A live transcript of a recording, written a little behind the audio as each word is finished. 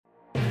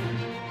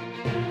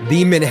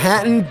The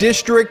Manhattan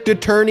District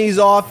Attorney's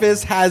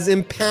Office has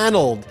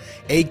impaneled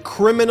a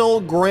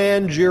criminal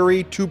grand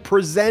jury to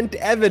present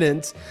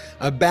evidence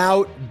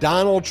about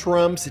Donald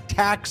Trump's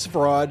tax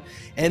fraud,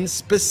 and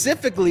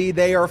specifically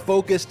they are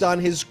focused on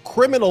his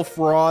criminal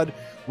fraud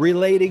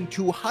relating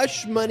to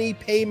hush money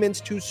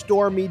payments to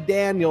Stormy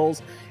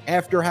Daniels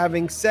after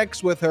having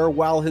sex with her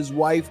while his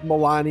wife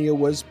Melania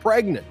was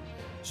pregnant.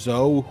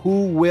 So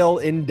who will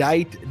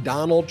indict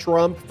Donald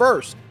Trump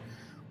first?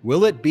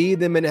 Will it be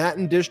the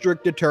Manhattan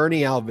District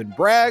Attorney Alvin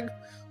Bragg?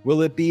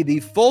 Will it be the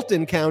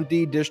Fulton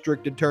County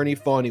District Attorney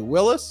Fani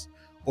Willis?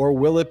 Or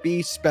will it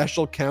be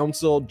Special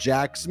Counsel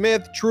Jack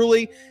Smith?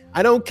 Truly,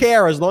 I don't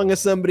care as long as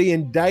somebody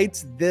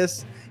indicts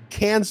this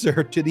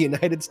cancer to the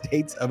United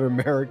States of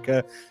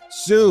America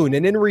soon.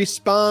 And in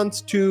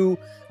response to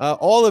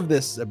all of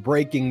this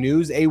breaking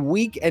news, a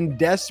weak and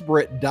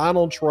desperate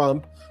Donald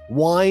Trump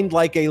whined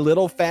like a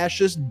little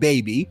fascist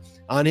baby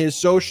on his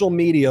social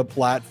media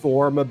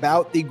platform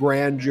about the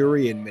grand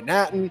jury in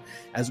Manhattan,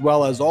 as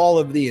well as all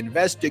of the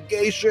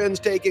investigations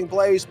taking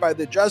place by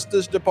the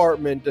Justice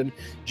Department and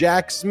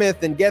Jack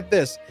Smith. And get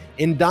this,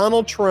 in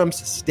Donald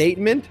Trump's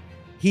statement,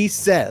 he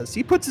says,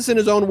 he puts this in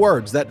his own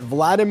words, that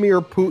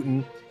Vladimir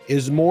Putin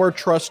is more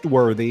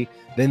trustworthy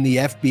than the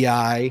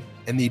FBI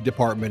and the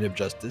Department of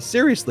Justice.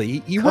 Seriously,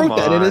 he wrote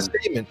that in his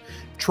statement.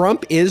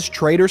 Trump is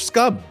traitor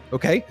scum,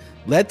 okay?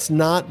 Let's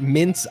not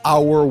mince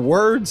our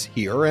words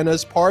here. And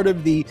as part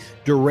of the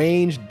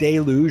deranged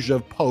deluge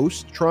of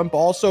posts, Trump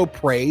also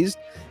praised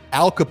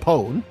Al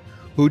Capone,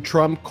 who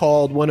Trump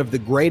called one of the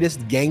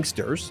greatest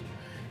gangsters.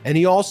 And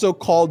he also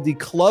called the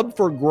Club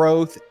for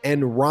Growth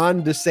and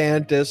Ron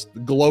DeSantis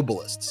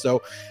globalists.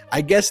 So I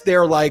guess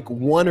they're like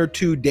 1 or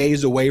 2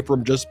 days away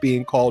from just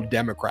being called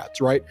Democrats,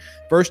 right?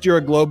 First you're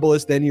a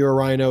globalist, then you're a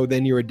rhino,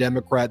 then you're a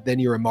Democrat, then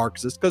you're a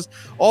Marxist. Because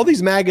all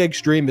these MAGA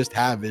extremists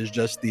have is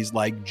just these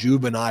like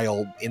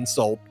juvenile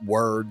insult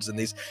words and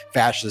these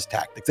fascist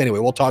tactics. Anyway,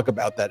 we'll talk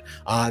about that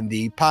on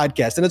the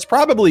podcast. And it's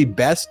probably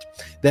best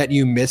that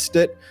you missed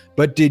it.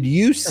 But did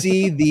you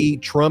see the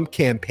Trump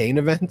campaign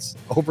events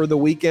over the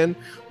weekend?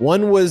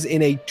 One was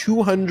in a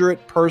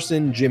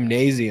 200-person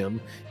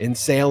gymnasium in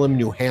Salem,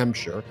 New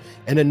Hampshire,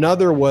 and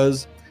another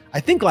was,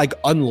 I think, like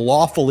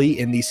unlawfully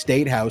in the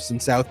State House in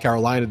South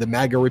Carolina. The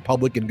MAGA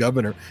Republican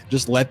governor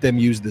just let them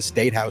use the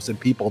State House, and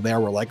people there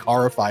were like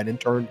horrified and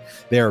turned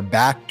their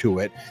back to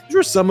it. These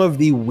were some of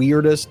the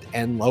weirdest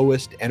and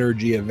lowest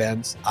energy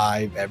events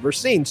I've ever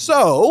seen.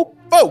 So,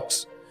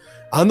 folks,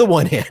 on the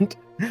one hand,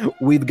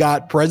 we've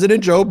got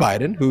President Joe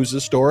Biden, whose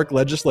historic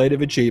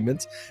legislative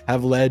achievements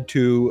have led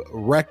to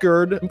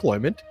record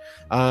employment,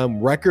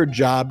 record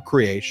job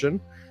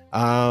creation,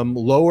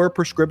 lower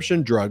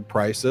prescription drug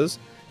prices,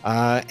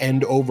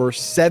 and over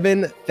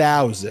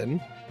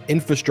 7,000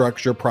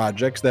 infrastructure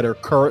projects that are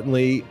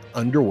currently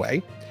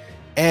underway.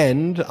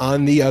 And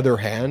on the other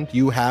hand,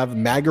 you have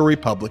MAGA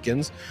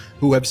Republicans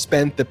who have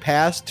spent the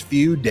past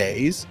few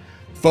days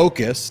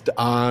focused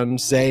on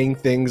saying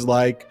things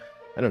like,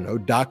 I don't know,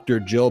 Dr.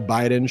 Jill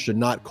Biden should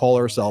not call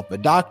herself a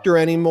doctor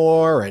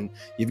anymore. And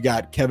you've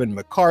got Kevin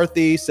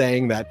McCarthy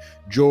saying that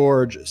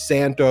George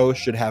Santos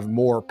should have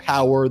more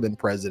power than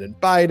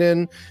President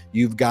Biden.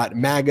 You've got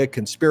MAGA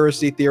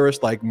conspiracy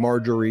theorists like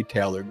Marjorie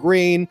Taylor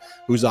Greene,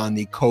 who's on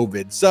the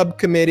COVID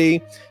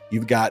subcommittee.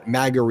 You've got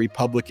MAGA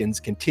Republicans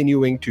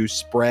continuing to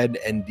spread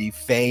and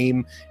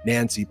defame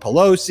Nancy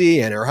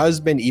Pelosi and her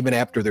husband, even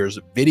after there's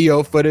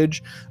video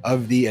footage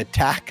of the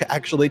attack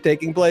actually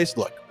taking place.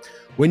 Look,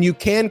 when you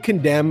can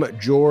condemn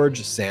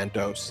George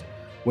Santos,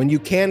 when you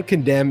can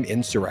condemn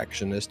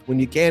insurrectionists, when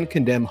you can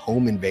condemn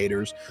home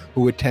invaders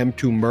who attempt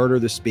to murder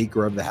the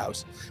Speaker of the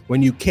House,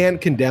 when you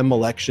can't condemn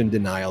election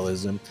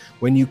denialism,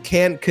 when you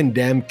can't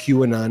condemn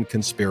QAnon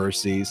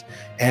conspiracies,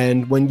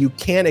 and when you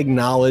can't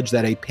acknowledge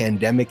that a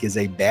pandemic is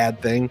a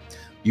bad thing,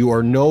 you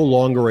are no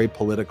longer a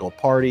political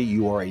party.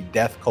 You are a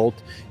death cult.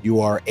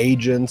 You are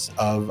agents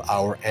of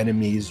our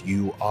enemies.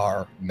 You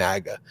are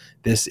MAGA.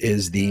 This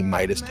is the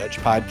Midas Touch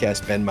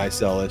podcast. Ben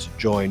Meiselas,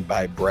 joined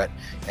by Brett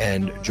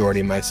and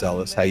Jordy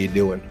Meiselas. How you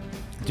doing?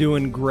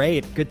 Doing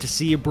great. Good to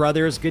see you,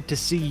 brothers. Good to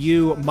see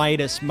you,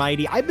 Midas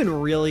Mighty. I've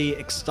been really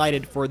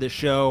excited for the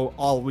show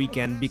all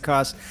weekend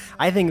because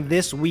I think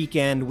this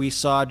weekend we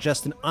saw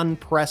just an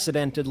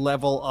unprecedented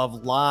level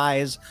of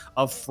lies,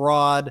 of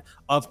fraud,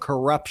 of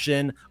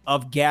corruption,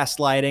 of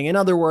gaslighting. In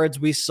other words,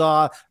 we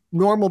saw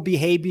normal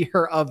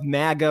behavior of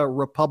MAGA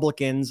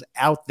Republicans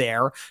out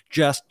there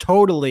just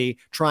totally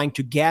trying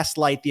to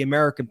gaslight the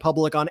American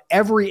public on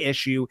every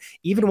issue,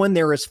 even when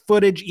there is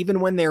footage, even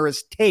when there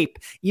is tape,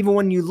 even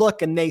when you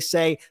look and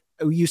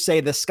you say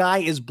the sky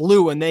is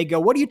blue and they go,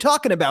 what are you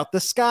talking about? The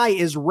sky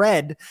is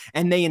red.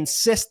 And they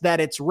insist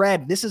that it's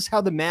red. This is how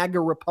the MAGA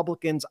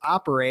Republicans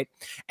operate.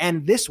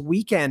 And this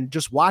weekend,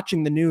 just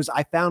watching the news,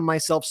 I found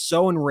myself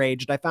so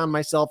enraged. I found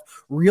myself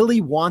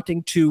really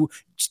wanting to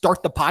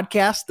start the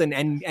podcast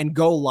and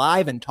go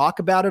live and talk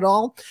about it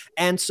all.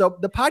 And so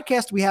the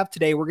podcast we have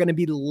today, we're going to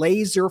be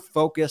laser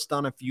focused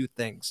on a few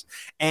things.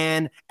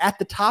 And at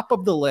the top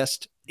of the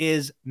list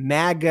is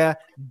MAGA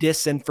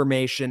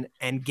disinformation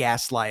and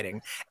gaslighting.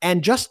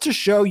 And just to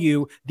show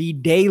you the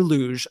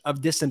deluge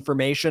of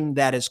disinformation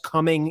that is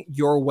coming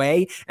your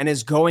way and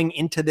is going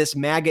into this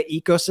MAGA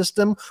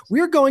ecosystem,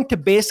 we're going to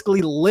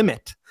basically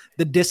limit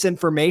the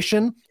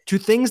disinformation to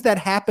things that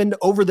happened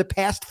over the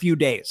past few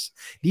days.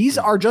 These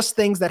are just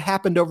things that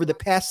happened over the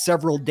past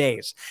several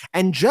days.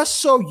 And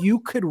just so you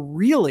could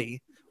really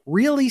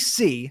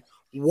see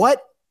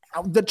what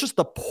just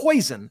the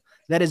poison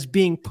that is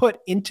being put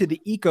into the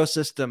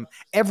ecosystem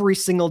every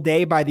single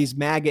day by these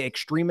MAGA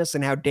extremists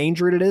and how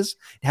dangerous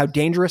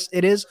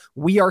it is.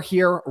 We are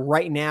here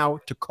right now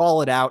to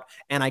call it out,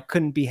 and I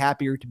couldn't be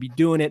happier to be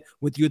doing it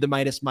with you, the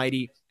Midas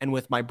Mighty, and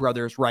with my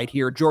brothers right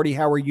here. Jordy,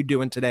 how are you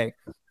doing today?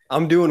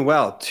 I'm doing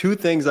well. Two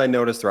things I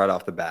noticed right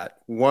off the bat.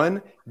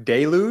 One,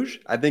 deluge,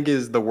 I think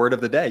is the word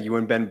of the day. You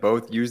and Ben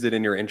both used it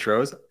in your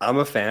intros. I'm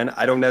a fan.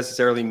 I don't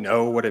necessarily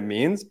know what it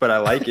means, but I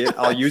like it.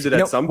 I'll use it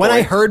at some point. When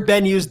I heard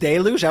Ben use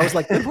deluge, I was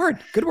like, good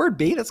word,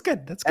 B. That's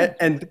good. That's good.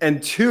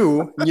 And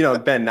two,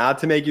 Ben, not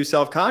to make you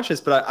self-conscious,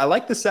 but I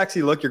like the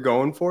sexy look you're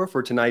going for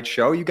tonight's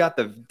show. You got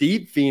the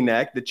deep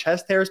V-neck, the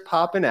chest hairs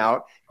popping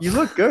out. You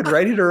look good,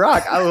 ready to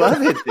rock. I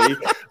love it, B.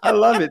 I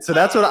love it. So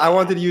that's what I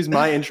wanted to use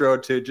my intro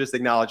to just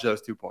acknowledge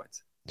those 2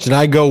 points. Should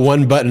I go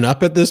one button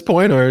up at this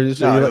point, or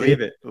no,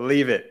 leave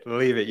it?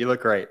 You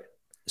look great.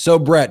 So,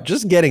 Brett,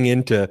 just getting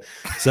into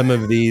some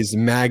of these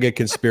MAGA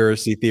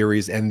conspiracy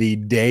theories and the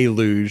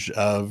deluge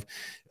of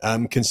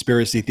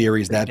conspiracy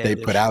theories that they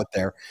put out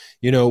there.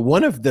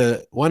 One of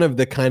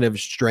the kind of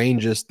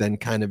strangest and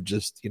kind of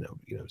just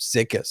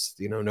sickest,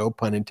 no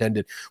pun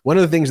intended. One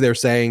of the things they're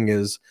saying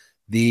is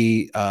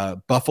the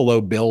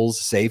Buffalo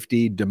Bills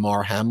safety,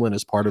 Damar Hamlin,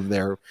 is part of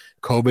their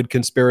COVID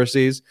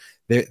conspiracies.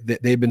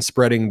 They've been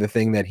spreading the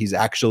thing that he's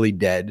actually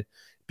dead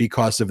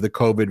because of the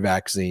COVID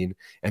vaccine,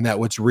 and that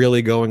what's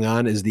really going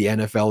on is the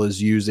NFL is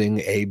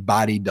using a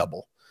body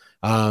double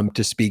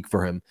to speak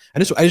for him. I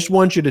just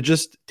want you to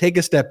just take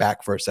a step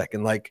back for a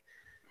second. Like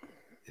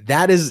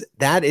that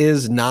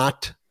is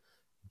not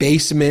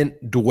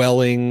basement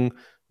dwelling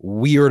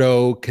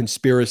weirdo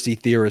conspiracy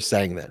theorists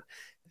saying that.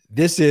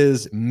 This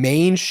is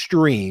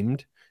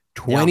mainstreamed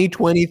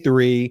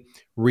 2023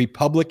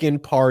 Republican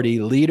Party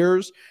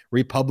leaders,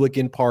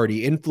 Republican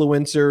Party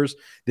influencers.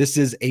 This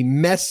is a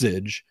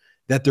message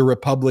that the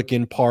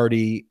Republican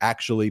Party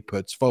actually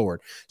puts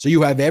forward. So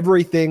you have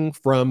everything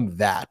from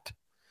that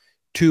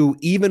to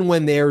even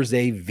when there's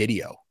a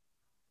video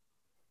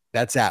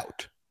that's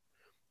out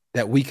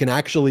that we can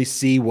actually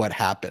see what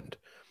happened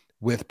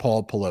with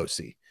Paul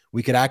Pelosi.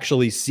 We could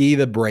actually see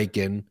the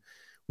break-in.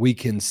 We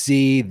can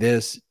see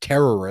this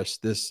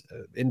terrorist, this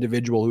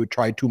individual who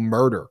tried to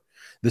murder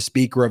the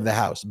Speaker of the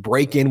House,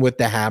 break in with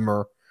the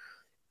hammer,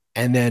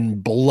 and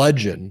then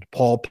bludgeon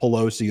Paul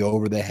Pelosi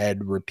over the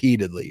head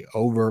repeatedly,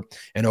 over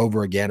and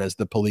over again as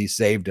the police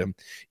saved him.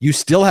 You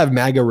still have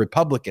MAGA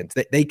Republicans.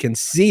 They can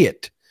see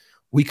it.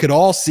 We could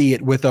all see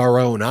it with our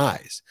own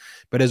eyes.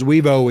 But as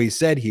we've always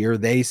said here,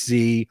 they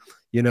see,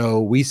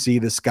 we see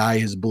the sky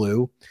is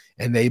blue,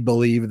 and they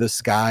believe the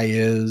sky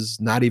is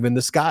not even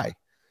the sky.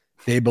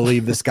 They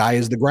believe the sky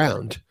is the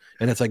ground.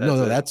 And it's like,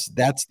 that's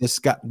the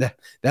sky.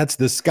 That's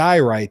the sky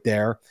right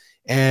there.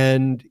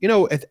 And,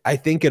 I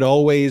think it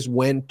always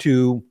went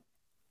to,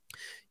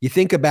 you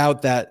think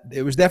about that.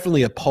 It was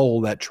definitely a poll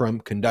that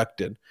Trump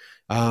conducted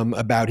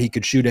about he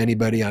could shoot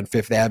anybody on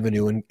Fifth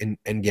Avenue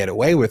and get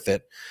away with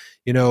it.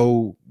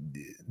 The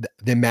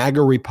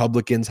MAGA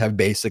Republicans have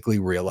basically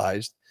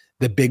realized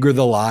the bigger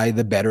the lie,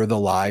 the better the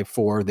lie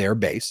for their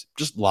base.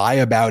 Just lie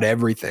about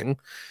everything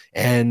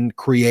and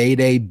create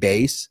a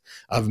base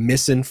of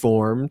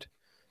misinformed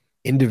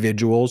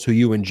individuals who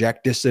you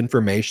inject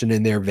disinformation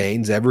in their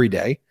veins every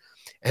day,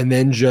 and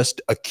then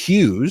just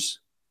accuse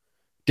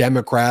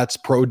Democrats,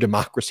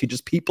 pro-democracy,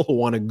 just people who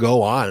want to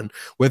go on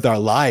with our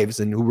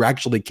lives and who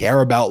actually care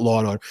about law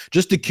and order,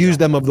 just accuse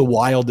them of the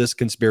wildest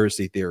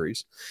conspiracy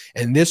theories.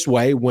 And this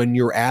way, when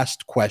you're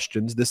asked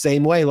questions, the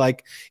same way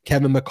like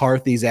Kevin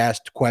McCarthy's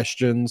asked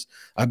questions,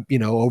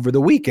 over the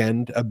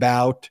weekend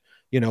about,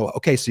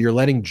 okay, so you're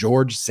letting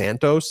George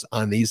Santos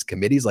on these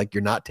committees, like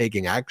you're not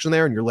taking action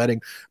there, and you're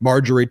letting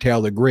Marjorie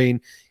Taylor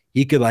Greene,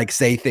 he could like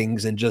say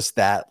things in just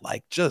that,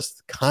 like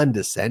just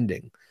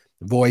condescending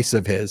voice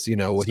of his,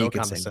 what he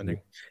could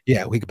say.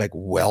 Yeah, we could be like,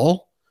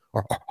 well,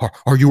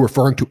 are you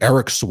referring to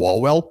Eric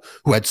Swalwell,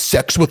 who had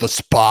sex with a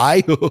spy?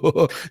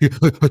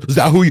 Is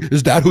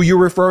that who you're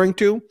referring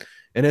to?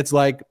 And it's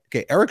like,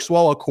 okay, Eric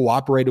Swalwell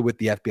cooperated with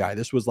the FBI.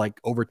 This was like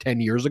over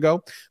 10 years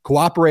ago.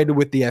 Cooperated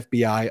with the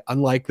FBI,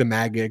 unlike the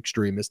MAGA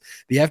extremists.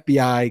 The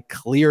FBI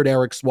cleared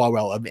Eric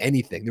Swalwell of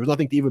anything. There was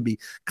nothing to even be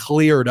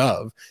cleared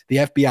of. The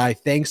FBI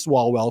thanks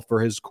Swalwell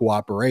for his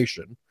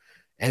cooperation.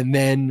 And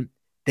then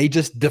they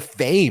just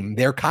defame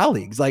their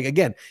colleagues. Like,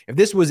 again, if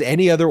this was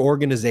any other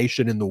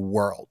organization in the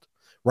world,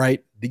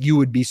 right, that you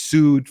would be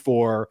sued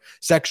for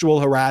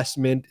sexual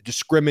harassment,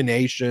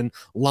 discrimination,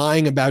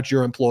 lying about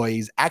your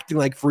employees, acting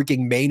like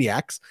freaking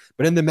maniacs.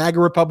 But in the MAGA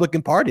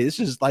Republican Party, this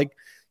is like,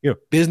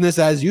 business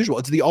as usual.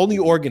 It's the only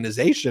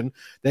organization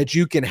that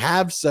you can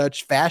have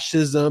such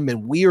fascism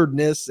and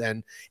weirdness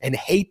and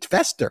hate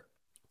fester.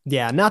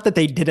 Yeah, not that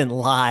they didn't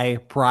lie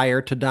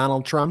prior to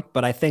Donald Trump,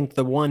 but I think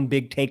the one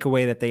big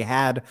takeaway that they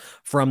had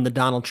from the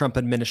Donald Trump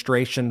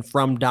administration,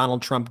 from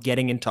Donald Trump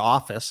getting into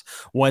office,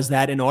 was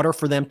that in order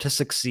for them to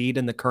succeed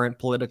in the current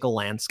political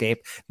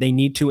landscape, they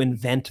need to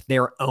invent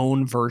their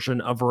own version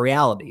of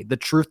reality. The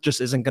truth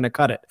just isn't going to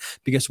cut it,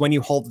 because when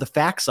you hold the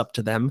facts up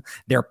to them,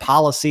 their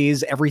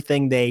policies,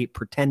 everything they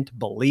pretend to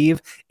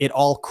believe, it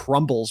all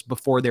crumbles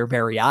before their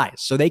very eyes.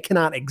 So they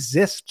cannot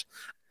exist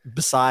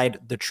beside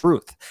the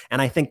truth.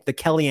 And I think the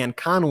Kellyanne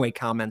Conway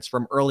comments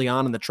from early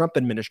on in the Trump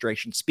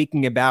administration,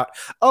 speaking about,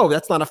 oh,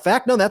 that's not a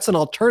fact. No, that's an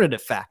alternative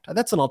fact.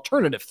 That's an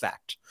alternative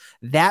fact.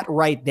 That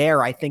right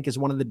there, I think, is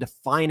one of the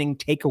defining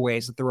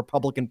takeaways that the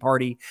Republican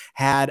Party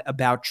had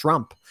about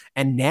Trump.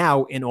 And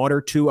now, in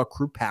order to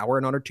accrue power,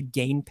 in order to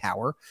gain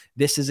power,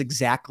 this is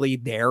exactly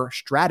their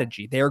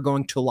strategy. They are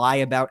going to lie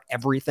about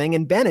everything.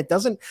 And Ben, it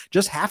doesn't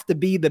just have to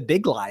be the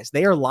big lies.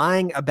 They are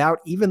lying about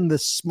even the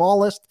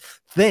smallest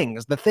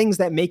things, the things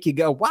that make you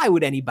go, why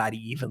would anybody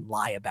even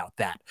lie about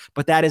that?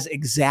 But that is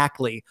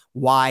exactly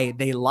why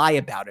they lie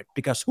about it,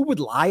 because who would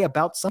lie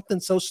about something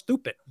so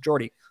stupid?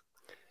 Jordy.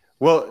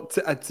 Well,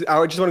 I just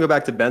want to go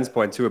back to Ben's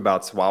point too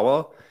about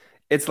Swalwell.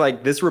 It's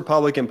like this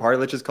Republican Party,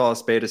 let's just call a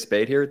spade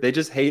here. They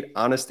just hate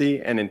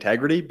honesty and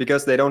integrity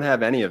because they don't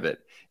have any of it.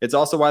 It's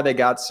also why they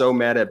got so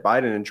mad at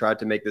Biden and tried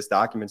to make this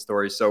document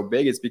story so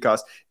big. It's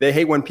because they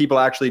hate when people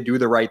actually do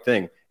the right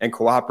thing and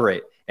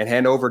cooperate and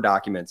hand over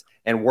documents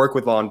and work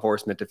with law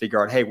enforcement to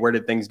figure out, hey, where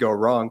did things go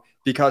wrong?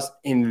 Because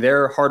in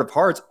their heart of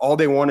hearts, all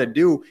they want to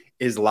do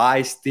is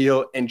lie,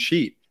 steal, and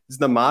cheat. This is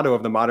the motto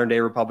of the modern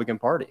day Republican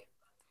Party.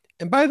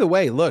 And by the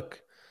way, look,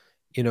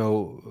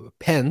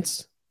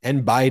 Pence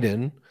and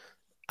Biden,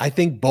 I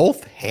think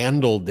both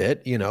handled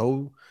it,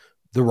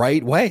 the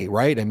right way,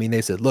 right? I mean,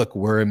 they said, look,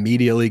 we're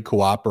immediately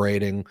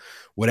cooperating,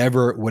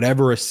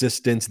 whatever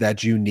assistance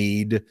that you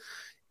need.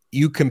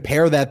 You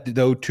compare that,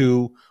 though,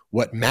 to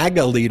what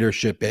MAGA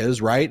leadership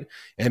is, right?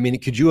 I mean,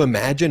 could you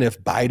imagine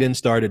if Biden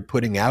started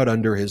putting out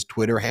under his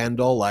Twitter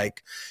handle,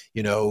 like,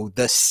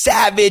 the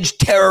savage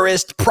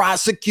terrorist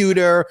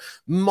prosecutor,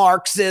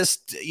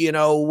 Marxist,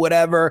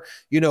 whatever,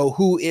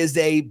 who is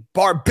a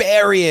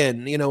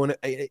barbarian, and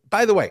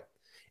by the way,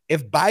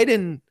 if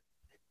Biden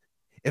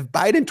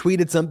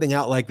tweeted something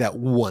out like that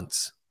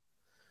once,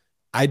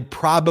 I'd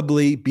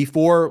probably,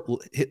 before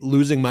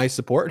losing my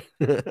support,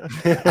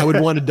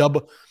 I'd want to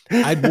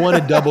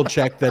double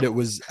check that it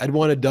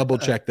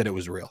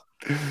was real.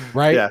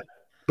 Right. Yeah.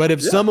 But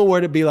if someone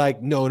were to be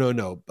like,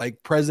 no,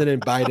 like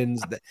President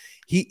Biden's,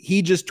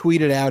 he just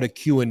tweeted out a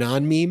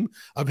QAnon meme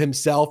of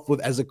himself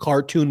as a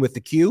cartoon with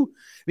the Q.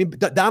 I mean,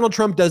 Donald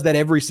Trump does that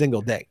every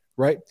single day,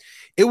 right?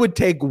 It would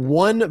take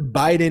one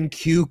Biden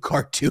Q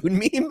cartoon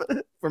meme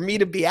for me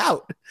to be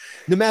out,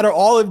 no matter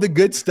all of the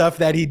good stuff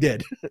that he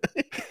did.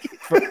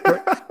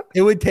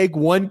 It would take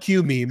one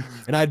Q meme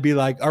and I'd be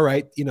like, all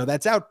right,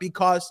 that's out,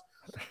 because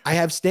I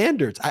have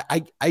standards.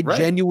 I right.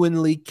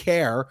 Genuinely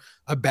care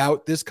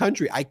about this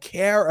country. I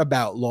care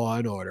about law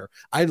and order.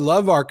 I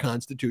love our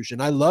Constitution.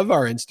 I love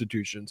our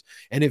institutions.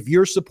 And if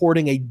you're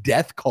supporting a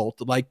death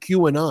cult like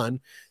QAnon,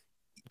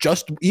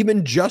 just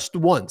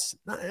once,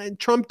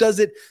 Trump does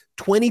it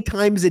 20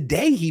 times a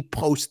day. He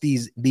posts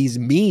these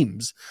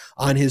memes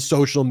on his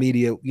social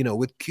media,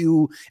 with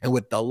Q and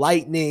with the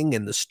lightning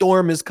and the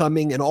storm is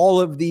coming and all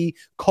of the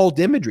cult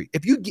imagery.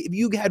 If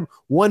you had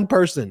one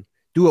person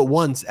do it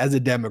once as a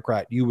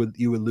Democrat, you would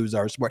lose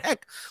our support.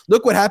 Heck,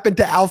 look what happened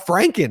to Al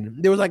Franken.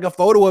 There was like a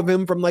photo of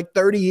him from like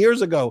 30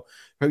 years ago,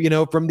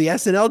 from the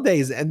SNL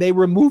days, and they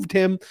removed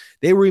him.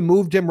 They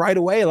removed him right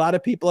away. A lot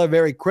of people are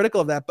very critical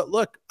of that. But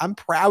look, I'm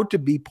proud to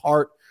be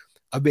part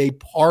of a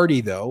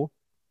party, though,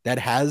 that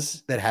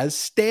has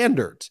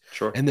standards.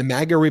 Sure. And the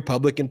MAGA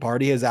Republican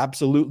Party has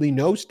absolutely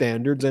no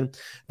standards. And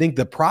I think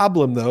the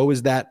problem, though,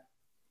 is that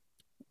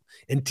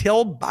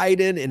until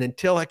Biden and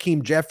until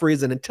Hakeem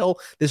Jeffries and until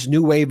this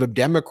new wave of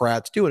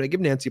Democrats too, and I give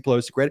Nancy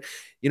Pelosi credit,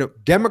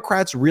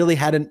 Democrats really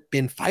hadn't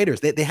been fighters.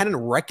 They hadn't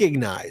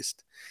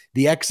recognized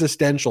the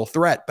existential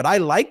threat. But I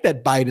like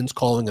that Biden's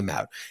calling them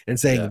out and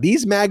saying,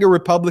 These MAGA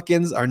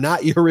Republicans are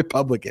not your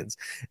Republicans.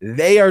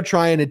 They are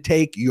trying to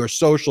take your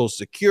Social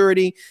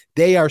Security.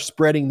 They are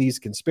spreading these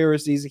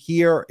conspiracies.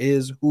 Here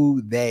is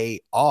who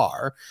they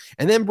are.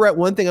 And then, Brett,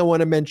 one thing I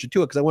want to mention too,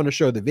 because I want to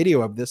show the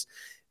video of this.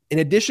 In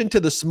addition to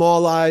the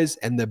small lies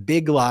and the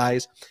big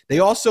lies, they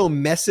also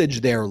message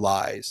their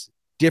lies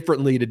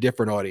differently to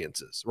different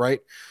audiences,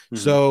 right? Mm-hmm.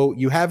 So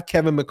you have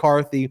Kevin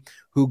McCarthy,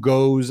 who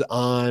goes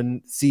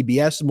on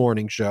CBS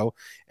morning show,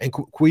 and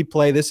we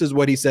play, this is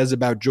what he says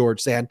about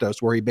George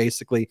Santos, where he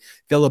basically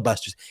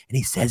filibusters, and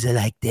he says it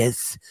like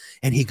this,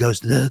 and he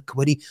goes, look,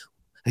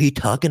 Are you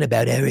talking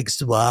about Eric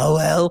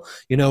Swalwell?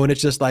 And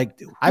it's just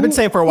like, I've been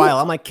saying for a while,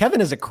 I'm like,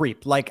 Kevin is a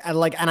creep.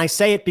 And I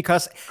say it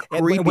because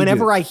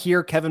whenever I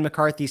hear Kevin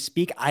McCarthy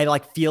speak, I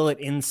like feel it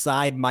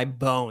inside my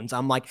bones.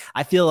 I'm like,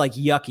 I feel like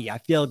yucky. I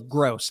feel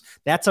gross.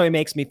 That's how he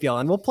makes me feel.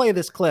 And we'll play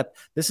this clip.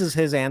 This is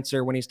his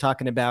answer when he's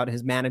talking about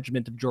his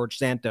management of George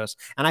Santos.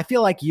 And I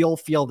feel like you'll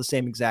feel the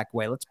same exact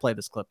way. Let's play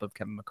this clip of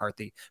Kevin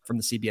McCarthy from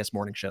the CBS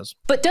morning shows.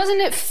 But doesn't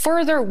it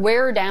further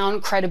wear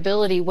down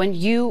credibility when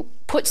you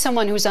put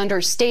someone who's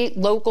under state,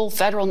 local,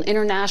 federal, and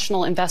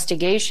international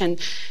investigation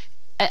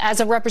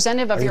as a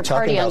representative of your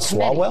party on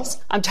committees?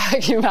 I'm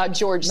talking about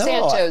George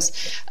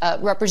Santos,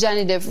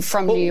 representative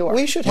from New York.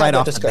 We should have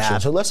that discussion.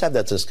 So let's have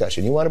that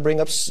discussion. You want to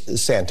bring up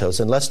Santos,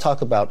 and let's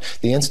talk about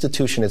the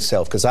institution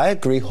itself, because I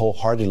agree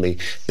wholeheartedly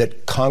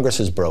that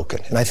Congress is broken.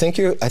 And I think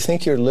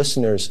your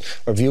listeners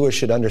or viewers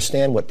should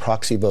understand what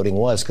proxy voting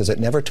was, because it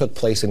never took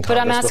place in Congress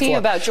But I'm asking before. you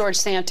about George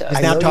Santos.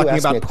 I'm now talking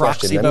about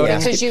proxy voting.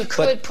 Because you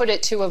could put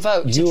it to a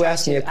vote. You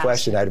asked me a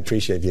question. I'd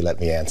appreciate if you let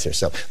me answer.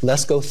 So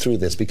let's go through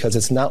this, because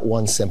it's not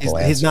one simple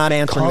answer. He's not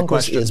answering the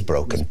question. Congress is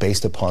broken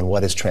based upon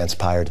what has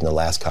transpired in the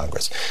last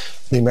Congress.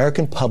 The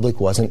American public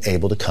wasn't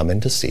able to come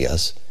in to see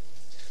us.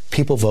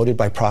 People voted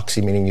by proxy,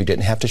 meaning you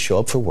didn't have to show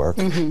up for work.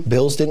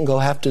 Bills didn't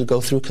have to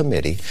go through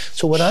committee.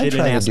 So what I'm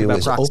trying to do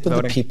is open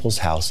the people's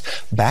house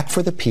back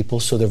for the people,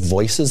 so their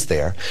voice is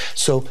there,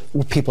 so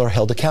people are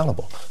held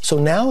accountable. So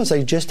now, as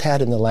I just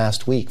had in the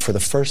last week, for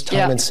the first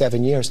time in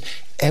 7 years,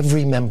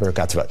 every member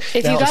got to vote.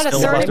 If you got a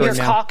third of your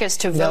caucus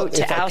to vote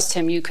to oust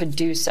him, you could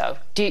do so.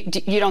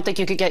 You don't think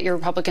you could get your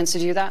Republicans to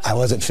do that? I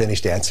wasn't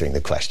finished answering the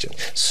question.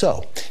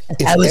 So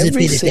if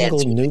every single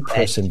new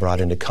person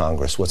brought into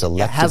Congress was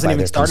elected by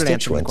their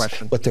constituents,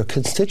 what their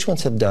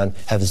constituents have done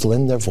is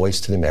lend their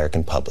voice to the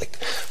American public.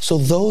 So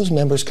those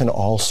members can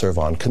all serve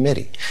on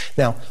committee.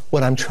 Now,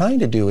 what I'm trying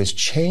to do is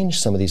change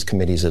some of these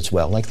committees as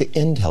well. Like the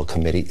Intel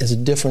Committee is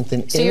different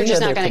than any other committee. So you're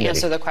just not going to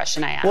answer the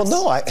question I asked?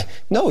 Well,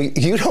 no,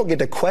 you don't get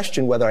to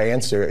question whether I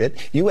answer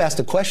it. You asked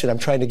a question. I'm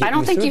trying to get you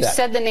through that. I don't think you've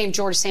said the name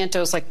George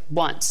Santos like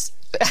once.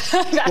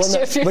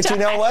 But you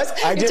know what?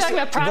 You're talking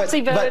about proxy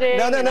voting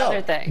and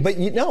other things. But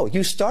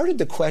you started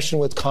the question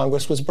with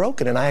Congress was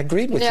broken, and I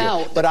agreed with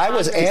you. But I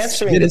was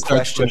answering the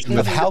question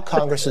of how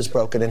Congress is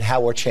broken and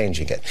how we're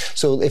changing it.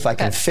 So if I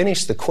can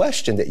finish the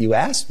question that you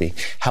asked me,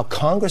 how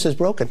Congress is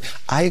broken,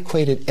 I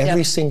equated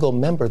every single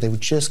member that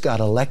just got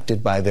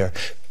elected by their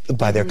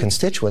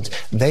constituents,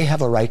 they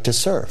have a right to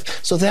serve.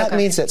 So that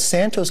means that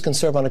Santos can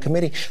serve on a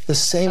committee the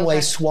same way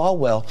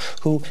Swalwell,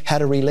 who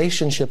had a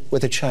relationship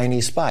with a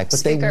Chinese spy.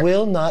 But they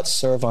will not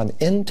serve on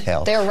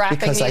Intel. They're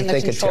wrapping me in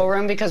the control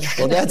room because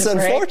we're that's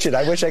unfortunate.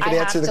 I wish I could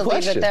answer the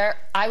question. Leave it there.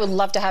 I would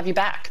love to have you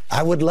back.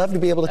 I would love to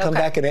be able to come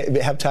back and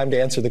have time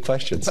to answer the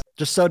questions.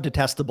 Just so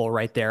detestable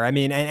right there. I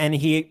mean, and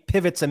he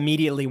pivots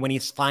immediately when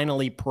he's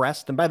finally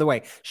pressed. And by the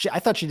way, I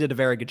thought she did a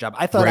very good job.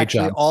 I thought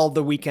all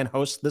the weekend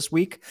hosts this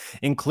week,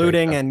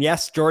 including, and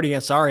yes, Jordy,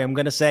 sorry, I'm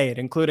going to say it,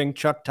 including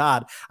Chuck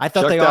Todd. I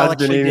thought they all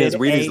actually did his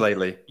Wheaties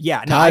lately.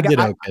 Yeah, no,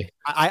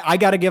 I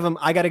got to give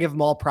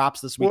him all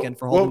props this weekend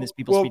for holding his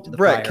people's feet to the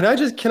fire.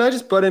 Can I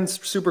just butt in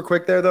super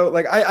quick there though?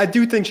 Like I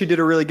do think she did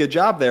a really good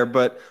job there,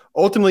 but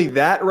ultimately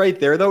that right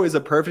there though is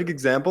a perfect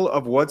example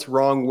of what's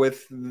wrong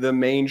with the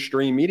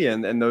mainstream media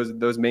and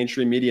those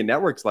mainstream media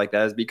networks like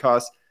that, is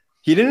because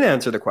he didn't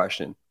answer the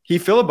question. He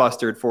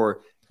filibustered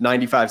for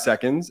 95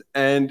 seconds,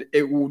 and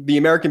the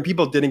American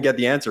people didn't get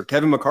the answer.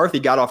 Kevin McCarthy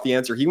got off the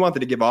answer he wanted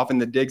to give off in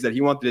the digs that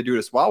he wanted to do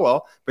to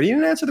Swalwell, but he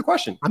didn't answer the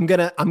question. I'm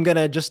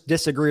gonna just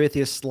disagree with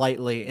you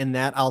slightly in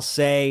that I'll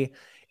say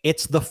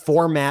it's the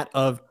format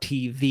of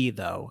TV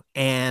though.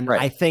 And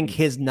I think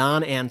his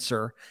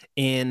non-answer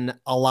in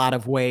a lot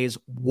of ways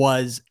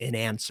was an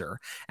answer.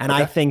 And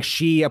I think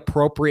she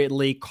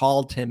appropriately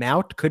called him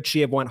out. Could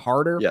she have went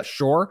harder? Yes.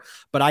 Sure.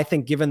 But I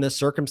think given the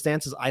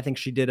circumstances, I think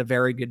she did a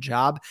very good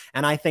job.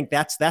 And I think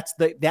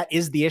that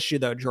is the issue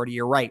though, Jordy,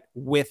 you're right,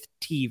 with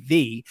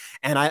TV.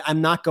 And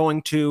I'm not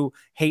going to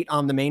hate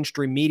on the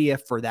mainstream media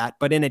for that,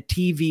 but in a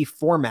TV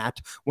format,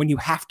 when you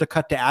have to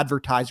cut to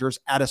advertisers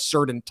at a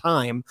certain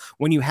time,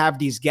 when you have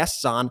these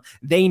guests on,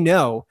 they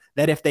know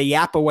that if they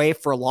yap away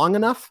for long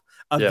enough,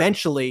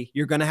 eventually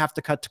you're going to have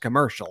to cut to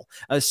commercial.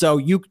 So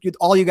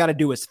all you got to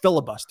do is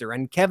filibuster.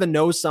 And Kevin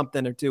knows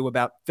something or two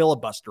about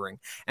filibustering.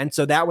 And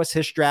so that was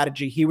his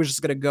strategy. He was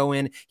just going to go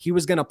in. He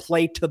was going to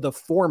play to the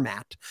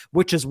format,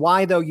 which is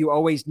why, though, you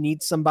always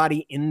need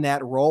somebody in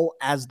that role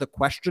as the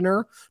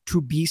questioner to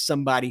be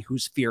somebody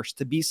who's fierce,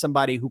 to be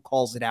somebody who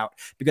calls it out.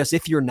 Because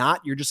if you're not,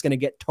 you're just going to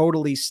get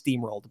totally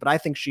steamrolled. But I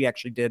think she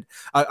actually did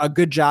a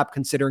good job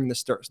considering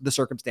the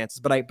circumstances.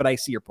 But I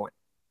see your point.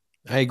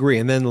 I agree.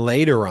 And then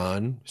later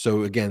on,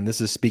 so again, this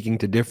is speaking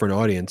to different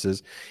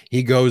audiences,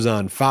 he goes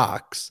on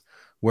Fox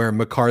where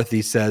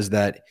McCarthy says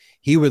that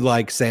he would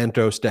like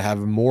Santos to have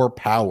more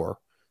power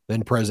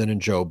than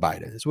President Joe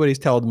Biden. That's what he's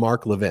told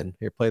Mark Levin.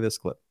 Here, play this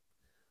clip.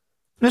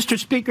 Mr.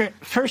 Speaker,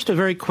 first, a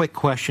very quick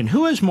question.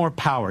 Who has more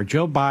power,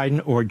 Joe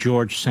Biden or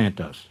George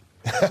Santos?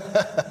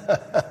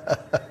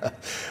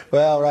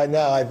 Well, right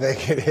now, I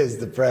think it is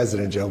the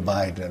president, Joe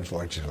Biden,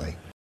 unfortunately.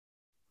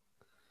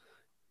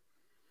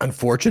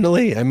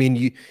 Unfortunately,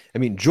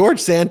 George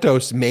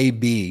Santos may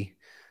be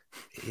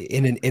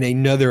in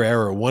another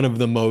era one of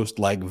the most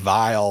like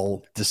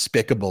vile,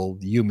 despicable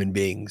human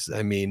beings.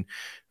 I mean,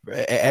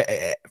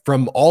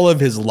 from all of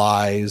his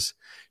lies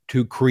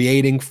to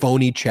creating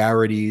phony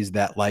charities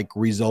that like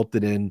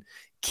resulted in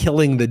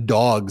killing the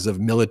dogs of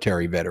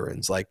military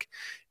veterans. Like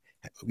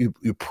you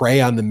prey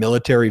on the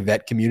military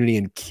vet community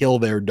and kill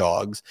their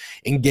dogs,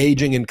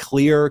 engaging in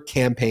clear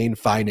campaign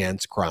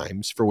finance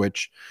crimes for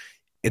which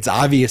it's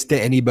obvious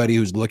to anybody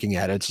who's looking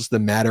at it. It's just a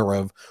matter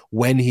of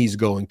when he's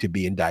going to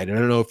be indicted. I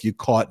don't know if you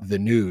caught the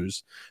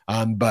news,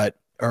 but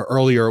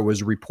earlier it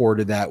was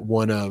reported that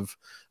one of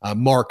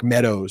Mark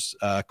Meadows'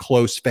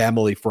 close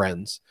family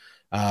friends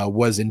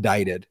was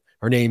indicted.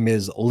 Her name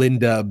is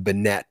Linda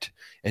Bennett,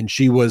 and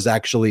she was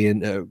actually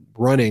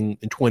running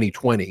in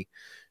 2020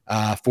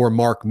 for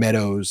Mark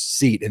Meadows'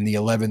 seat in the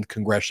 11th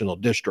Congressional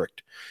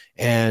District.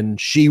 And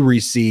she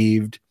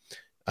received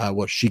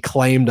she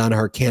claimed on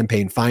her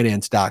campaign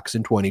finance docs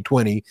in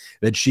 2020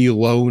 that she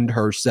loaned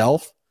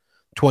herself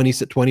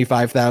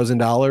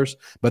 $25,000,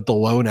 but the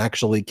loan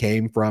actually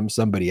came from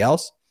somebody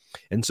else.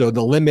 And so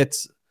the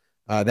limits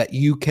that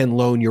you can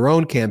loan your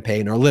own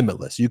campaign are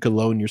limitless. You can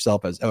loan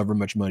yourself as however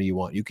much money you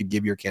want. You could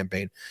give your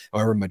campaign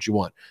however much you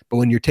want. But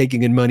when you're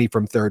taking in money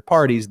from third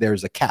parties,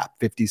 there's a cap,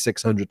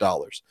 $5,600,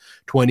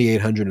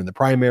 $2,800 in the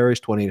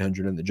primaries,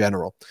 $2,800 in the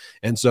general.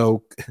 And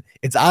so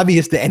it's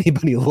obvious to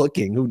anybody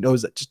looking who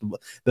knows just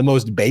the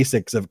most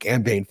basics of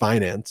campaign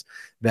finance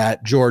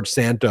that George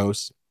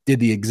Santos did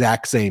the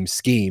exact same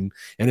scheme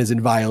and is in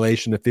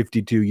violation of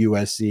 52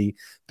 USC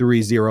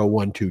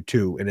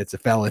 30122, and it's a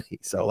felony.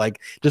 So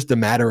like just a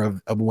matter of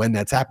when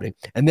that's happening.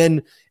 And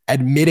then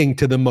admitting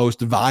to the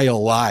most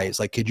vile lies.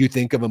 Like, could you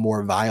think of a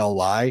more vile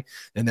lie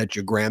than that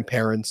your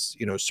grandparents,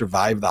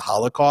 survived the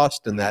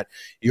Holocaust and that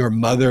your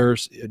mother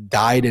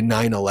died in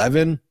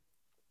 9/11?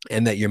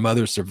 And that your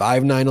mother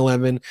survived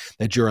 9/11,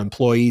 that your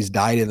employees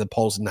died in the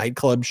Pulse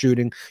nightclub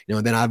shooting,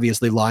 and then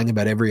obviously lying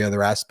about every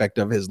other aspect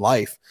of his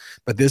life.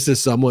 But this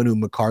is someone who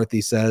McCarthy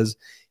says,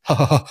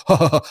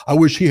 I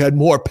wish he had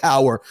more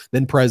power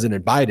than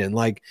President Biden.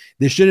 Like,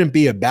 this shouldn't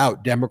be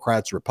about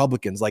Democrats,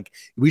 Republicans. Like,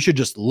 we should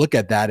just look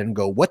at that and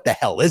go, what the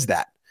hell is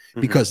that?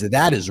 Because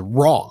that is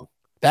wrong.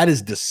 That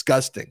is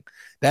disgusting.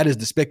 That is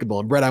despicable.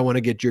 And Brett, I want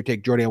to get your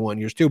take. Jordy, I want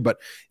yours too. But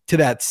to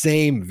that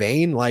same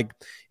vein, like,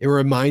 it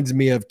reminds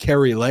me of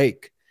Kerry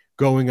Lake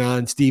going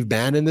on Steve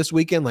Bannon this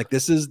weekend. Like,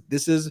 this is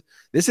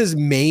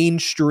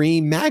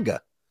mainstream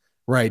MAGA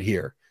right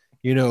here.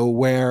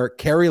 Where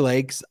Kerry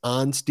Lake's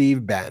on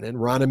Steve Bannon.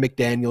 Ronna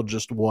McDaniel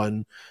just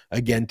won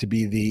again to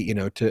be the,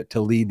 to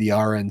lead the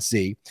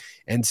RNC.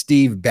 And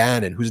Steve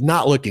Bannon, who's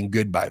not looking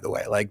good, by the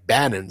way. Like,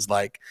 Bannon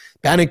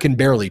can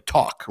barely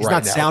talk He's right now.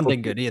 He's not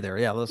sounding good either.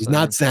 Yeah, he's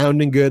not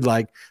sounding good.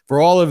 Like, for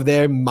all of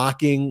their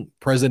mocking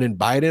President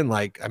Biden,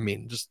 like,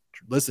 just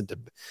listen to.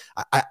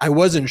 I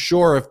wasn't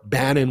sure if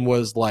Bannon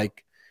was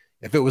like,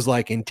 if it was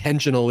like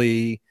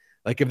intentionally,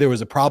 like if there was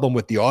a problem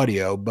with the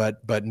audio,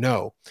 but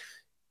no.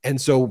 And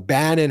so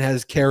Bannon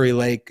has Kerry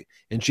Lake,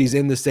 and she's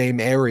in the same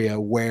area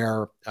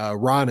where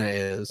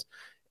Ronna is.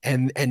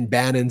 And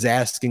Bannon's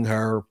asking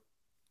her,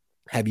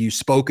 have you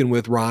spoken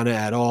with Ronna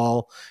at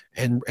all?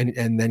 And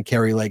then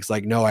Kerry Lake's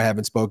like, no, I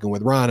haven't spoken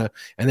with Ronna.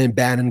 And then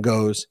Bannon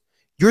goes,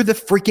 you're the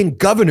freaking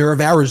governor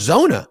of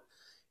Arizona.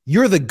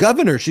 You're the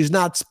governor. She's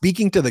not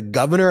speaking to the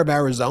governor of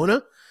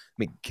Arizona.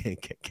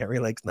 Kerry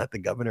Lake's not the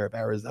governor of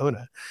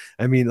Arizona.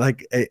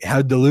 Like,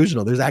 how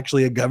delusional. There's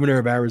actually a governor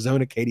of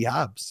Arizona, Katie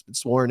Hobbs,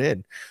 sworn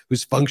in,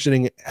 who's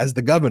functioning as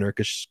the governor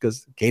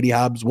because Katie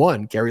Hobbs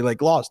won. Kerry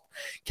Lake lost.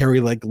 Kerry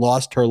Lake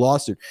lost her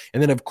lawsuit.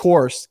 And then, of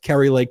course,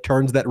 Kerry Lake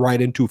turns that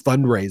right into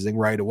fundraising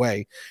right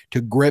away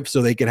to grip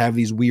so they can have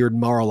these weird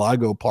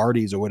Mar-a-Lago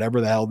parties or whatever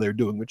the hell they're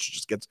doing, which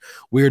just gets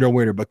weirder and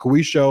weirder. But can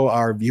we show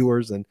our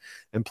viewers and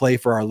play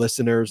for our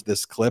listeners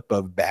this clip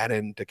of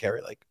Bannon to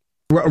Kerry Lake?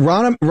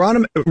 Ronna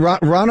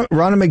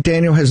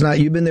McDaniel has not,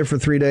 you've been there for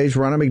 3 days.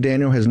 Ronna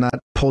McDaniel has not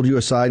pulled you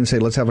aside and say,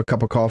 let's have a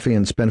cup of coffee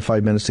and spend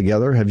 5 minutes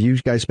together. Have you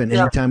guys spent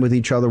any time with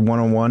each other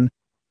one-on-one?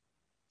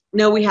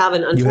 No, we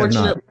haven't,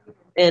 unfortunately.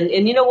 And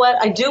you know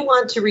what? I do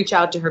want to reach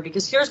out to her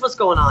because here's what's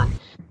going on.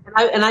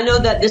 And I know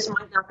that this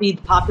might not be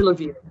the popular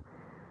view.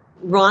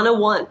 Ronna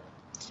won.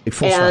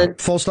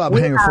 Full stop.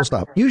 Hang on, full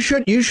stop. You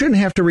shouldn't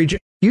have to reach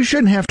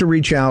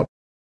out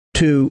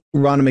to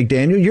Ronna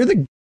McDaniel. You're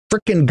the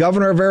freaking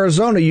governor of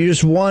Arizona. You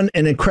just won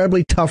an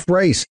incredibly tough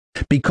race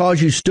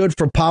because you stood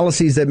for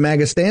policies that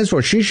MAGA stands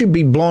for. She should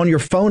be blowing your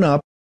phone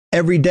up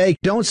every day.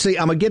 I'm going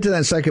to get to that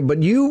in a second, but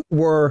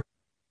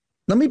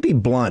let me be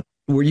blunt.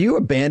 Were you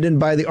abandoned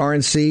by the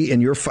RNC in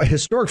your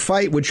historic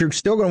fight, which you're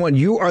still going to win?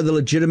 You are the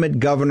legitimate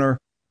governor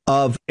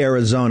of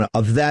Arizona.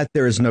 Of that,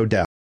 there is no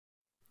doubt.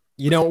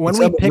 When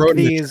we pick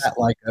these,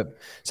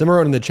 someone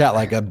wrote in the chat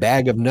like a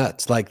bag of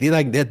nuts, a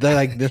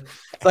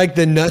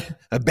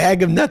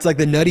bag of nuts, like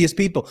the nuttiest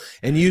people.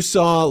 And you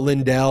saw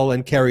Lindell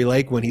and Kerry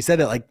Lake when he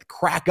said it, like,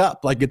 crack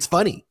up, like it's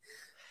funny.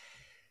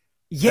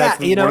 Yeah, that's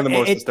one of the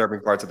most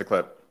disturbing parts of the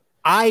clip.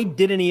 I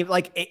didn't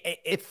even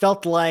it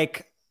felt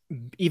like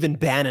even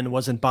Bannon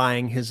wasn't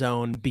buying his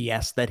own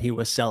BS that he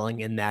was selling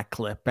in that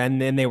clip.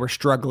 And then they were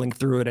struggling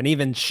through it. And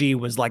even she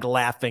was like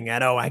laughing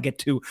at, oh, I get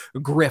to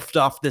grift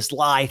off this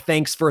lie.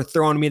 Thanks for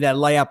throwing me that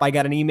layup. I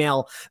got an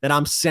email that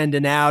I'm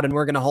sending out, and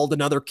we're going to hold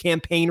another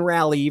campaign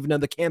rally, even though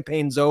the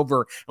campaign's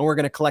over, and we're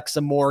going to collect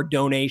some more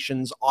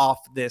donations off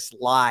this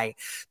lie.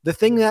 The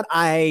thing that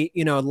I,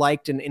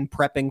 liked in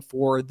prepping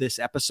for this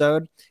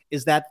episode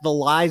is that the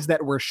lies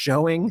that we're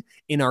showing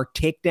in our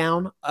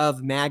takedown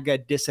of MAGA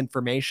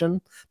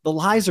disinformation, the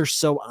lies are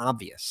so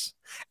obvious.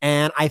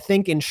 And I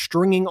think in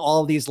stringing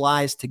all these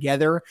lies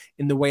together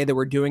in the way that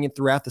we're doing it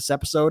throughout this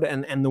episode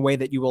and the way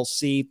that you will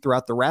see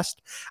throughout the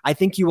rest, I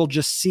think you will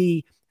just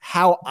see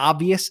how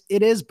obvious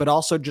it is, but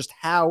also just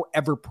how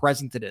ever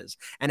present it is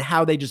and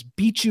how they just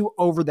beat you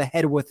over the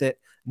head with it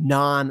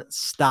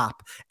nonstop.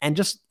 And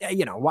just,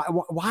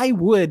 why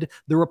would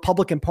the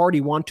Republican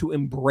Party want to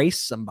embrace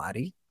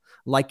somebody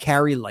like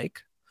Kari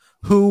Lake,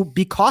 who,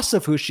 because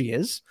of who she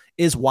is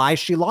why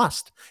she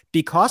lost,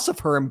 because of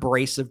her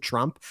embrace of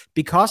Trump,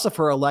 because of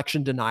her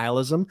election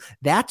denialism.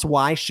 That's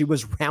why she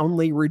was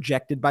roundly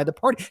rejected by the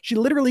party. She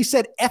literally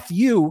said, F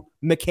you,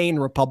 McCain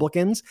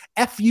Republicans.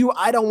 F you,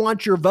 I don't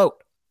want your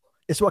vote,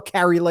 is what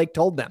Kari Lake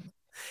told them.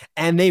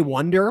 And they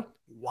wonder,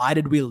 why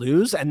did we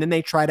lose? And then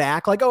they try to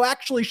act like, oh,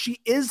 actually,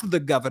 she is the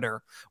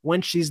governor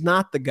when she's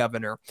not the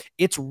governor.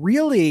 It's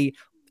really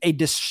a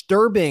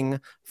disturbing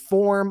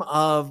form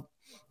of,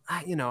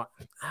 I don't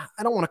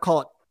want to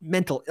call it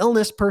mental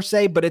illness per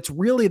se, but it's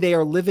really, they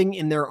are living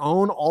in their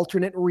own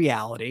alternate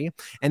reality.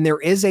 And there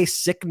is a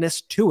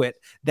sickness to it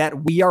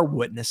that we are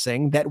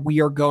witnessing, that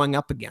we are going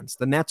up against.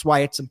 And that's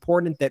why it's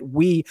important that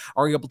we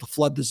are able to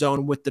flood the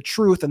zone with the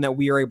truth and that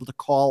we are able to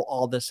call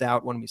all this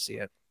out when we see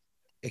it.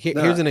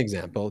 Here's an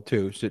example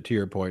too, to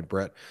your point,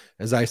 Brett.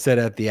 As I said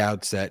at the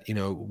outset,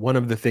 one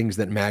of the things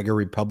that MAGA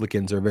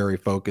Republicans are very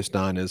focused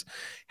on is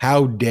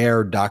how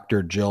dare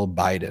Dr. Jill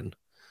Biden,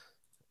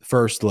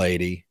 First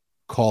Lady,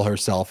 call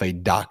herself a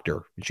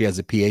doctor. She has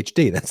a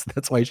PhD.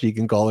 That's why she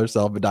can call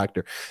herself a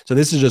doctor. So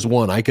this is just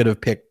one. I could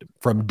have picked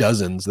from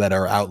dozens that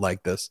are out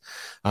like this.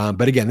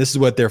 But again, this is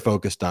what they're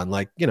focused on.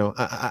 Like,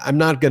 I'm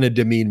not going to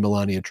demean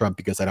Melania Trump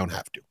because I don't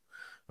have to.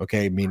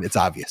 Okay. I mean, it's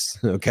obvious.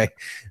 Okay.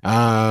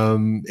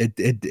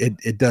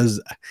 It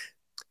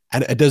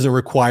doesn't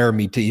require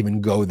me to even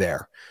go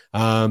there.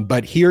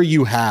 But here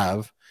you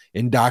have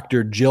in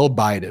Dr. Jill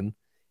Biden,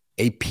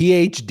 a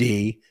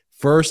PhD,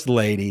 First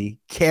Lady,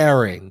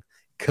 caring,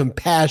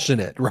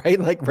 compassionate, right?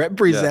 Like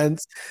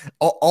represents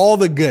all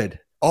the good,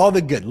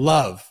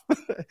 love,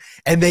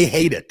 and they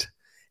hate it.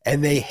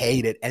 And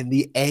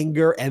the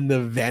anger and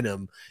the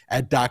venom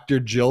at Dr.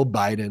 Jill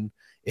Biden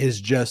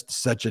is just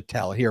such a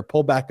tell. Here,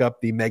 pull back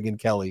up the Megyn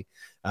Kelly.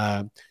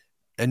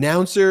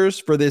 Announcers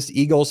for this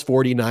Eagles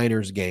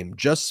 49ers game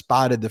just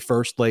spotted the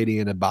First Lady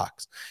in a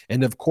box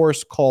and, of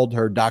course, called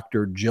her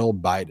Dr. Jill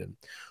Biden.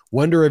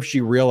 Wonder if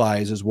she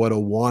realizes what a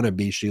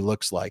wannabe she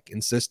looks like,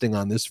 insisting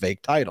on this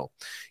fake title.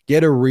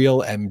 Get a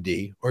real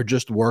MD or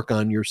just work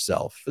on your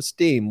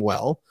self-esteem.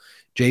 Well,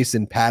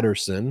 Jason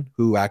Patterson,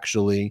 who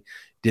actually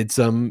did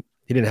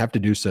he didn't have to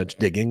do such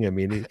digging. I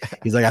mean,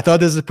 he's like, I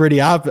thought this is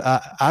pretty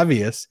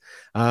obvious.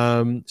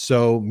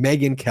 So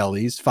Megyn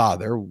Kelly's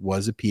father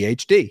was a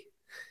PhD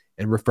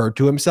and referred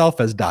to himself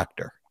as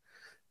doctor.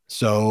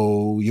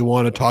 So you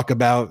want to talk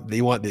about,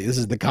 this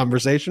is the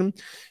conversation.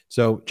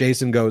 So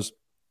Jason goes,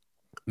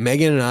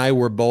 Megyn and I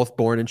were both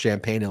born in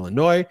Champaign,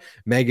 Illinois.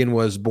 Megyn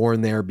was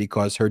born there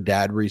because her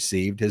dad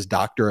received his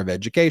Doctor of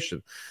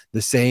Education,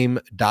 the same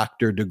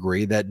doctor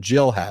degree that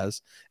Jill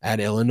has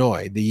at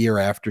Illinois the year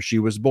after she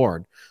was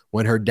born.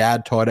 When her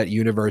dad taught at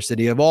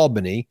University of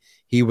Albany,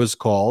 he was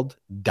called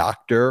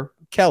Dr.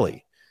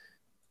 Kelly.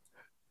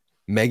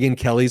 Megyn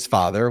Kelly's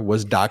father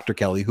was Dr.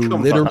 Kelly, who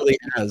literally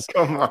has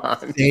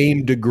the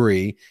same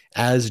degree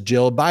as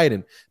Jill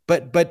Biden.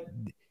 But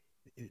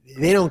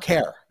they don't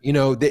care.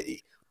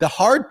 The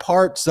hard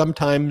part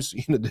sometimes,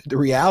 the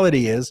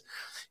reality is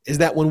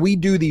that when we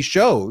do these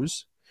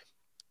shows,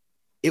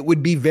 it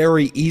would be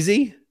very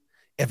easy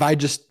if I'm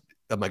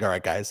like, all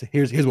right, guys,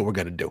 here's what we're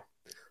going to do.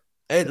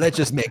 Let's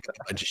just make a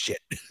bunch of shit.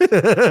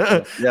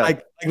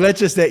 Like, let's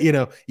just say,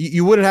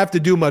 you wouldn't have to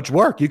do much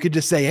work. You could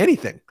just say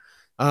anything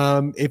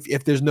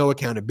if there's no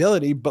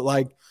accountability. But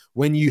like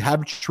when you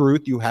have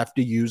truth, you have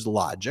to use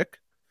logic.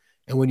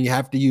 And when you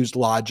have to use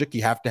logic,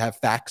 you have to have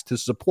facts to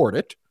support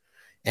it.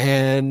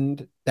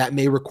 And that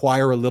may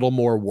require a little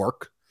more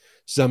work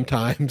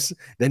sometimes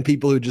than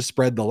people who just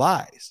spread the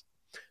lies.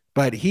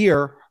 But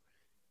here,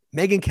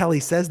 Megyn Kelly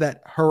says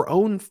that her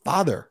own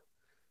father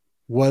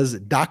was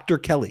Dr.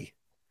 Kelly.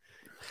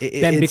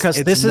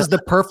 Because this is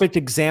the perfect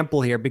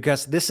example here,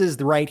 because this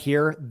is right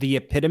here, the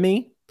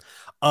epitome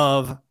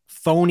of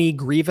phony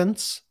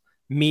grievance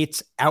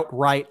meets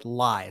outright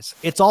lies.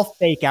 It's all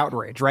fake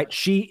outrage, right?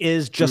 She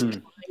is just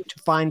trying to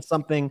find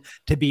something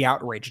to be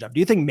outraged of. Do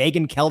you think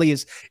Megyn Kelly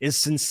is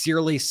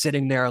sincerely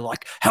sitting there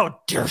like, how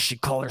dare she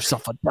call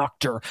herself a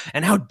doctor?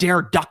 And how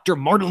dare Dr.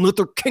 Martin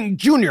Luther King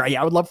Jr.?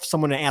 Yeah, I would love for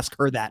someone to ask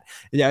her that.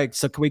 Yeah,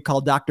 so can we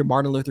call Dr.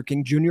 Martin Luther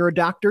King Jr. a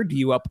doctor? Do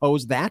you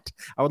oppose that?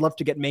 I would love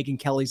to get Megyn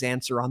Kelly's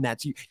answer on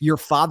that. So your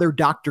father,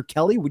 Dr.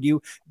 Kelly, would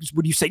you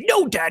say,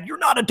 no, Dad, you're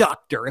not a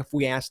doctor if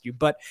we asked you?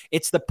 But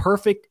it's the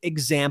perfect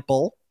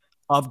example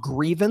of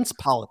grievance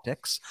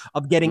politics,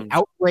 of getting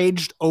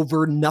outraged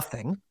over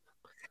nothing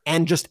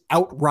and just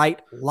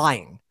outright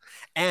lying.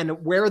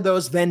 And where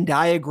those Venn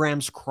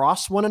diagrams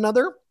cross one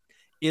another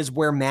is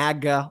where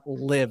MAGA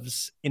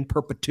lives in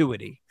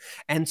perpetuity.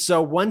 And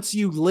so once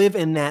you live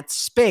in that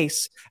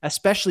space,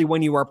 especially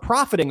when you are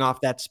profiting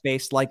off that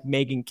space like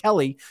Megyn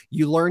Kelly,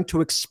 you learn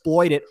to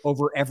exploit it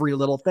over every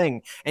little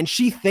thing. And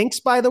she thinks,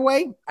 by the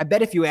way, I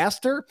bet if you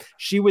asked her,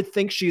 she would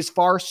think she's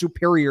far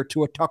superior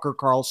to a Tucker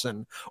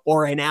Carlson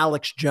or an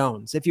Alex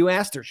Jones. If you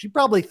asked her, she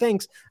probably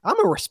thinks,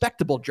 I'm a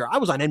respectable journalist. I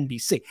was on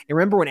NBC. And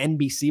remember when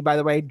NBC, by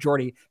the way,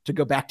 Jordy, to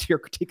go back to your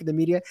critique of the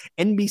media,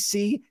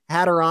 NBC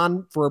had her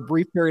on for a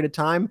brief period of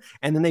time,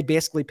 and then they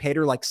basically paid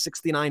her like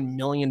 $69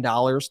 million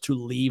to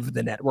leave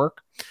the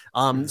network.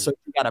 So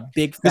she got a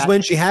big because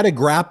when she had to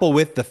grapple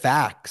with the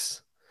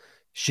facts,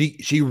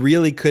 she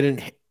really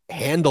couldn't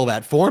handle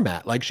that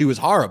format. Like, she was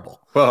horrible.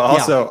 Well,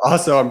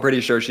 also, I'm pretty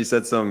sure she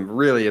said some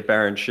really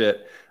aberrant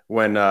shit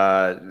when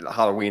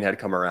Halloween had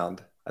come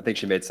around. I think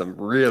she made some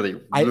really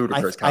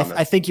ludicrous comments.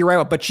 I think you're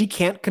right, but she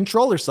can't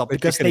control herself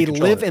because they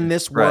live in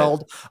this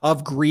world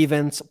of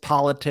grievance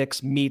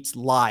politics meets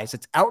lies.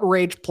 It's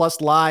outrage plus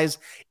lies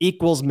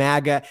equals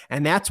MAGA,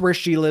 and that's where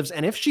she lives.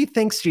 And if she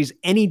thinks she's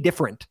any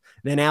different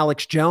than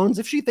Alex Jones,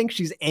 if she thinks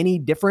she's any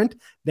different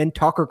than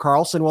Tucker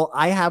Carlson, well,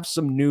 I have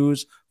some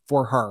news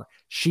for her.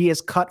 She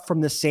is cut from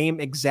the same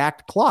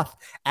exact cloth,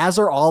 as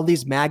are all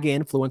these MAGA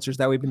influencers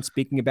that we've been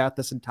speaking about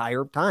this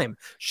entire time.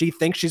 She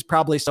thinks she's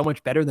probably so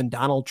much better than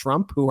Donald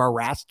Trump, who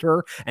harassed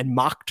her and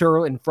mocked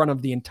her in front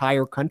of the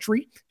entire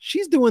country.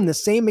 She's doing the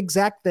same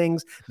exact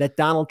things that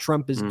Donald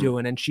Trump is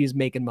doing, and she's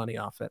making money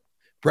off it.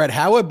 Brett,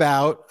 how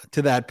about,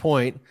 to that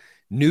point,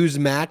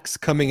 Newsmax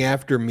coming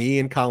after me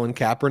and Colin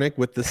Kaepernick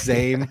with the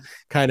same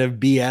kind of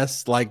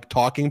BS like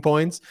talking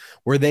points,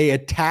 where they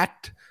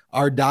attacked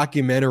our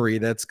documentary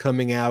that's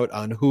coming out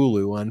on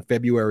Hulu on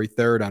February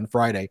 3rd on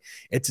Friday.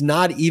 It's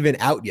not even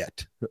out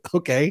yet.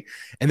 Okay.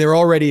 And they're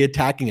already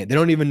attacking it. They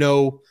don't even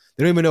know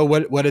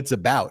what it's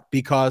about,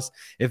 because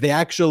if they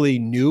actually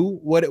knew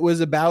what it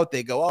was about,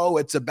 they go, oh,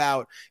 it's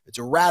a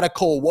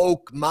radical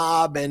woke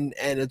mob and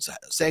it's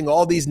saying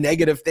all these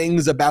negative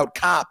things about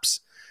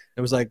cops.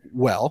 It was like,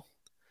 well,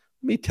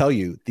 let me tell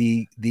you,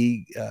 the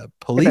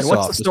police officer.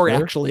 What's the story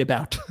actually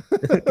about?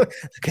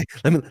 Okay,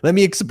 let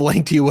me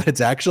explain to you what it's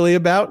actually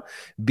about,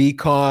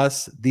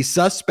 because the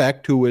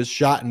suspect who was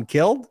shot and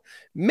killed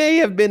may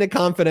have been a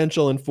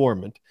confidential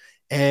informant,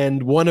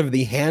 and one of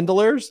the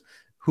handlers,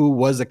 who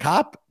was a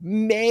cop,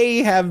 may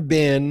have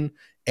been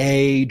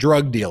a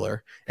drug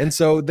dealer. And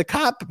so the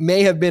cop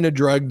may have been a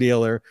drug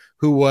dealer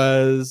who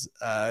was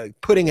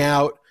putting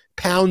out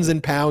pounds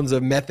and pounds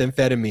of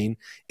methamphetamine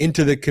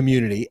into the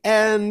community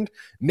and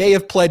may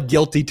have pled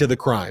guilty to the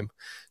crime.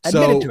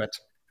 Admitted to it.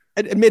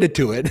 Admitted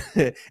to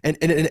it.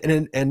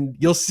 and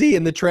you'll see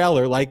in the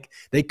trailer, like,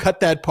 they cut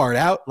that part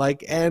out,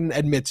 like, and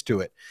admits to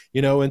it,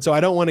 and so I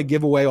don't want to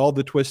give away all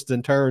the twists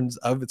and turns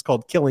of, it's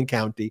called Killing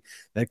County,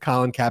 that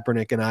Colin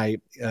Kaepernick and I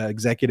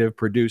executive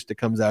produced. It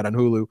comes out on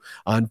Hulu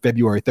on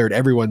February 3rd.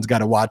 Everyone's got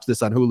to watch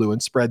this on Hulu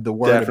and spread the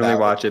word. Definitely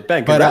watch it.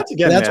 Ben,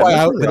 that's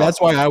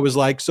why I was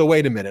like, so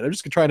wait a minute. I'm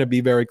just trying to be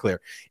very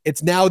clear.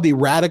 It's now the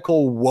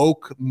radical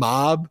woke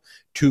mob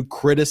to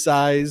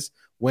criticize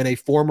when a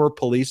former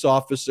police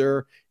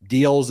officer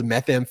deals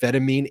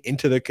methamphetamine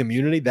into the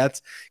community.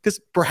 That's because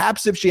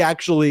perhaps if she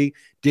actually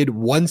did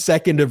 1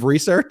 second of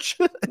research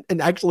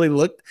and actually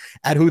looked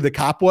at who the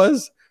cop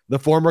was, the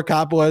former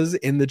cop was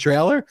in the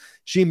trailer,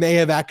 she may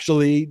have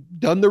actually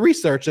done the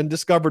research and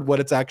discovered what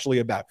it's actually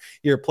about.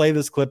 Here, play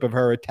this clip of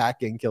her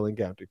attacking Killing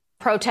County.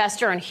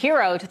 Protester and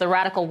hero to the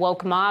radical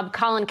woke mob,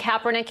 Colin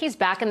Kaepernick, he's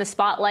back in the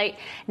spotlight,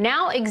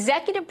 now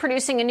executive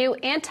producing a new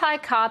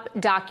anti-cop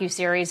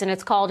docuseries, and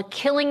it's called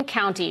Killing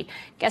County.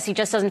 Guess he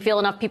just doesn't feel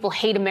enough people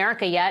hate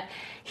America yet.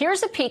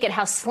 Here's a peek at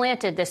how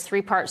slanted this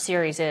three-part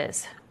series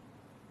is.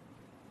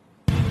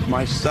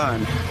 My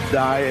son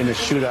died in a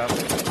shootout.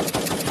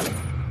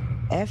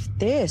 F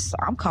this,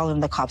 I'm calling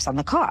the cops on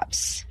the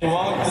cops.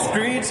 Walk the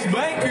streets,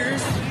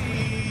 bikers.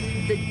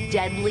 The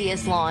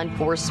deadliest law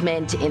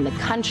enforcement in the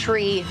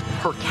country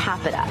per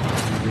capita.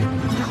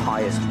 The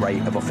highest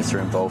rate of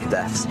officer-involved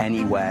deaths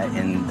anywhere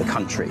in the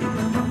country.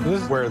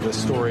 This is where the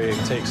story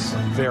takes a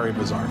very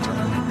bizarre turn.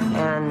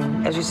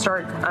 And as you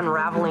start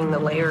unraveling the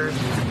layers,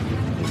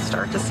 you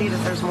start to see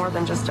that there's more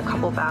than just a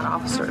couple bad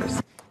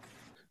officers.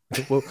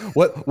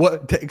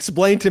 What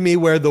explain to me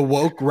where the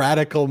woke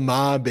radical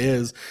mob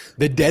is.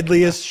 The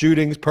deadliest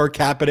shootings per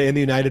capita in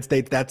the United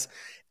States. That's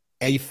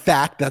a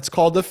fact. That's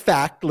called a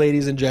fact,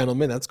 ladies and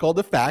gentlemen. That's called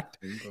a fact.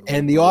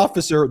 And the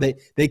officer,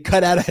 they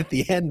cut out at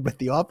the end, but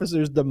the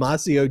officer's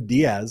Damasio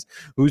Diaz,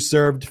 who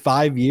served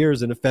 5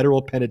 years in a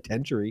federal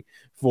penitentiary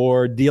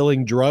for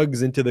dealing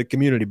drugs into the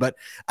community. But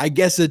I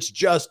guess it's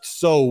just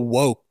so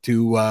woke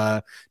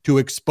to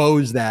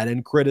expose that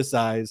and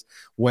criticize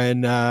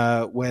when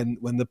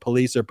the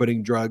police are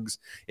putting drugs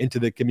into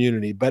the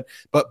community. But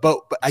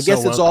I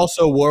guess it's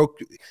also woke,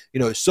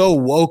 so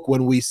woke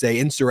when we say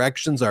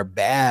insurrections are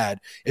bad.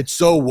 It's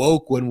so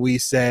woke when we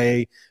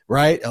say,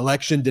 right,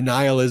 election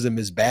denialism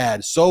is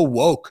bad. So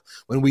woke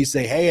when we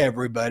say, hey,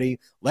 everybody,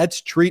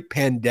 let's treat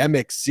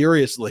pandemics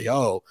seriously.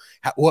 Oh,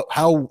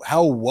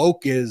 how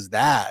woke is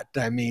that?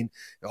 I mean,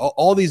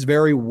 all these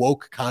very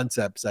woke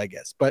concepts, I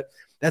guess, but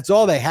that's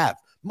all they have.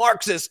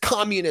 Marxist,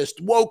 communist,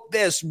 woke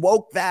this,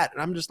 woke that.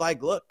 And I'm just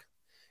like, look,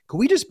 can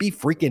we just be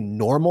freaking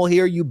normal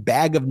here? You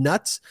bag of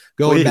nuts.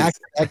 Going back to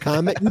that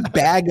comment,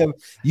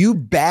 you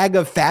bag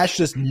of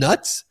fascist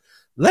nuts.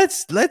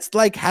 Let's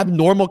like have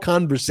normal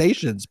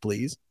conversations,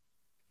 please.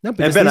 No,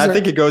 and Ben, I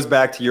think it goes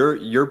back to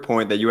your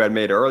point that you had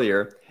made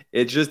earlier.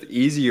 It's just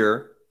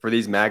easier for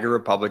these MAGA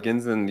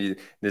Republicans and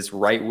this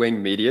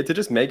right-wing media to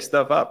just make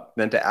stuff up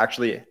than to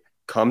actually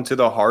come to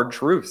the hard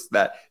truths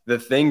that the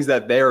things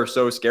that they are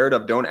so scared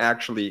of don't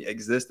actually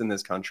exist in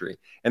this country,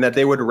 and that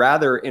they would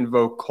rather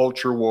invoke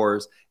culture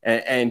wars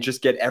and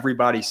just get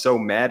everybody so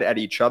mad at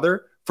each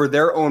other for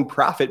their own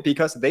profit,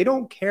 because they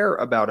don't care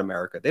about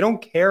America. They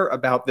don't care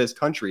about this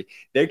country.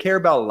 They care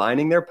about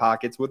lining their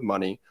pockets with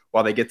money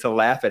while they get to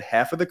laugh at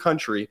half of the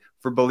country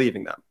for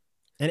believing them.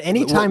 And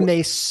anytime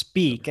they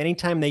speak,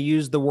 anytime they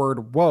use the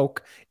word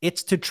woke,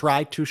 it's to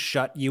try to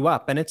shut you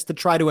up, and it's to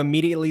try to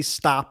immediately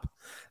stop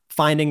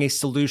finding a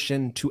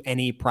solution to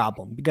any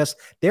problem, because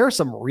there are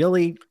some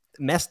really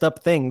messed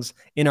up things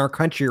in our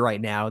country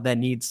right now that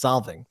need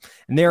solving.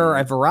 And there are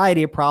a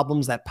variety of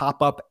problems that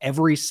pop up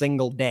every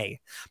single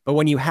day. But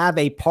when you have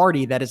a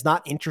party that is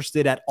not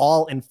interested at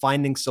all in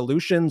finding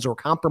solutions or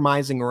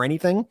compromising or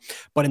anything,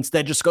 but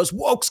instead just goes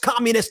woke,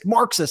 communist,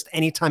 Marxist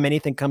anytime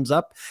anything comes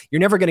up,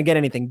 you're never going to get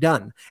anything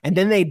done. And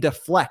then they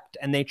deflect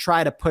and they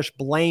try to push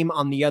blame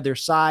on the other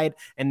side,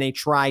 and they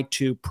try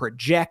to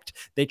project.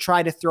 They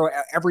try to throw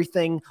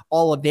everything,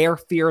 all of their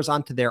fears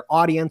onto their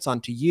audience,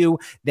 onto you.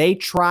 They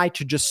try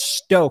to just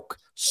stoke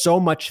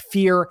so much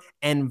fear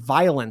and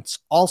violence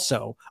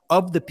also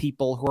of the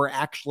people who are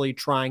actually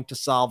trying to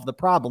solve the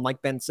problem.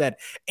 Like Ben said,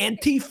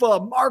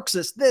 Antifa,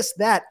 Marxist, this,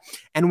 that.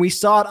 And we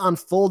saw it on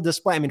full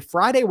display. I mean,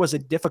 Friday was a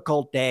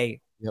difficult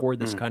day for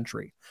this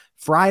country.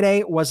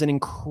 Friday was an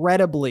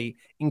incredibly,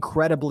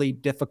 incredibly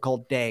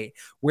difficult day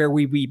where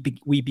we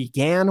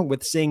began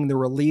with seeing the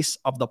release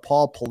of the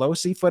Paul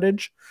Pelosi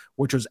footage,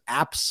 which was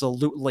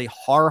absolutely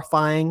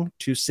horrifying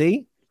to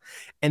see.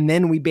 And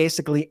then we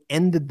basically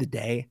ended the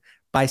day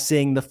by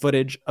seeing the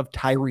footage of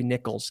Tyree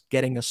Nichols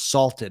getting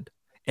assaulted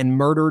and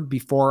murdered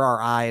before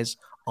our eyes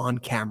on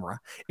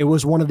camera. It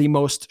was one of the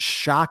most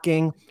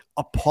shocking,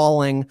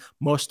 appalling,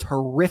 most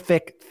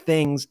horrific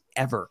things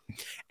ever.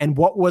 And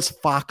what was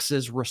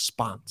Fox's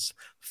response?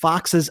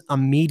 Fox's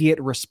immediate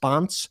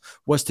response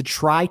was to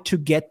try to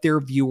get their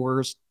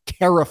viewers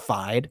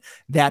terrified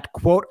that,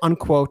 quote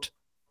unquote,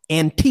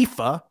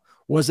 Antifa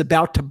was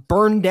about to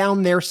burn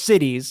down their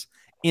cities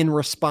in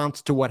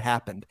response to what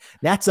happened.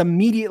 That's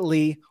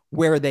immediately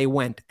where they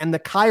went. And the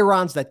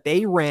chyrons that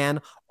they ran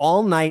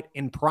all night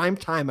in prime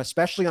time,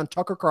 especially on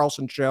Tucker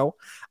Carlson's show,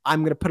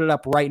 I'm going to put it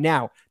up right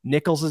now.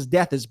 Nichols'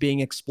 death is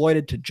being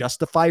exploited to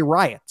justify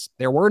riots.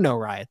 There were no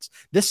riots.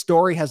 This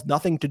story has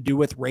nothing to do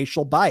with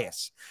racial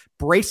bias.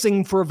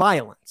 Bracing for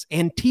violence.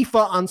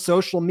 Antifa on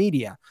social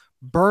media.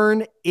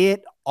 Burn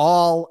it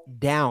all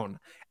down.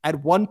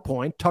 At one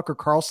point, Tucker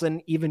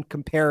Carlson even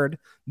compared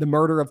the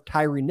murder of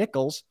Tyree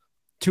Nichols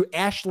to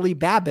Ashley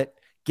Babbitt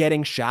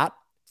getting shot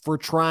for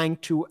trying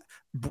to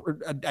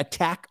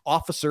attack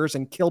officers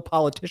and kill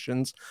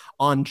politicians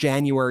on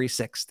January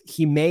 6th.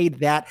 He made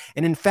that.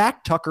 And in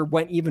fact, Tucker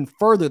went even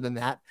further than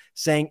that,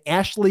 saying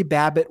Ashley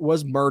Babbitt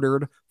was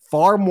murdered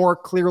far more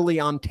clearly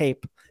on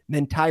tape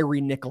than Tyree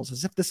Nichols,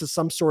 as if this is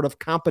some sort of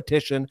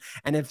competition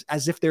and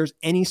as if there's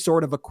any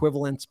sort of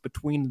equivalence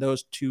between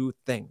those two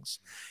things.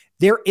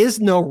 There is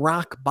no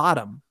rock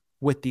bottom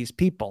with these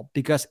people,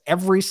 because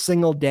every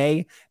single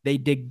day they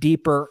dig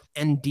deeper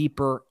and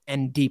deeper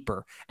and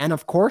deeper. And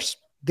of course,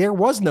 there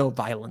was no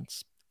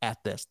violence at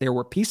this. There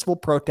were peaceful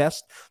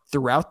protests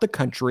throughout the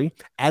country,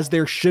 as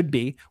there should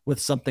be with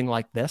something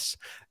like this.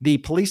 The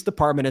police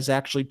department has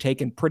actually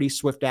taken pretty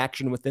swift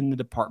action within the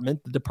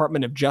department. The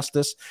Department of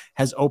Justice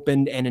has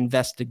opened an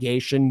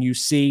investigation. You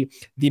see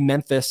the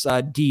Memphis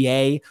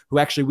DA, who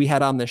actually we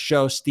had on the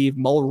show, Steve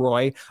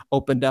Mulroy,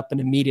 opened up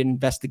an immediate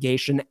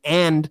investigation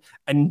and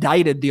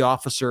indicted the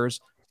officers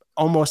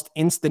almost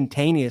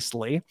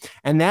instantaneously.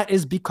 And that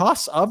is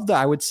because of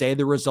I would say,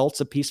 the results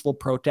of peaceful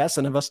protests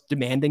and of us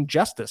demanding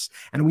justice.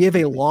 And we have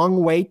a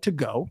long way to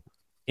go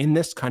in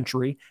this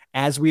country,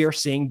 as we are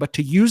seeing. But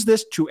to use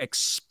this to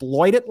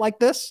exploit it like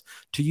this,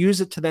 to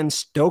use it to then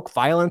stoke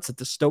violence and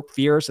to stoke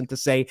fears and to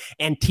say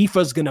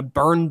Antifa's going to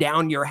burn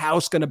down your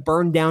house, going to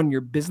burn down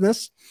your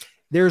business,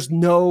 there's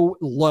no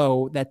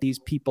low that these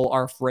people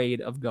are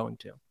afraid of going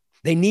to.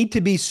 They need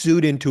to be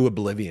sued into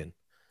oblivion.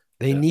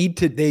 They need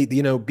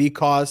to,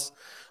 because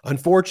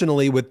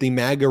unfortunately with the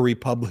MAGA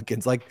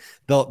Republicans, like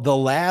the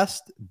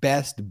last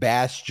best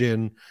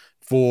bastion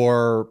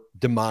for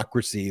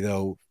democracy,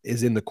 though,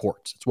 is in the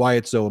courts. It's why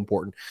it's so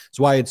important. It's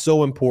why it's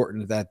so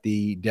important that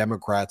the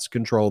Democrats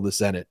control the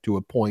Senate to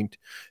appoint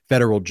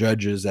federal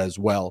judges as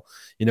well.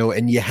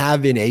 And you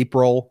have in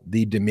April,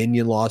 the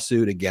Dominion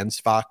lawsuit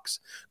against Fox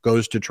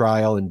goes to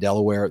trial in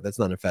Delaware. That's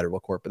not a federal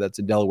court, but that's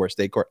a Delaware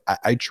state court.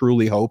 I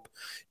truly hope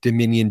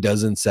Dominion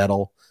doesn't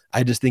settle.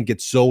 I just think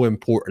it's so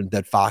important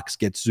that Fox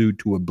gets sued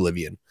to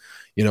oblivion.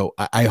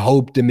 I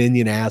hope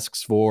Dominion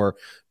asks for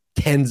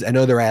tens. I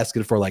know they're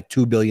asking for like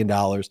 $2 billion.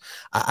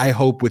 I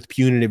hope with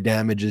punitive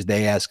damages,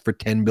 they ask for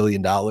 $10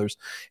 billion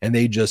and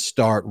they just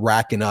start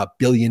racking up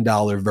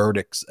billion-dollar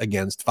verdicts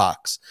against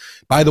Fox.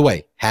 By the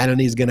way,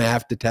 Hannity's going to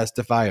have to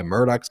testify, and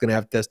Murdoch's going to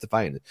have to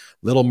testify, and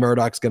little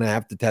Murdoch's going to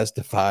have to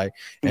testify.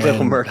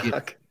 Little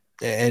Murdoch.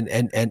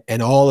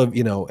 And all of,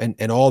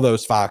 and all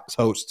those Fox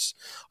hosts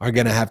are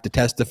going to have to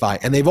testify.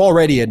 And they've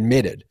already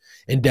admitted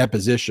in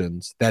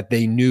depositions that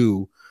they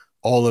knew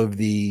all of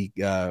the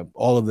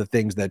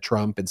things that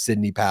Trump and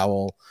Sidney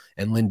Powell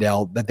and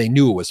Lindell, that they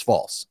knew it was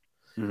false.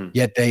 Mm-hmm.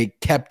 Yet they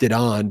kept it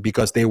on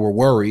because they were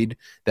worried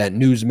that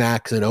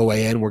Newsmax and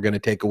OAN were going to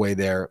take away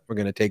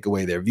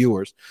their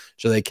viewers.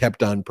 So they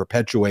kept on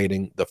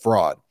perpetuating the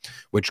fraud,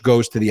 which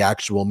goes to the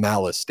actual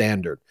malice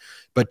standard.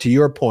 But to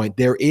your point,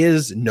 there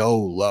is no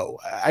low.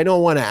 I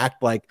don't want to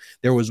act like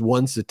there was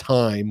once a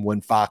time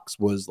when Fox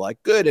was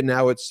like good and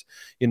now it's,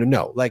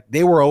 no, like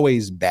they were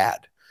always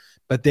bad.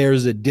 But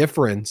there's a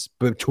difference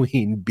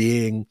between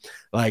being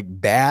like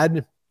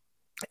bad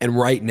and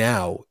right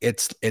now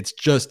it's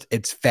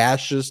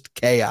fascist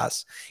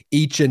chaos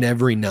each and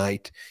every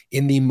night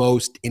in the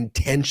most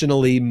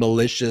intentionally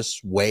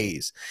malicious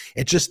ways.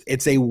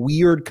 It's a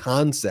weird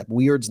concept.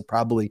 Weird's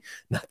probably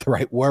not the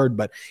right word,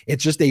 but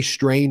it's just a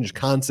strange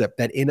concept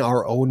that in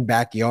our own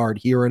backyard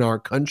here in our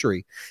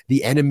country,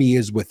 the enemy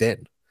is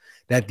within,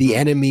 that the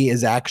enemy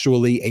is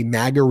actually a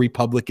MAGA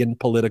Republican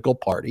political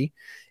party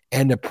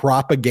and a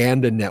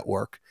propaganda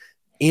network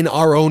in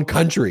our own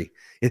country.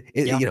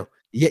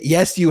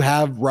 Yes, you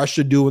have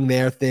Russia doing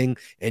their thing.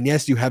 And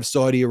yes, you have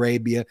Saudi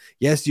Arabia.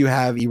 Yes, you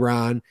have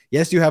Iran.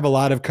 Yes, you have a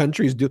lot of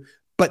countries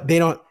but they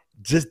don't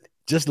just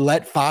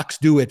let Fox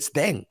do its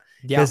thing.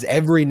 Because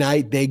every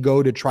night they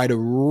go to try to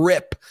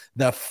rip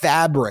the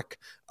fabric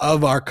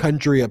of our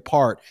country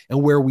apart,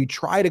 and where we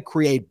try to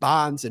create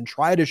bonds and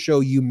try to show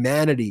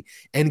humanity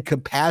and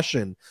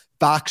compassion,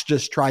 Fox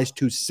just tries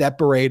to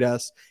separate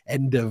us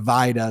and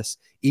divide us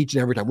each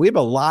and every time. We have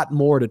a lot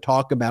more to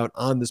talk about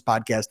on this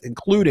podcast,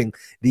 including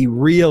the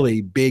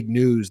really big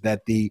news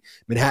that the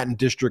Manhattan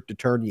District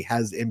Attorney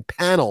has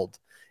impaneled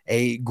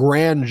a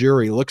grand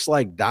jury. Looks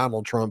like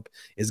Donald Trump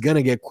is going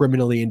to get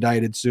criminally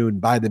indicted soon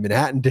by the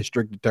Manhattan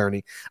District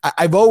Attorney.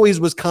 I've always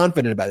was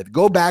confident about it.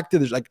 Go back to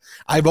this. Like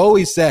I've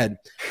always said,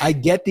 I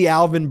get the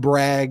Alvin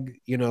Bragg,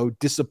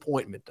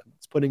 disappointment. I'm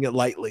putting it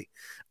lightly.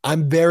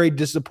 I'm very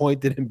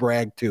disappointed in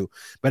Bragg too.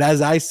 But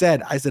as I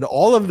said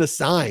all of the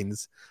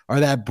signs are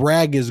that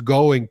Bragg is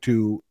going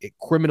to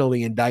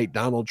criminally indict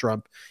Donald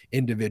Trump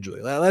individually.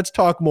 Let's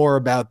talk more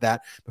about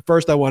that. But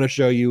first, I want to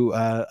show you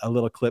a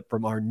little clip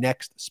from our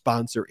next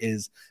sponsor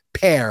is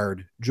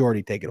Paired.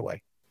 Jordy, take it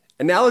away.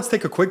 And now let's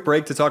take a quick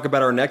break to talk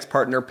about our next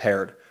partner,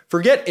 Paired.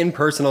 Forget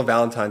impersonal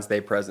Valentine's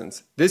Day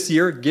presents. This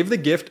year, give the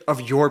gift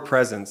of your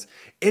presence.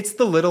 It's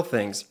the little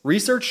things.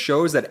 Research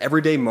shows that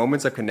everyday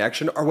moments of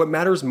connection are what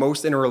matters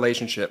most in a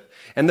relationship.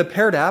 And the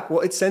Paired app,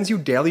 well, it sends you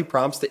daily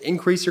prompts to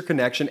increase your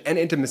connection and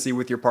intimacy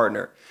with your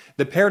partner.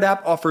 The Paired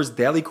app offers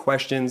daily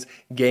questions,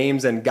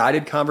 games, and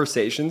guided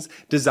conversations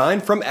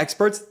designed from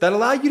experts that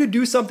allow you to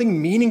do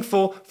something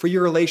meaningful for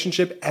your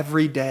relationship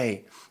every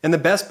day. And the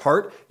best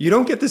part, you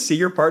don't get to see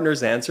your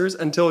partner's answers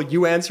until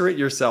you answer it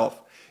yourself.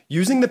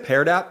 Using the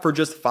Paired app for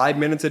just 5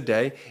 minutes a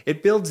day,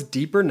 it builds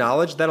deeper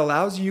knowledge that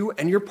allows you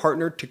and your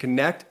partner to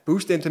connect,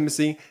 boost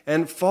intimacy,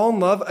 and fall in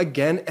love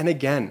again and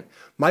again.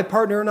 My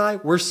partner and I,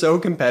 we're so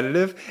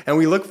competitive, and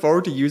we look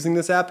forward to using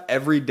this app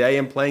every day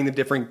and playing the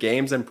different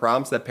games and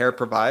prompts that Paired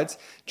provides,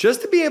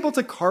 just to be able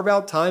to carve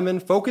out time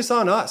and focus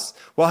on us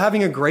while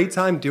having a great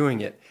time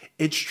doing it.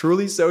 It's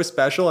truly so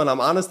special, and I'm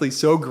honestly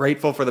so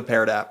grateful for the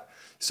Paired app.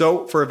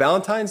 So for a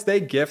Valentine's Day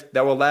gift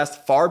that will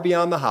last far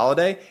beyond the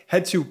holiday,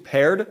 head to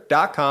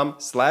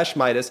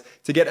paired.com/Midas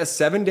to get a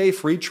 7-day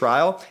free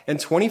trial and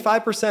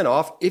 25%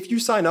 off if you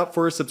sign up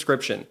for a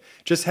subscription.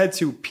 Just head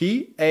to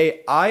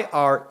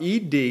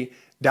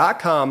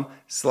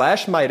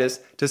paired.com/Midas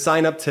to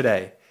sign up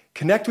today.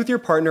 Connect with your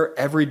partner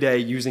every day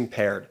using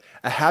Paired.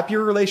 A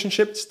happier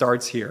relationship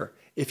starts here.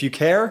 If you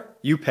care,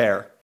 you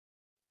pair.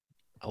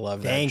 I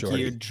love that, Thank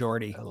Jordy. you,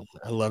 Jordy.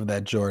 I love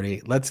that,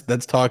 Jordy. Let's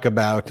talk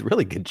about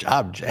really good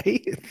job, Jay.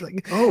 It's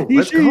like,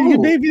 let's go.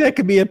 Maybe that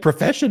could be a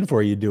profession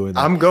for you doing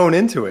that. I'm going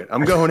into it.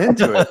 I'm done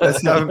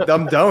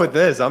with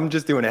this. I'm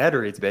just doing ad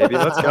reads, baby.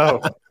 Let's go.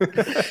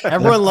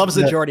 Everyone loves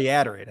a Jordy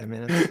ad read. I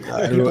mean,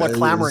 people are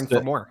clamoring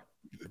for more.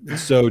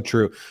 So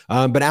true.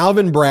 But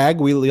Alvin Bragg,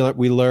 we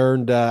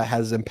learned,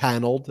 has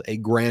impaneled a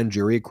grand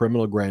jury, a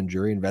criminal grand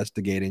jury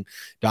investigating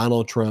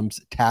Donald Trump's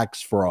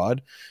tax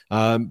fraud,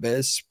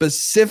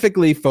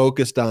 specifically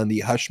focused on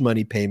the hush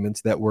money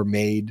payments that were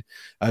made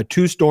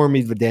to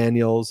Stormy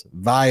Daniels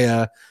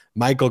via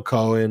Michael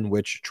Cohen,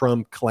 which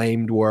Trump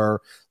claimed were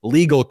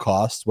legal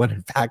costs when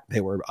in fact they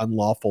were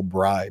unlawful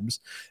bribes,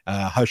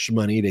 hush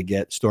money to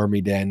get Stormy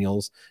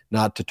Daniels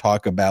not to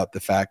talk about the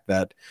fact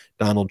that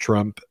Donald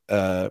Trump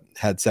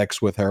had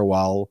sex with her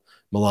while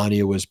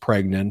Melania was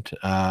pregnant,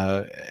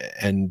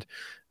 and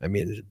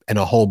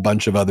a whole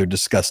bunch of other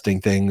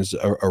disgusting things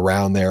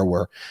around there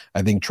where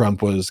I think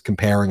Trump was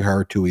comparing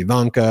her to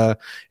Ivanka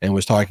and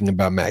was talking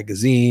about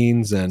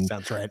magazines and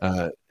sounds right.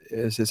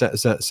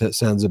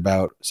 Sounds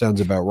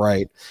about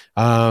right.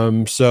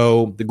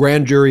 So the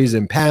grand jury's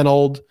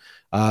impaneled.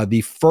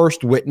 The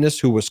first witness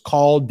who was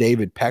called,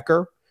 David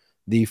Pecker,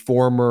 the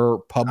former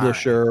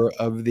publisher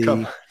of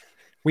the.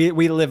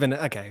 We live in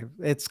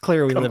it's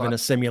clear we live in a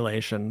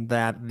simulation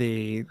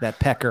that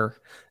Pecker,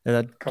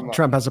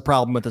 Trump has a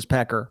problem with this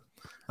Pecker.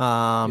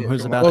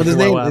 Who's about to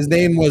blow up.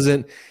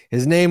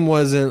 His name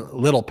wasn't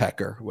Little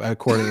Pecker,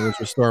 according to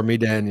what Stormy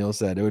Daniels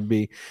said. It would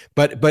be,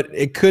 but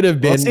it could have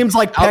been. It seems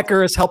like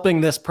Pecker is helping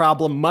this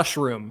problem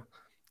mushroom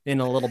in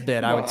a little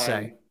bit. I would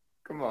say.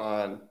 Come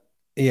on.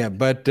 Yeah,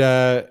 but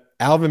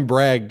Alvin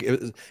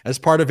Bragg, as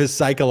part of his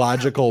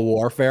psychological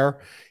warfare,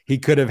 he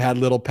could have had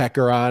Little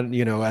Pecker on,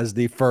 as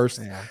the first.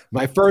 Yeah.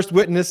 My first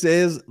witness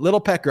is Little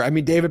Pecker.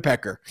 David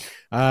Pecker,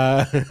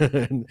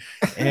 and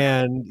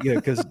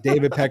because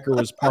David Pecker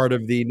was part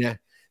of the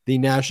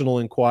National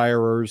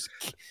Enquirer's.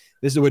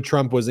 This is what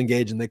Trump was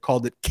engaged in. They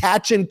called it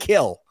catch and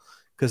kill,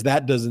 because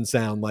that doesn't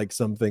sound like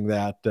something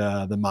that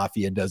the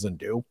mafia doesn't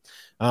do.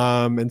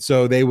 And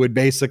so they would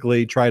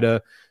basically try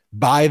to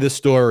buy the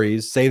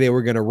stories, say they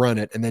were going to run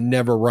it, and then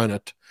never run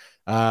it,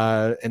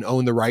 and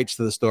own the rights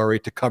to the story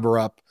to cover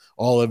up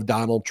all of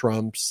Donald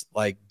Trump's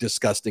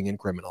disgusting and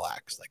criminal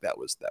acts. That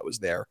was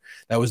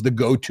the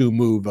go-to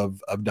move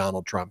of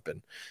Donald Trump.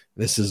 And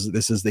this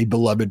is the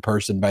beloved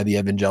person by the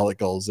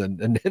evangelicals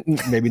and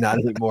maybe not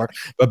anymore,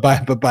 but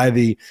by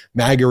the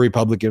MAGA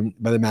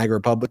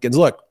Republicans.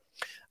 Look,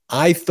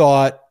 I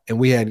thought, and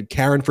we had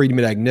Karen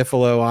Friedman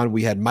Agnifilo on,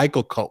 we had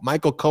Michael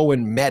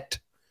Cohen met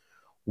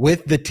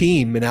with the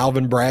team in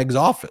Alvin Bragg's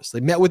office. They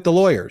met with the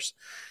lawyers.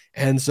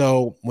 And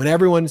so when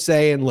everyone's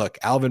saying, look,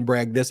 Alvin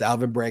Bragg this,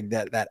 Alvin Bragg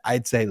that,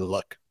 I'd say,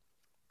 look,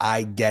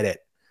 I get it.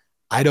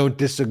 I don't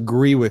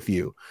disagree with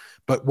you.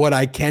 But what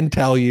I can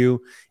tell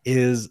you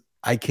is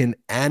I can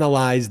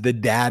analyze the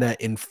data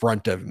in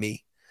front of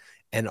me.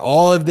 And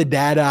all of the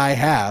data I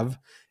have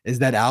is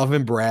that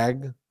Alvin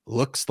Bragg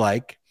looks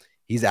like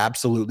he's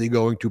absolutely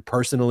going to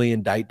personally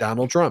indict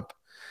Donald Trump.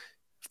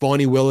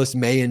 Fani Willis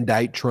may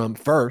indict Trump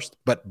first,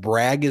 but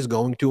Bragg is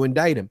going to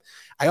indict him.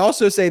 I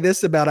also say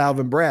this about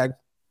Alvin Bragg.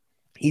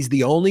 He's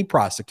the only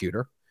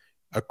prosecutor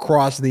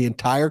across the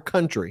entire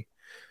country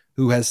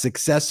who has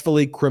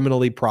successfully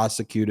criminally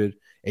prosecuted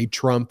a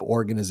Trump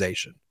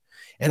organization.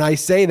 And I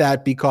say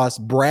that because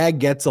Bragg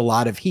gets a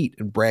lot of heat,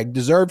 and Bragg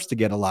deserves to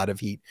get a lot of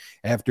heat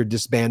after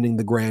disbanding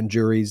the grand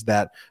juries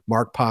that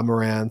Mark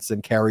Pomerantz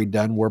and Carrie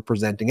Dunn were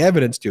presenting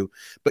evidence to.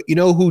 But you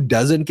know who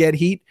doesn't get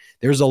heat?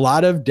 There's a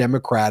lot of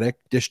Democratic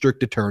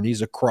district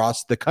attorneys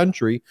across the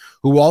country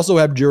who also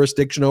have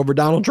jurisdiction over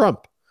Donald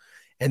Trump,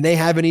 and they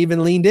haven't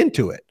even leaned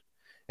into it.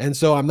 And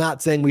so I'm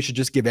not saying we should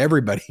just give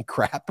everybody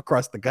crap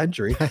across the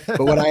country. But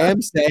what I am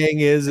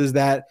saying is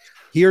that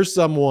here's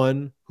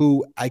someone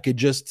who I could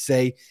just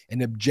say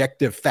an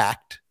objective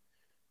fact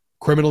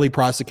criminally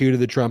prosecuted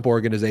the Trump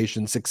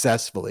organization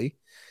successfully,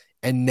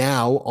 and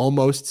now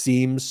almost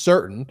seems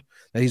certain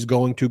that he's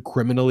going to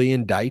criminally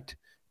indict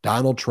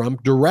Donald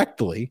Trump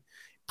directly,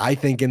 I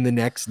think, in the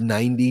next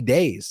 90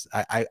 days.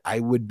 I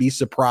would be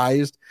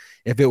surprised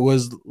if it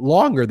was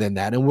longer than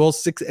that.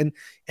 And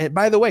and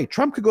by the way,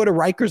 Trump could go to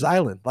Rikers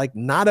Island,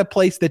 not a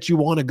place that you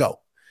want to go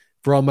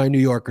for all my New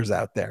Yorkers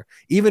out there.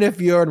 Even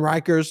if you're in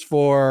Rikers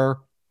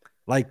for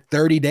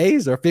 30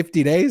 days or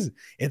 50 days,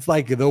 it's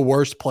the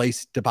worst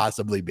place to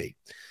possibly be.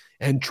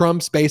 And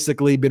Trump's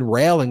basically been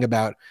railing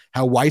about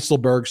how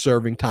Weisselberg's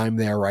serving time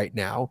there right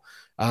now.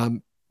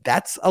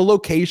 That's a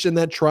location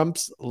that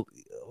Trump's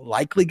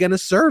likely going to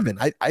serve in.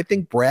 I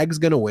think Bragg's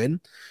going to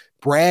win.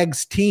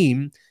 Bragg's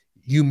team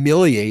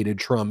humiliated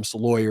Trump's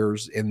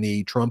lawyers in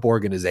the Trump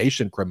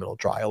organization criminal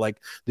trial.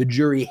 The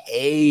jury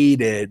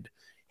hated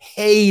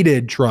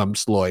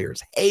Trump's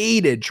lawyers,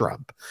 hated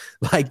Trump.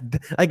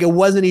 It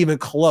wasn't even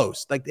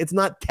close. It's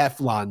not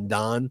Teflon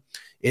Don.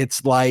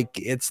 It's like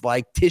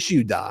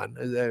tissue Don.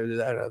 I don't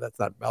know. That's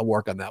not, I'll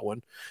work on that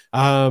one.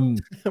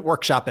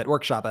 Workshop it. Yo,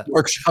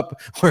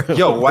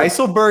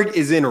 Weisselberg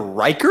is in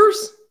Rikers?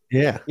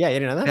 Yeah. Yeah, you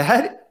didn't know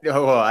that?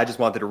 Well, I just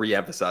wanted to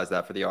re-emphasize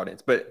that for the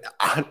audience, but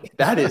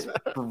that is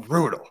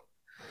brutal.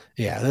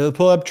 Yeah, they'll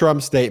pull up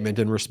Trump's statement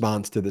in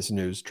response to this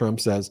news. Trump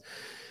says,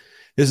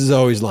 this is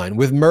always line.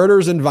 With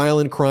murders and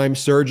violent crime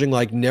surging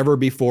like never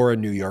before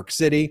in New York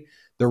City,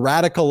 the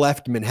radical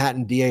left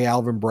Manhattan DA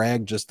Alvin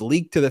Bragg just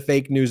leaked to the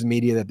fake news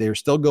media that they are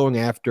still going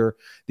after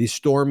the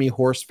Stormy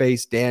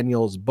Horseface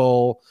Daniels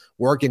bull,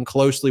 working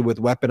closely with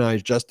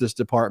weaponized Justice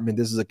Department.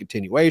 This is a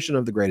continuation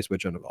of the greatest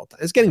witch hunt of all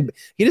time.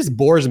 He just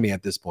bores me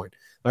at this point.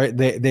 All right,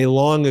 they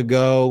long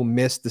ago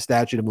missed the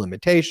statute of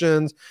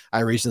limitations. I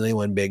recently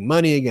won big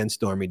money against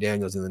Stormy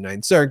Daniels in the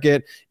Ninth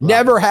Circuit.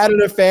 Never had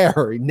an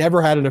affair.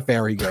 Never had an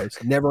affair. He goes,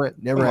 never had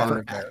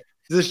an affair.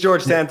 Is this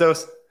George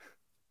Santos?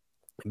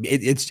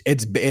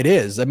 It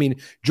is. I mean,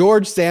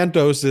 George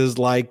Santos is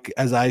like,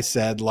 as I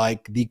said,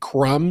 like the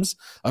crumbs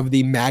of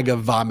the MAGA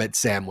vomit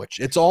sandwich.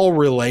 It's all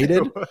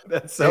related.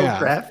 That's so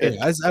graphic.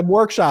 Yeah. I'm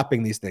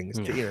workshopping these things.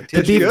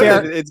 To be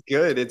fair, it's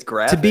good. It's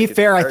graphic. To be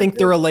fair, I think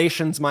the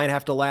relations might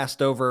have to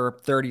last over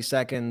 30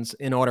 seconds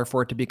in order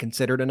for it to be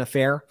considered an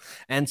affair.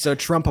 And so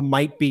Trump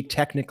might be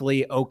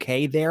technically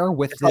okay there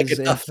with his.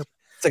 You know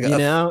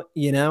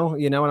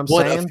what I'm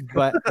saying?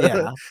 But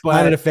yeah,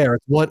 not an affair.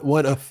 It's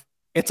one of.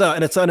 It's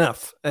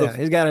enough.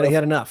 He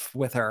had enough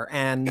with her,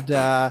 and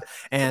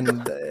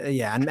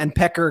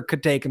Pecker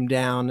could take him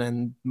down,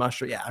 and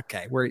Mushroom. Yeah,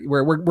 okay,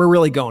 we're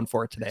really going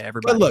for it today,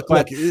 everybody. But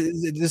look,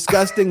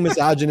 disgusting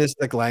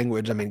misogynistic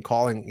language. I mean,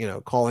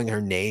 calling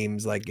her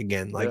names like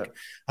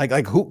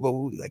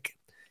who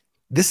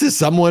this is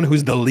someone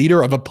who's the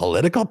leader of a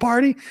political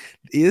party.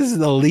 This is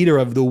the leader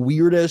of the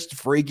weirdest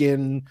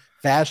freaking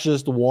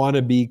fascist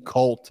wannabe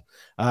cult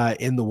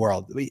in the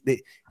world.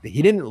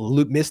 He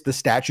didn't miss the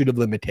statute of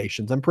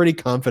limitations. I'm pretty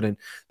confident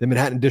the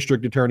Manhattan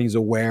District Attorney is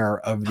aware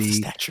of the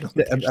statute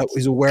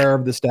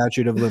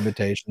of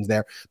limitations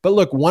there. But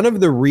look, one of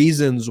the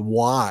reasons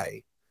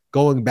why,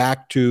 going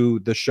back to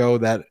the show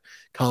that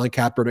Colin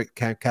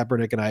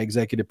Kaepernick and I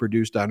executive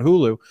produced on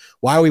Hulu,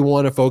 why we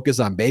want to focus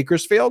on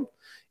Bakersfield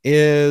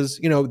is,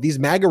 these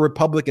MAGA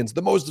Republicans,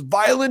 the most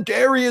violent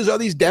areas are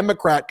these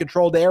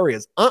Democrat-controlled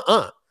areas.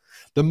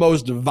 The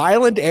most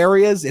violent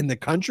areas in the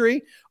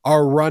country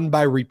are run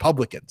by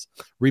Republicans,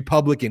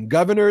 Republican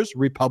governors,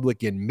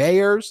 Republican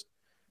mayors.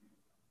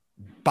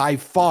 By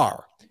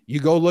far,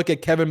 you go look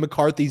at Kevin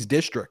McCarthy's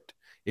district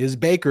is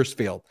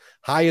Bakersfield.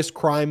 Highest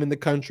crime in the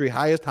country,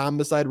 highest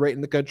homicide rate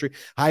in the country,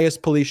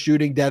 highest police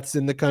shooting deaths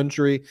in the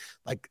country,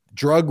 like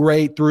drug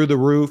rate through the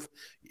roof.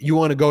 You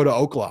want to go to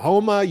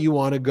Oklahoma? You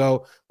want to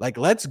go,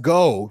 let's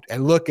go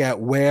and look at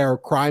where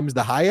crime's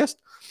the highest.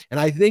 And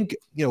I think,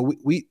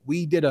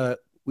 we did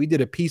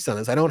a piece on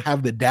this. I don't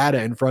have the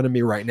data in front of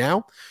me right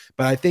now,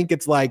 but I think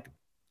it's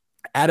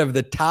out of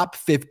the top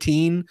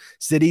 15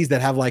 cities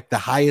that have the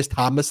highest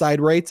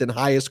homicide rates and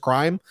highest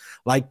crime,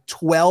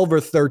 12 or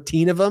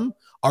 13 of them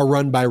are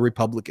run by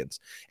Republicans.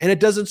 And it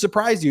doesn't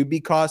surprise you,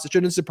 because it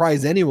shouldn't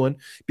surprise anyone,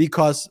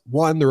 because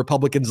one, the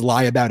Republicans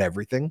lie about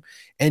everything,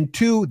 and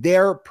two,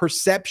 their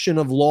perception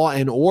of law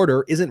and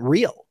order isn't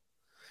real.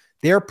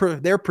 Their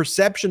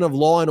perception of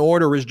law and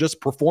order is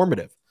just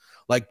performative.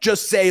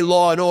 Just say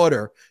law and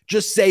order,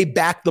 just say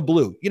back the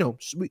blue.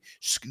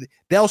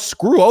 They'll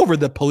screw over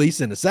the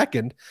police in a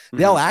second.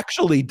 They'll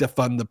actually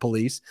defund the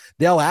police.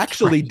 They'll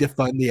actually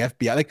defund the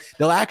FBI.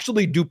 They'll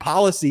actually do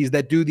policies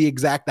that do the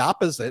exact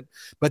opposite,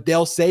 but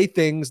they'll say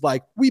things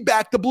like, we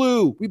back the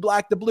blue, we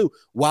black the blue,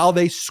 while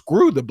they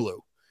screw the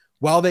blue,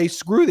 while they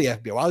screw the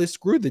FBI, while they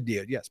screw the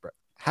DOJ. Yes, Brett.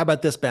 How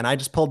about this, Ben? I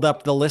just pulled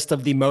up the list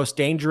of the most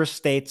dangerous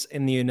states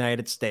in the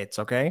United States,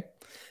 okay?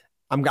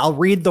 I'll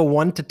read the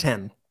 1 to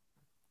 10.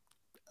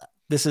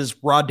 This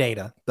is raw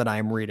data that I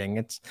am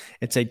reading.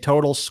 It's a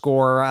total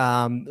score.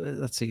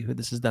 Let's see who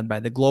this is done by,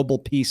 the Global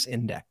Peace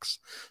Index.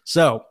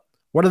 So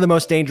what are the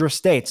most dangerous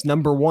states?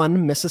 Number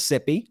 1,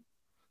 Mississippi.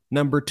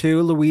 Number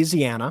 2,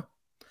 Louisiana.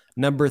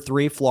 Number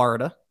 3,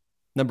 Florida.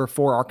 Number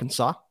 4,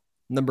 Arkansas.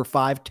 Number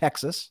 5,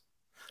 Texas.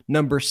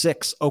 Number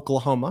 6,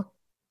 Oklahoma.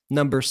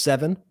 Number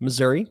 7,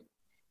 Missouri.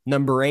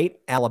 Number 8,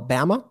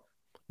 Alabama.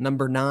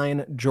 Number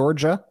 9,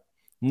 Georgia.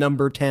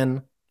 Number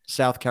 10,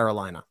 South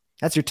Carolina.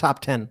 That's your top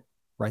 10.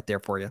 Right there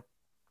for you.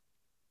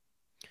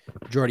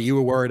 Jordy, you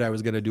were worried I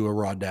was going to do a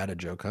raw data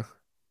joke, huh?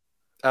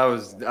 I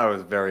was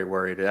very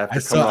worried after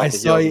coming off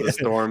the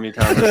Stormy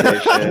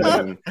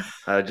conversation.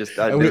 And just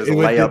it was a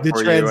layup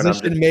for you. And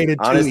transition made it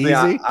too easy.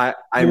 I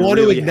want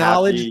to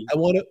acknowledge. I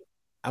want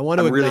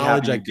to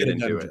acknowledge I didn't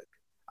do it.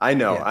 I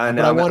know. Yeah,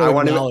 I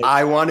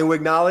want to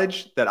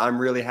acknowledge that I'm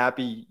really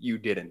happy you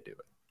didn't do it.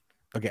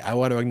 Okay, I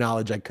want to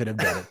acknowledge I could have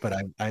done it, but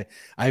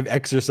I've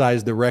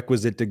exercised the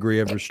requisite degree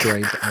of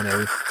restraint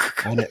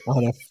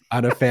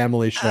on a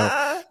family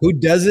show. Who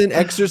doesn't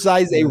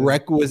exercise a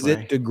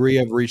requisite degree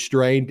of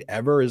restraint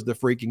ever is the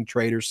freaking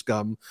traitor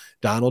scum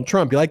Donald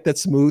Trump. You like that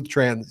smooth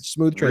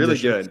transition? Really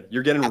good.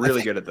 You're getting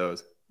really good at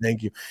those.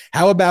 Thank you.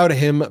 How about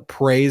him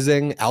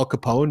praising Al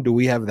Capone? Do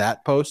we have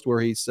that post where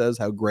he says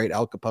how great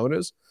Al Capone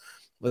is?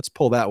 Let's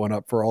pull that one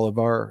up for all of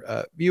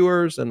our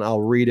viewers, and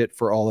I'll read it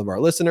for all of our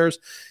listeners.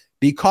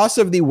 Because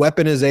of the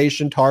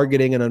weaponization,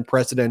 targeting, and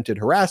unprecedented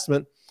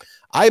harassment,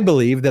 I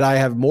believe that I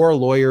have more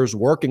lawyers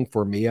working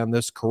for me on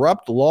this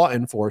corrupt law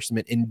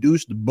enforcement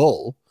induced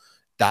bull, ...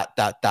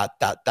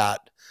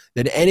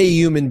 than any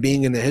human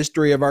being in the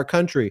history of our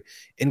country,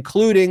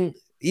 including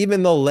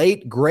even the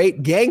late,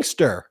 great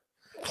gangster,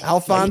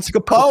 Alphonse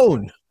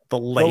Capone. The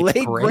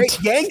late great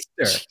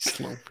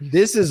gangster.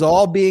 This is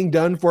all being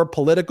done for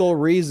political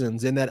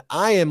reasons, in that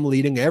I am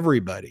leading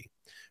everybody,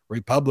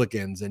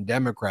 Republicans and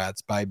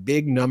Democrats, by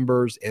big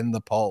numbers in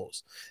the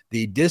polls.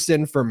 The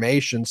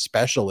disinformation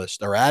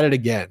specialists are at it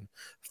again,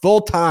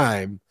 full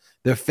time.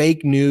 The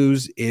fake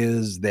news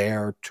is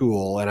their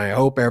tool. And I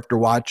hope after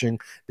watching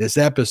this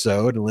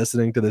episode and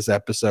listening to this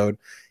episode,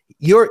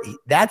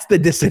 that's the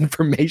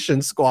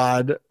disinformation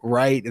squad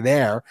right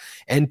there.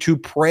 And to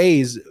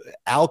praise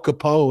Al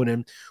Capone,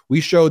 and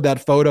we showed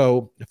that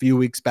photo a few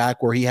weeks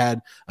back where he had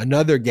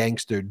another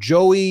gangster,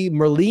 Joey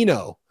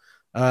Merlino.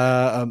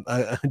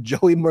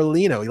 Joey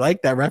Merlino. You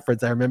like that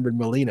reference? I remembered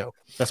Merlino.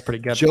 That's pretty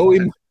good.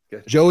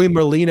 Joey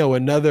Merlino,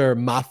 another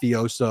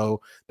mafioso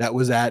that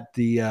was at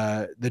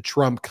the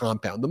Trump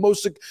compound.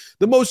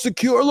 The most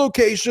secure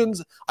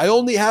locations. I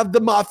only have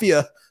the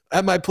mafia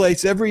at my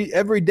place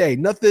every day.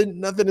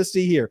 Nothing to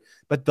see here.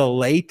 But the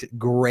late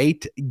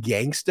great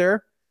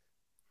gangster,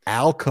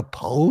 Al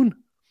Capone.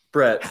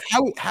 Brett,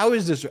 how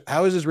is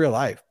this real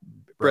life?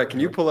 Brett, can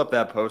you pull up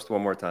that post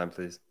one more time,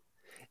 please?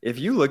 If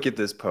you look at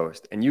this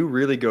post and you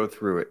really go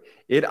through it,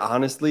 it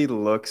honestly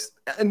looks,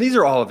 and these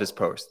are all of his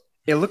posts,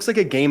 it looks like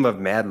a game of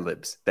Mad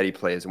Libs that he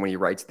plays when he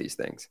writes these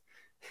things.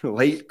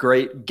 Late,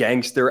 great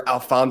gangster,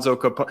 Alfonso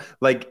Capone.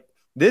 Like,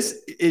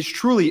 this is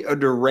truly a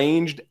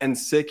deranged and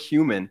sick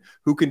human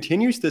who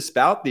continues to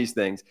spout these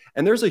things.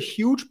 And there's a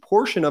huge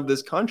portion of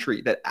this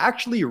country that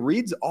actually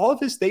reads all of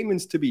his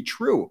statements to be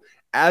true,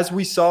 as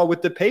we saw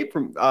with the tape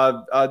from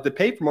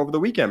over the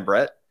weekend,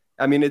 Brett.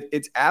 I mean,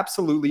 it's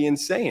absolutely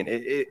insane.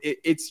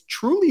 It's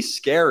truly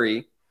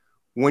scary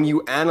when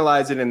you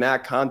analyze it in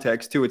that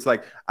context too. It's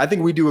like, I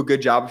think we do a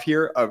good job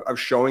here of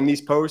showing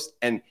these posts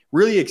and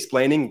really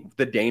explaining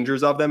the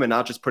dangers of them and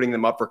not just putting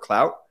them up for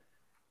clout.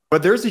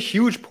 But there's a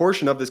huge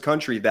portion of this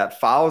country that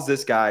follows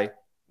this guy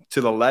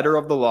to the letter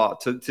of the law,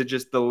 to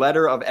just the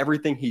letter of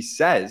everything he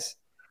says,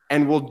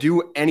 and will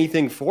do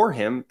anything for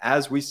him,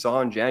 as we saw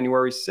on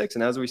January 6th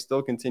and as we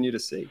still continue to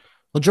see.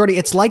 Well, Jordy,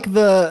 it's like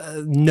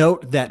the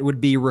note that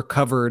would be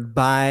recovered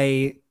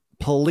by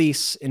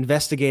police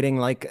investigating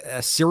like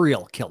a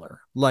serial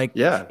killer. Like,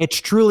 yeah,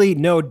 it's truly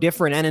no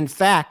different. And in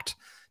fact,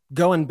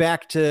 going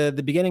back to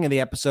the beginning of the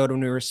episode when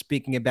we were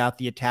speaking about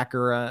the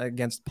attacker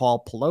against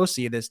Paul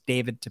Pelosi, this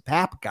David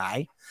DePape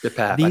guy.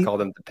 I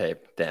called him DePape.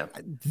 Damn.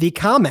 The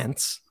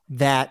comments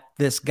that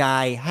this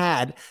guy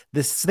had,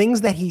 the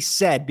things that he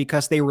said,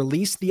 because they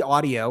released the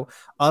audio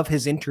of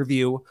his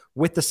interview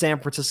with the San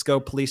Francisco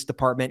Police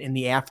Department in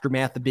the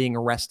aftermath of being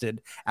arrested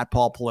at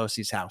Paul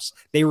Pelosi's house.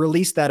 They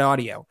released that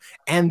audio.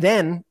 And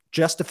then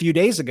just a few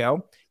days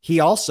ago, he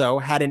also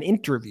had an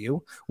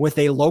interview with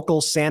a local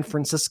San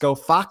Francisco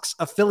Fox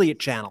affiliate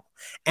channel.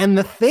 And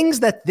the things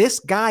that this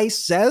guy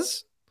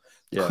says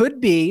could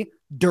be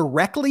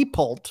directly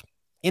pulled,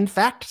 in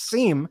fact,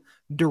 seem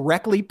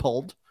directly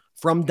pulled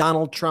from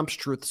Donald Trump's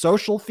Truth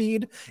Social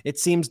feed. It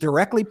seems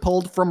directly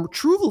pulled from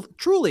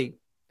truly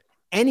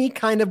any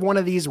kind of one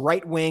of these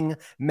right-wing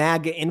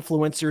MAGA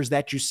influencers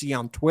that you see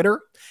on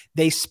Twitter.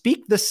 They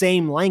speak the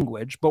same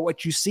language, but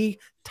what you see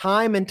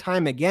time and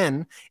time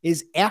again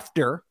is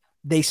after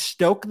they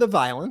stoke the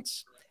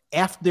violence,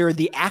 after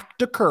the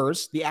act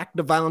occurs, the act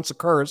of violence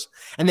occurs,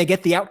 and they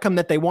get the outcome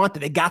that they wanted.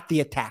 They got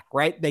the attack,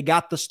 right? They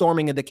got the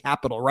storming of the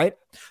Capitol, right?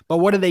 But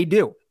what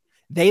do?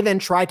 They then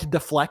try to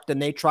deflect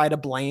and they try to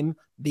blame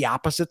the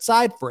opposite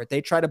side for it.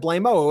 They try to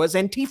blame, it was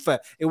Antifa,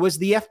 it was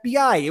the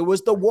FBI, it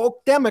was the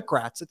woke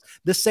Democrats. It's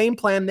the same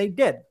plan they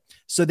did.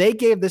 So they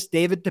gave this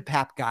David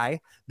DePape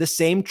guy the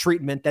same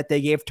treatment that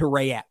they gave to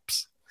Ray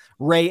Epps.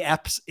 Ray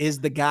Epps is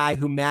the guy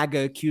who MAGA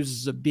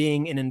accuses of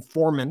being an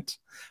informant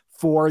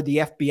for the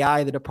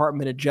FBI, the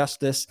Department of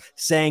Justice,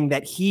 saying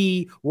that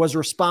he was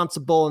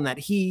responsible and that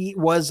he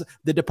was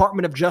the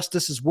Department of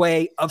Justice's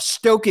way of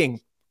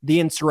stoking the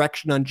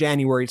insurrection on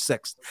January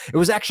 6th. It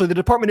was actually the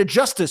Department of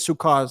Justice who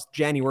caused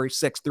January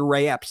 6th through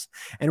Ray Epps.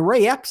 And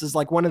Ray Epps is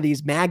like one of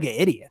these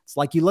MAGA idiots.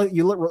 Like you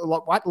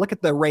look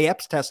at the Ray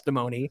Epps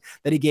testimony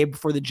that he gave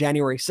before the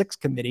January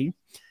 6th committee.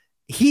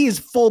 He's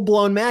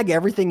full-blown MAGA.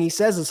 Everything he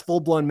says is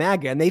full-blown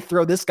MAGA, and they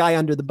throw this guy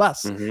under the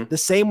bus. Mm-hmm. The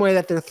same way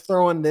that they're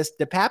throwing this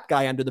DePape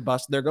guy under the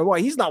bus. They're going,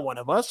 well, he's not one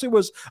of us. He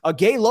was a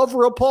gay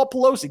lover of Paul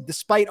Pelosi,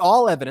 despite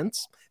all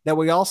evidence that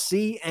we all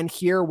see and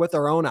hear with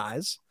our own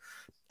eyes.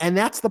 And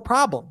that's the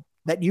problem,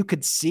 that you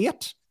could see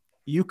it,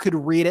 you could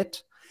read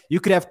it, you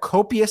could have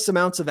copious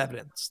amounts of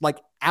evidence, like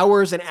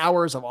hours and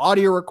hours of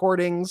audio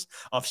recordings,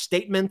 of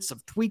statements,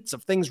 of tweets,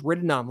 of things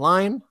written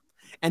online.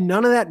 And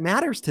none of that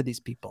matters to these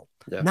people.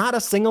 Yeah. Not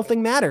a single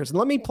thing matters. And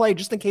let me play,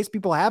 just in case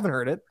people haven't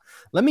heard it,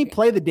 let me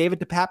play the David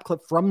DePape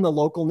clip from the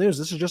local news.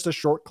 This is just a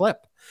short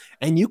clip.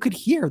 And you could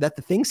hear that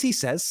the things he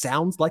says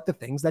sounds like the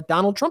things that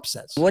Donald Trump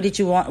says. What did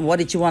you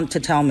want to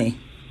tell me?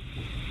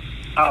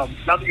 Now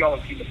that you all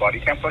have seen the body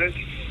cam footage,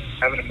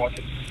 I have an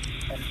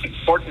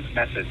important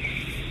message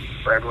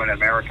for everyone in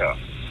America.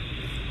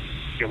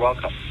 You're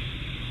welcome.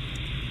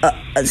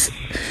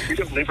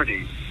 Freedom of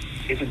liberty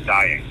isn't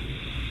dying.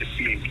 It's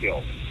being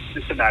killed,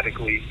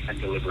 systematically and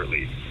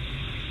deliberately.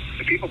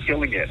 The people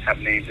killing it have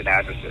names and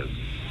addresses.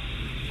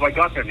 So I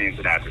got their names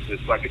and addresses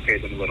so I could pay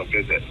them a little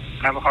visit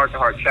and have a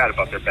heart-to-heart chat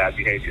about their bad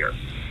behavior.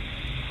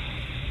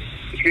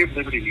 The tree of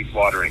liberty needs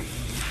watering.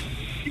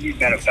 You need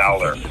men of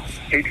valor,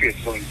 patriots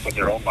willing to put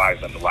their own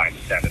lives on the line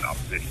to stand in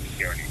opposition to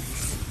tyranny.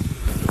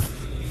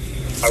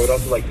 I would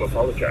also like to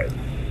apologize.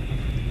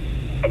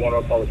 I want to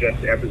apologize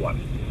to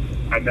everyone.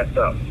 I messed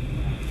up.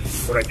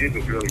 What I did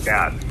was really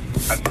bad.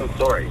 I'm so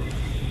sorry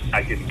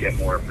I didn't get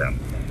more of them.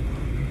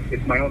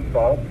 It's my own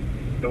fault.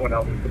 No one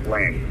else is to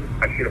blame.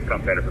 I should have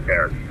come better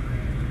prepared.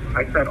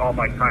 I spent all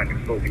my time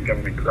exposing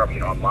government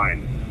corruption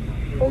online,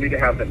 only to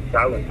have them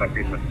silence my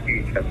freedom of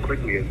speech as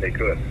quickly as they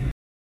could.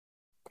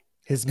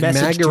 His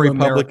message MAGA to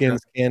Republicans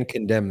America. can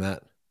condemn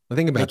that. I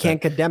think about They that.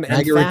 can't condemn it. In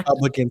MAGA fact,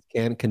 Republicans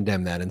can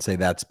condemn that and say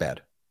that's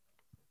bad.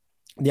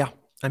 Yeah.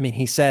 I mean,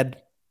 he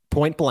said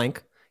point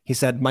blank, he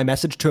said, my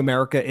message to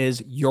America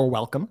is you're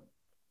welcome.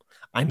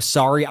 I'm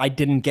sorry I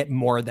didn't get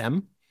more of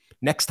them.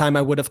 Next time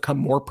I would have come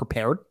more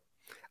prepared.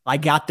 I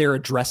got their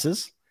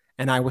addresses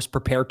and I was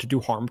prepared to do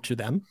harm to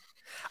them.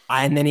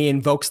 And then he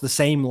invokes the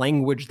same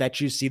language that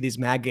you see these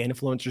MAGA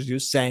influencers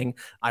use, saying,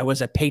 I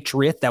was a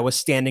patriot that was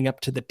standing up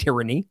to the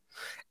tyranny.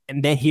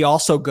 And then he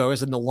also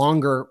goes in the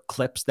longer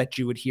clips that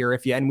you would hear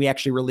and we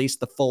actually released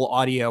the full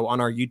audio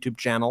on our YouTube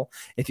channel.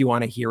 If you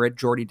want to hear it,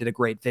 Jordy did a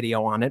great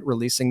video on it,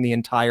 releasing the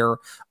entire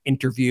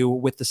interview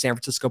with the San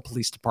Francisco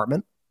Police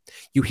Department.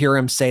 You hear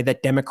him say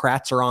that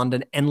Democrats are on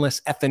an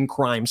endless effing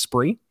crime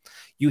spree.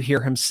 You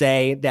hear him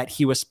say that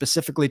he was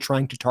specifically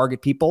trying to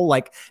target people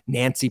like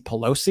Nancy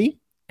Pelosi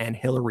and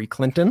Hillary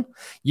Clinton.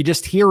 You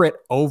just hear it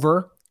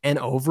over and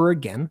over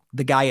again.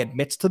 The guy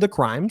admits to the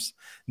crimes.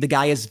 The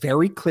guy is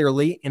very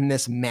clearly in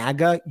this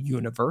MAGA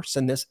universe,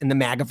 in the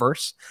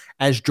MAGAverse,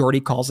 as Jordy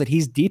calls it.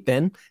 He's deep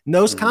in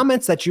those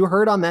comments that you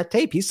heard on that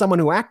tape. He's someone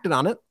who acted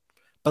on it.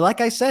 But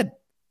like I said,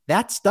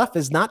 that stuff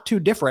is not too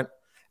different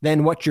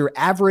than what your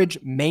average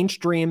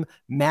mainstream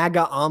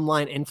MAGA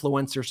online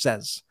influencer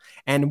says.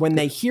 And when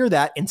they hear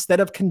that, instead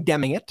of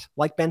condemning it,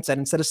 like Ben said,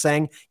 instead of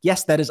saying,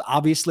 yes, that is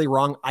obviously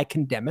wrong, I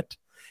condemn it,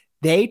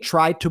 they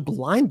try to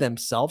blind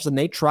themselves and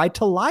they try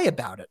to lie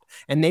about it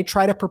and they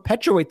try to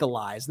perpetuate the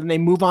lies. Then they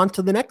move on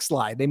to the next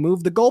lie. They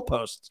move the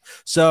goalposts.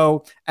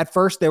 So at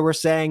first they were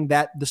saying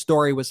that the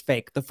story was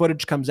fake. The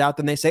footage comes out,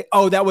 then they say,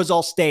 oh, that was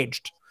all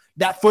staged.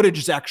 That footage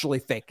is actually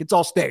fake. It's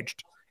all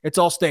staged. It's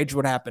all staged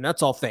what happened.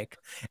 That's all fake.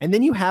 And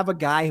then you have a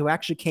guy who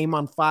actually came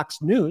on Fox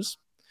News,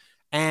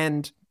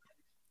 and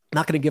I'm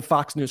not going to give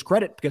Fox News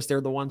credit because they're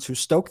the ones who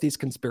stoke these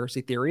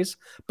conspiracy theories.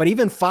 But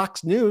even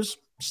Fox News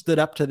stood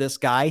up to this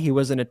guy. He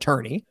was an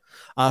attorney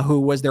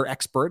who was their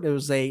expert. It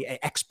was a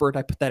expert.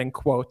 I put that in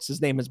quotes.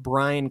 His name is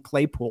Brian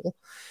Claypool.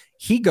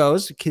 He's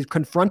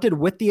confronted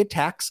with the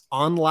attacks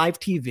on live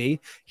TV.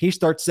 He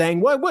starts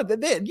saying,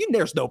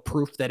 there's no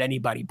proof that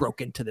anybody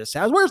broke into this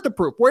house. Where's the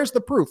proof? Where's the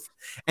proof?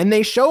 And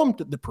they show him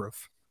the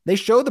proof. They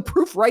show the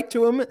proof right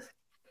to him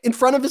in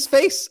front of his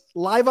face,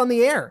 live on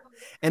the air.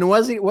 And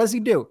what does he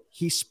do?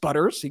 He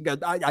sputters. He goes,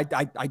 I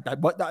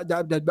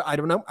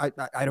don't know.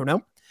 I don't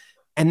know.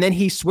 And then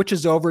he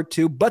switches over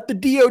to, but the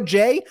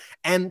DOJ,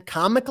 and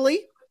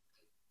comically,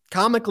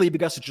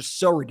 because it's just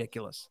so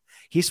ridiculous,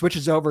 he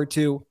switches over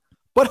to,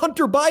 but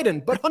Hunter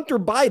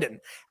Biden.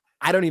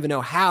 I don't even know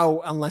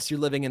how, unless you're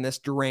living in this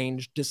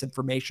deranged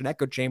disinformation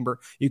echo chamber,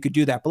 you could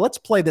do that. But let's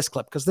play this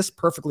clip because this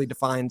perfectly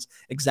defines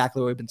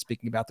exactly what we've been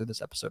speaking about through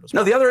this episode as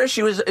well. No, the other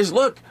issue is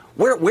look,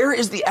 where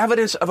is the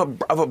evidence of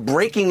a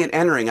breaking and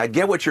entering? I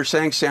get what you're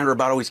saying, Sandra,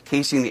 about always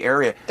casing the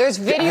area. There's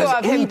video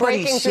of him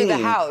breaking through the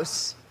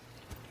house.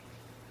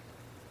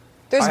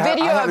 There's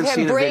video of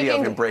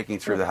him breaking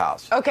through the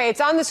house. Okay, it's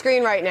on the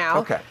screen right now.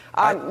 Okay.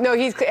 I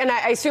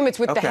assume it's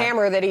with the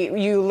hammer that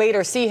you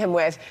later see him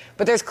with.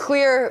 But there's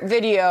clear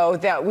video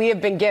that we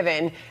have been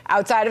given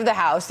outside of the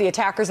house, the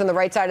attackers on the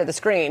right side of the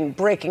screen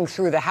breaking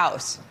through the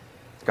house.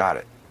 Got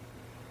it.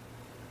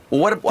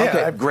 Well,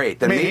 okay, great.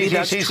 Then maybe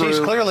that's true. He's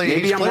clearly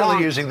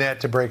using that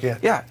to break in.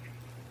 Yeah.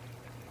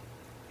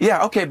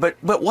 Yeah, okay, but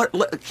what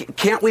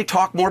can't we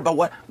talk more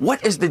about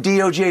what is the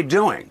DOJ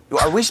doing?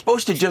 Are we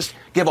supposed to just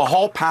give a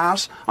hall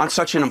pass on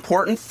such an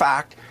important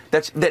fact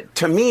that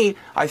to me,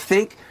 I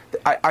think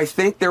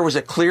there was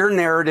a clear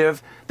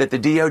narrative that the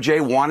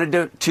DOJ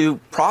wanted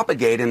to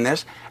propagate in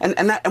this,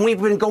 and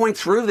we've been going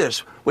through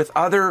this with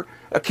other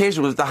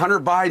occasions, with the Hunter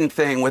Biden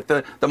thing, with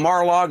the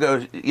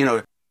Mar-a-Lago,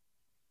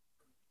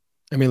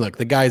 I mean, look,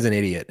 the guy's an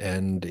idiot,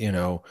 and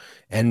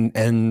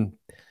and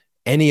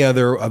any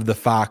other of the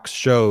Fox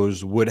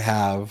shows would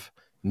have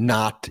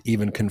not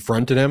even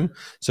confronted him.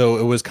 So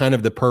it was kind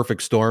of the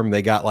perfect storm.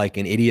 They got like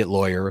an idiot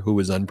lawyer who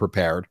was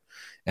unprepared,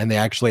 and they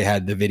actually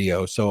had the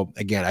video. So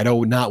again, I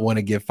do not want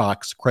to give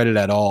Fox credit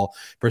at all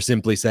for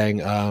simply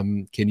saying,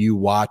 can you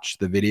watch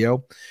the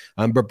video?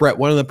 But Brett,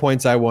 one of the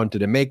points I wanted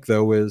to make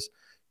though is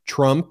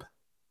Trump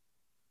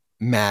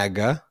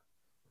MAGA,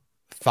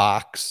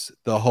 Fox,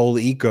 the whole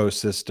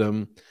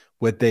ecosystem,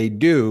 what they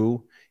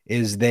do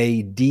is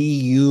they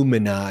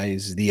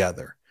dehumanize the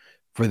other.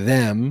 For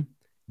them,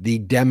 the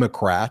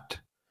Democrat,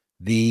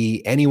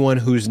 anyone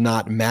who's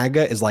not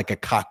MAGA is like a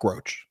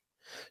cockroach.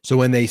 So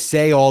when they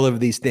say all of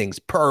these things,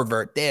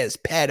 pervert this,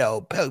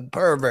 pedo,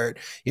 pervert,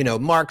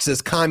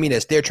 Marxist,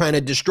 communist, they're trying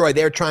to destroy,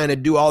 they're trying to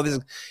do all this.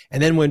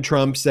 And then when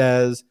Trump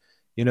says,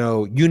 you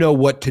know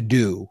what to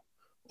do,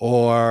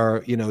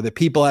 or, the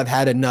people have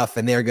had enough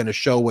and they're going to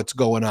show what's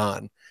going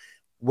on.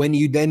 When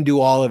you then do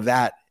all of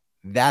that,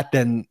 that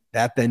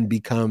then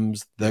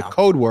becomes the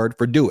code word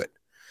for do it.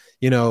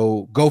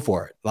 Go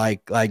for it.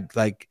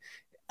 Like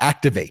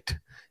activate.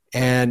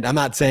 And I'm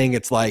not saying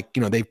it's like,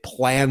 they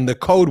planned the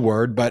code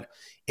word, but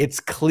it's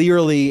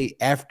clearly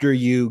after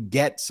you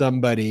get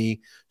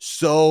somebody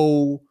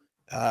so,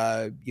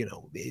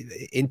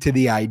 into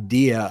the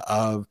idea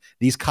of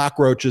these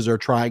cockroaches are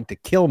trying to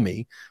kill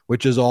me,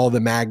 which is all the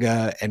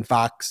MAGA and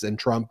Fox and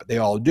Trump, they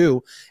all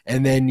do.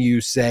 And then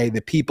you say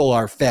the people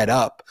are fed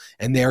up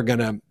and they're going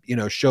to,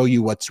 show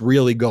you what's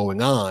really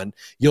going on.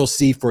 You'll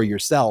see for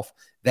yourself.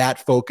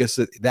 That focus,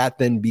 that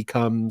then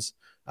becomes,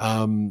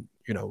 the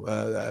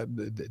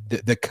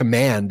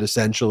command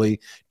essentially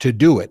to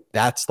do it.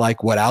 That's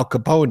like what Al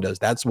Capone does.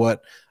 That's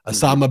what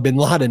Osama bin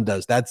Laden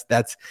does.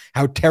 That's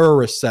how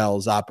terrorist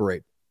cells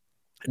operate.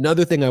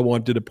 Another thing I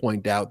wanted to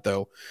point out,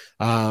 though,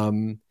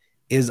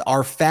 is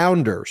our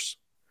founders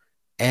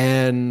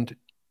and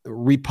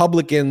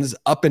Republicans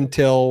up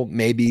until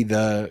maybe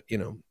the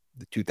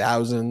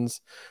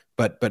 2000s,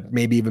 but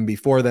maybe even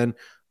before then,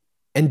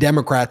 and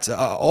Democrats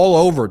all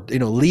over,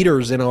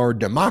 leaders in our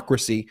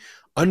democracy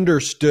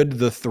understood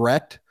the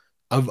threat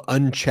of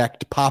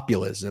unchecked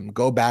populism.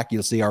 Go back,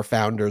 you'll see our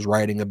founders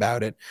writing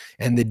about it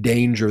and the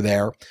danger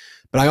there.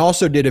 But I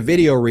also did a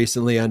video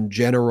recently on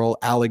General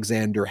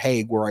Alexander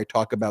Haig, where I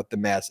talk about the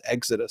mass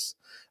exodus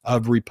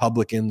of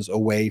Republicans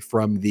away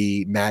from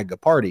the MAGA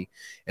party.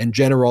 And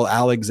General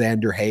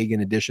Alexander Haig, in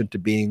addition to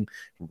being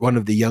one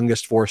of the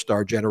youngest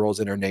four-star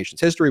generals in our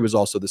nation's history, was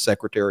also the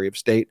Secretary of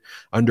State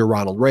under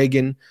Ronald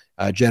Reagan.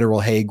 General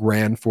Haig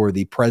ran for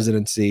the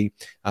presidency.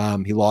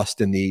 He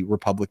lost in the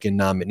Republican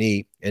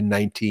nominee in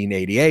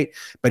 1988,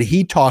 but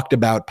he talked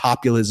about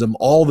populism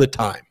all the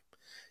time.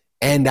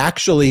 And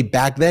actually,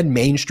 back then,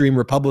 mainstream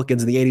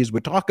Republicans in the 80s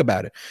would talk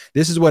about it.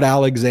 This is what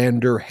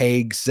Alexander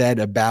Haig said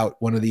about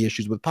one of the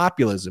issues with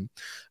populism.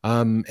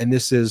 And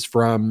this is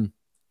from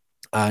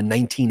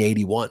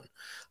 1981.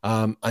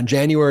 On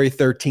January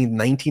 13th,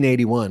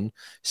 1981,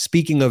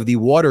 speaking of the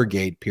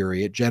Watergate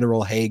period,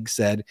 General Haig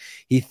said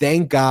he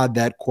thanked God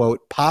that,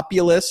 quote,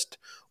 populist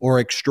or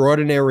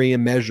extraordinary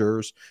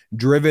measures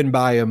driven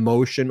by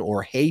emotion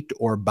or hate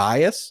or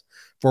bias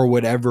for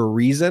whatever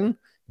reason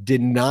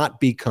did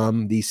not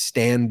become the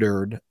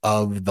standard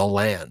of the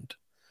land.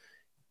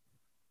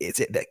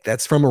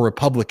 That's from a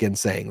Republican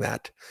saying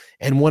that.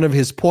 And one of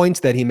his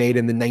points that he made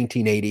in the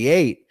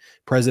 1988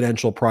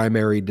 presidential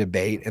primary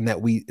debate, and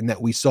that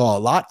we saw a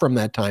lot from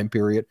that time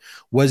period,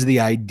 was the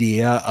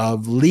idea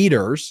of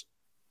leaders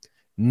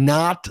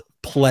not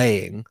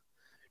playing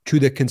to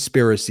the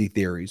conspiracy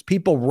theories.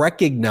 People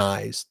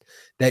recognized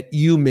that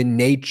human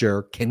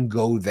nature can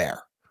go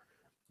there.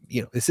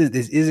 This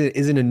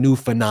isn't a new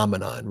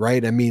phenomenon,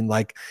 right? I mean,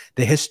 like,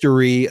 the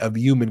history of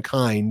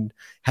humankind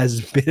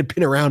has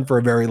been around for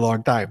a very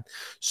long time.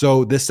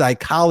 So the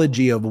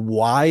psychology of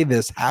why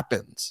this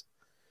happens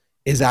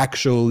is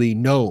actually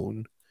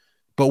known.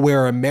 But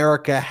where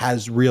America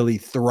has really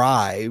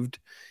thrived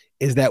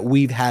is that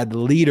we've had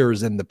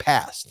leaders in the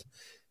past,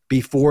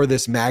 before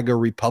this MAGA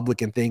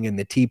Republican thing and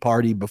the Tea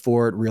Party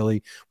before it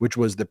really, which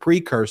was the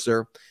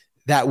precursor,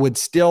 that would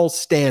still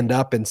stand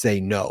up and say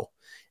no.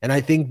 And I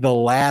think the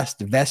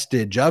last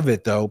vestige of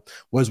it, though,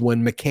 was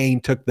when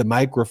McCain took the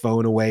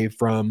microphone away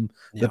from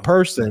the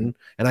person.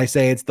 And I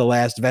say it's the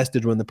last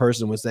vestige when the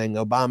person was saying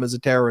Obama's a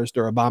terrorist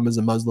or Obama's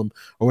a Muslim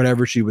or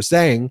whatever she was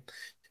saying,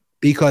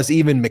 because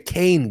even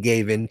McCain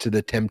gave in to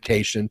the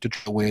temptation to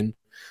win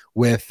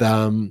with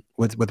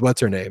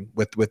what's her name,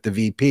 with the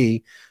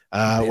VP.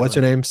 What's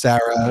her name?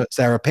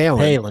 Sarah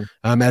Palin.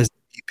 As the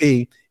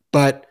VP.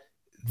 But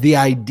the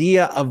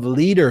idea of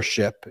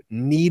leadership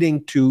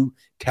needing to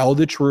tell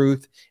the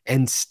truth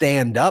and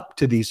stand up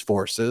to these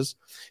forces,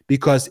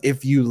 because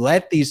if you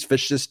let these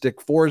fascistic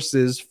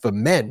forces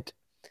foment,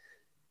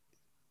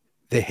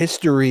 the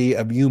history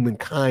of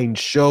humankind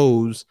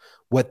shows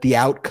what the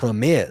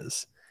outcome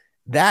is.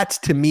 That's,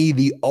 to me,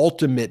 the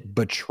ultimate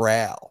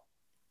betrayal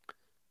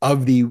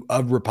of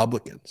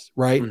Republicans,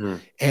 right? Mm-hmm.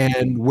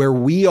 And where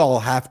we all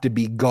have to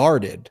be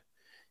guarded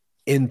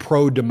in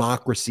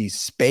pro-democracy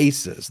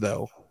spaces,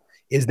 though,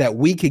 is that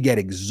we could get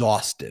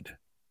exhausted,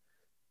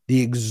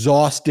 the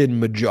exhausted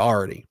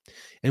majority.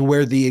 And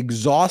where the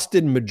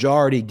exhausted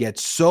majority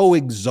gets so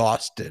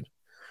exhausted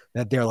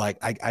that they're like,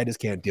 I just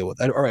can't deal with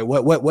it. All right,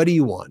 what do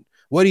you want?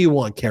 What do you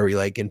want, Kerry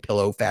Lake and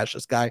pillow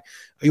fascist guy?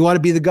 You want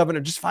to be the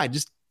governor? Just fine.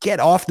 Just get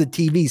off the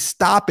TV.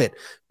 Stop it,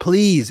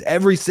 please.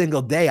 Every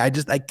single day. I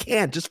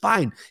can't. Just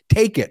fine.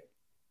 Take it.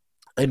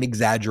 I'm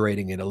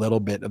exaggerating it a little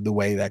bit of the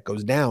way that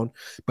goes down,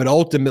 but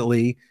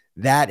ultimately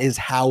that is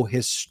how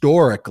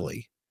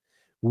historically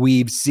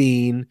we've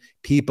seen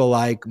people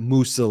like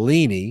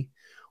Mussolini,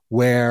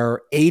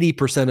 where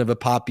 80% of a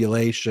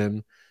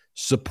population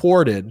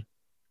supported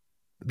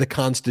the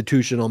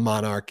constitutional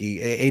monarchy,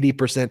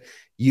 80%,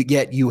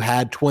 you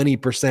had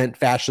 20%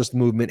 fascist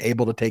movement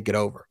able to take it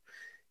over.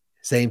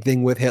 Same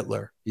thing with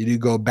Hitler. You do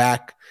go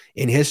back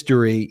in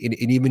history, and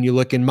even you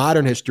look in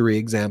modern history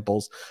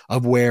examples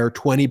of where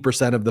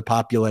 20% of the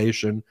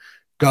population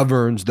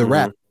governs the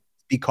rest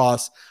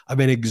because of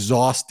an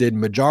exhausted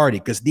majority.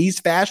 Because these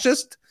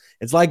fascists,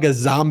 it's like a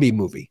zombie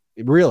movie.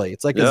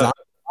 It's like a zombie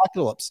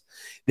apocalypse.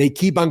 They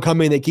keep on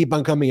coming. They keep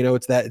on coming.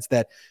 It's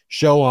that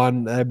show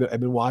on I've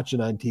been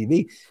watching on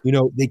TV.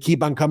 They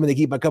keep on coming. They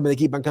keep on coming. They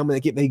keep on coming.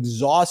 They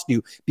exhaust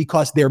you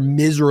because they're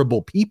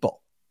miserable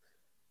people.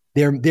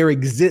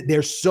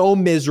 They're so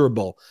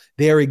miserable.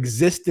 Their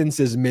existence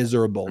is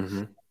miserable.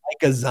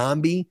 Like a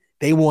zombie,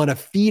 they want to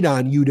feed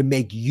on you to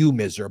make you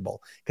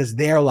miserable because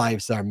their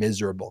lives are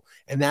miserable.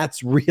 And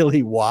that's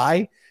really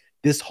why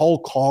this whole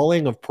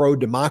calling of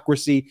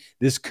pro-democracy,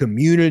 this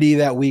community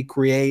that we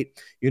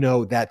create,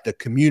 that the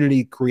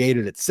community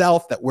created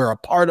itself, that we're a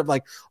part of,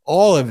 like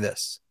all of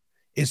this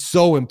is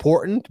so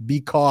important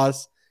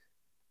because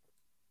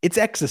it's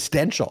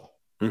existential.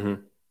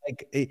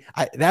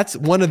 That's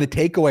one of the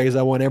takeaways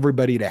I want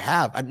everybody to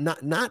have. I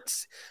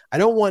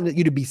don't want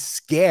you to be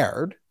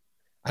scared.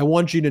 I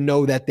want you to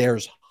know that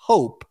there's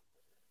hope,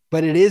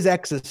 but it is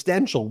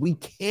existential. We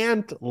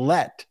can't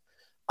let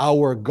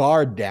our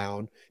guard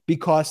down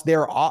because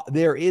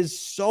there is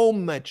so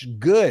much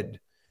good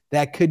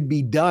that could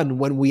be done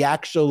when we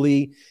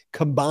actually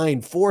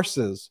combine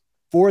forces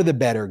for the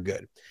better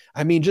good.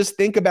 I mean, just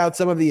think about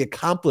some of the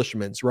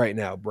accomplishments right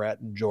now, Brett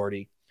and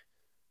Jordy,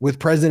 with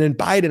President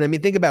Biden. I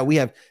mean, think about, we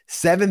have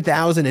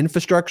 7,000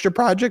 infrastructure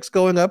projects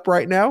going up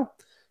right now,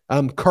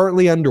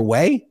 currently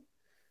underway.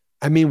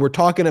 I mean, we're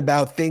talking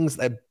about things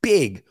like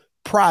big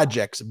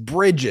projects,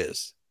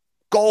 bridges,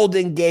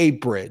 Golden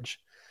Gate Bridge,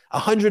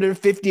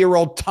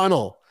 150-year-old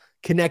tunnel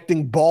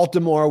connecting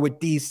Baltimore with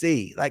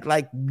DC,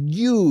 like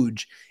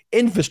huge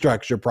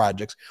infrastructure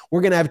projects.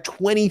 We're going to have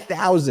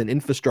 20,000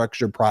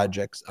 infrastructure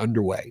projects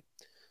underway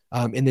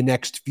in the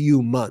next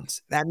few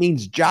months. That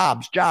means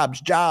jobs.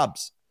 I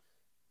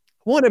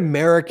want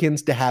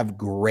Americans to have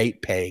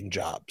great paying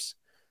jobs.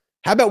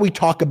 How about we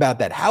talk about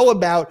that? How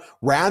about,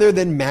 rather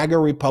than MAGA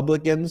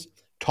Republicans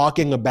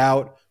talking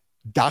about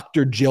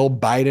Dr. Jill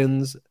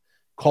Biden's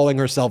calling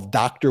herself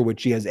doctor, which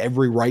she has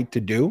every right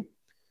to do,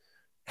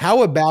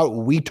 how about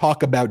we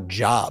talk about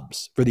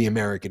jobs for the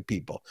American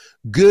people?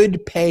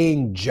 Good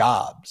paying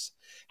jobs.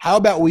 How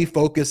about we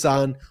focus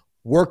on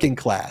working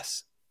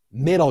class,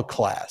 middle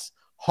class,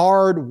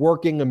 hard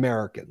working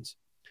Americans?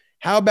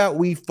 How about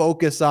we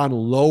focus on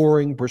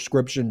lowering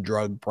prescription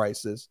drug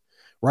prices,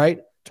 right?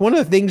 It's one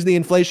of the things the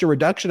Inflation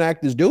Reduction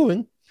Act is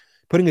doing,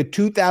 putting a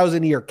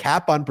 $2,000 a year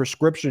cap on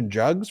prescription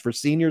drugs for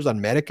seniors on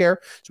Medicare.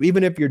 So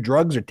even if your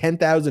drugs are $10,000,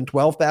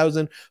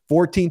 $12,000,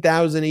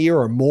 $14,000 a year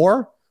or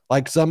more,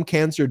 like some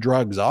cancer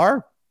drugs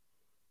are,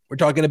 we're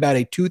talking about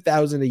a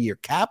 $2,000 a year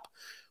cap.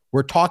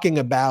 We're talking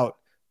about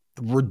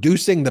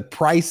reducing the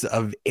price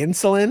of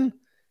insulin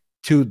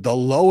to the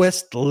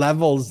lowest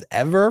levels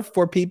ever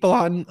for people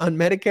on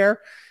Medicare.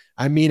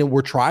 I mean,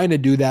 we're trying to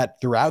do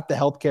that throughout the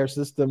healthcare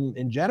system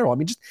in general. I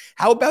mean, just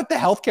how about the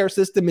healthcare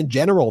system in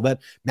general, that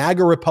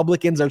MAGA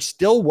Republicans are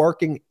still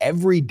working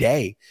every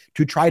day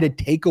to try to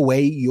take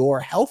away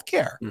your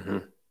healthcare?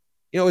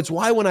 It's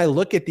why when I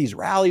look at these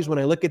rallies, when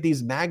I look at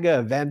these MAGA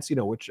events,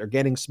 which are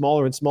getting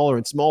smaller and smaller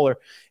and smaller,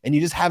 and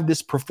you just have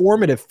this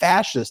performative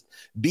fascist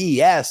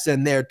BS,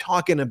 and they're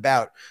talking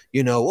about,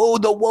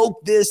 the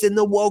woke this and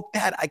the woke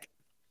that.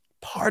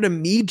 Part of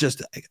me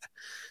just,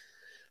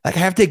 I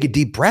have to take a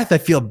deep breath. I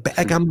feel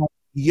like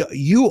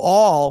you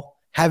all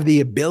have the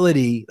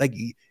ability, like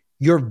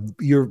you're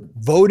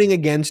voting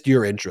against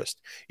your interest.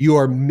 You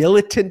are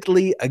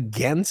militantly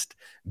against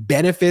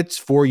benefits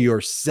for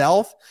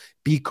yourself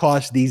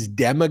because these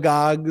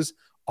demagogues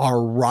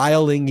are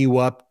riling you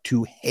up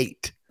to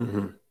hate.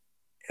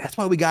 That's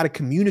why we got to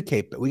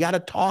communicate, but we got to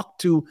talk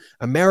to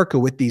America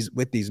with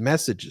these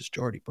messages.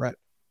 Jordy, Brett,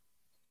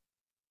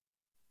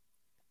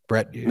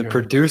 the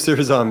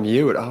producer's on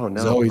mute. Oh no,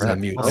 he's always Brett.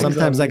 on mute. Well,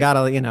 sometimes I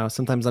gotta,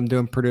 sometimes I'm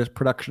doing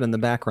production in the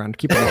background,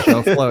 keeping the show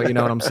afloat. You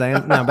know what I'm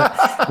saying? No, but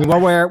I mean,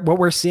 what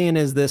we're seeing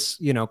is this,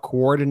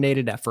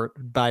 coordinated effort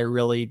by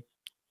really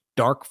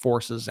dark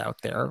forces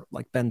out there,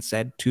 like Ben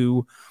said,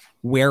 to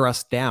wear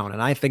us down.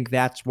 And I think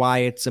that's why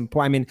it's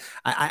important. I mean,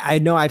 I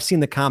know I've seen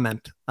the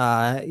comment,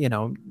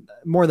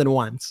 more than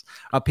once,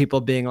 of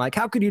people being like,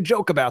 how could you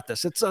joke about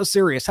this? It's so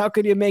serious. How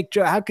could you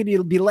how could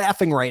you be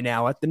laughing right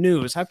now at the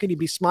news? How could you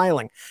be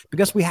smiling?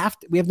 Because we have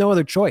no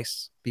other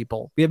choice,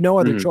 people. We have no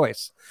other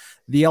choice.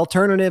 The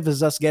alternative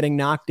is us getting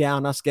knocked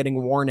down, us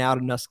getting worn out,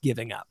 and us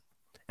giving up.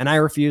 And I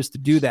refuse to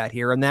do that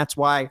here. And that's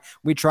why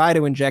we try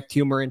to inject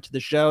humor into the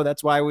show.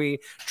 That's why we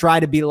try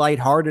to be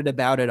lighthearted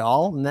about it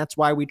all. And that's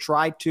why we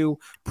try to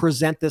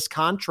present this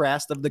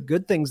contrast of the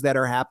good things that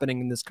are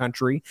happening in this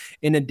country,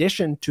 in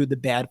addition to the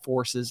bad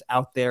forces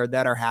out there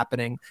that are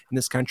happening in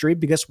this country,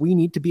 because we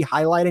need to be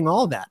highlighting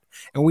all of that.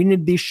 And we need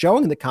to be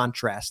showing the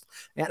contrast.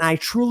 And I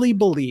truly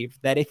believe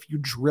that if you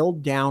drill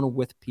down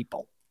with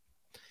people,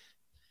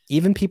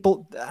 even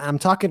people, I'm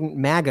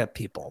talking MAGA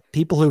people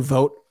who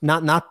vote,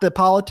 not the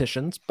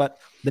politicians, but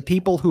the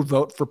people who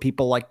vote for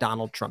people like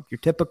Donald Trump, your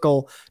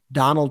typical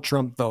Donald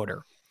Trump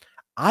voter.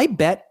 I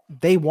bet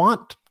they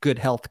want good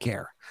health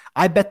care.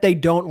 I bet they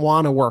don't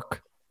want to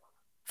work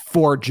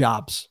 4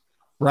 jobs,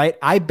 right?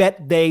 I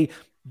bet they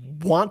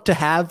want to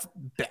have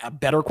a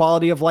better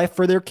quality of life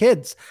for their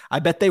kids. I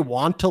bet they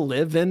want to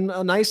live in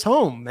a nice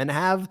home and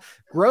have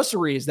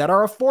groceries that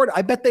are affordable.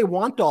 I bet they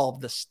want all of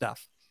this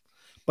stuff.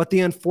 But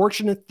the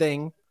unfortunate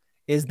thing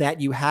is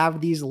that you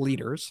have these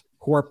leaders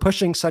who are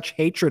pushing such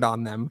hatred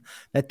on them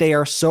that they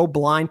are so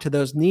blind to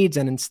those needs.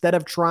 And instead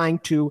of trying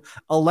to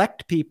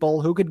elect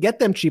people who could get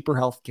them cheaper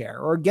health care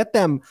or get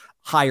them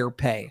higher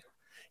pay,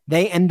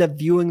 they end up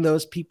viewing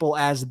those people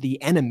as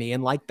the enemy.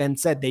 And like Ben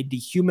said, they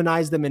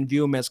dehumanize them and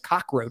view them as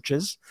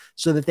cockroaches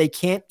so that they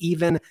can't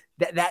even,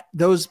 that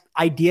those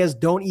ideas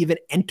don't even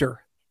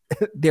enter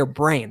their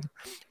brain.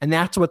 And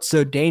that's what's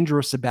so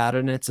dangerous about it.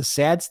 And it's a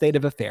sad state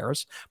of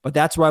affairs, but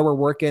that's why we're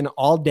working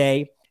all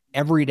day,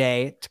 every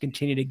day to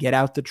continue to get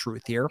out the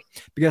truth here.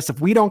 Because if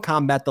we don't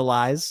combat the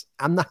lies,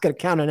 I'm not going to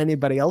count on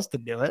anybody else to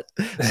do it.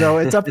 So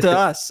it's up to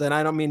us. And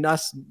I don't mean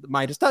us,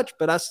 Midas Touch,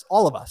 but us,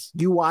 all of us,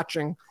 you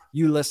watching,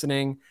 you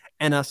listening,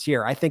 and us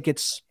here. I think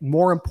it's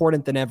more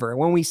important than ever. And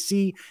when we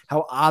see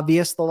how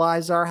obvious the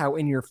lies are, how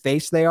in your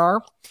face they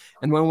are,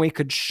 and when we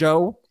could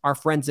show our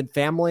friends and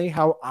family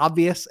how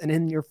obvious and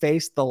in your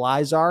face the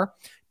lies are,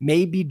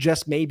 maybe,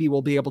 just maybe,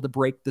 we'll be able to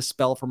break the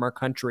spell from our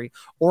country,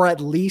 or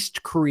at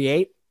least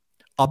create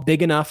a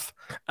big enough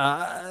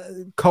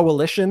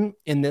coalition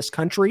in this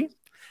country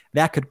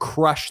that could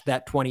crush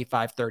that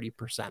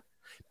 25-30%,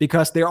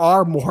 because there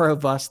are more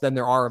of us than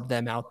there are of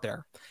them out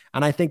there.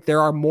 And I think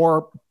there are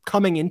more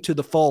coming into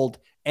the fold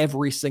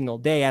every single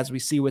day, as we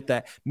see with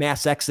the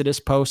mass exodus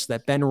posts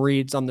that Ben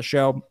reads on the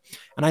show.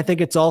 And I think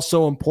it's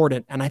also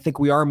important, and I think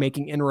we are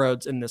making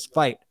inroads in this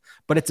fight,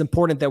 but it's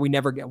important that we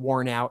never get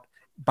worn out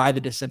by the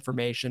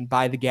disinformation,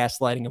 by the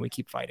gaslighting, and we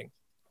keep fighting.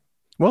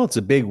 Well, it's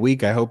a big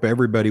week. I hope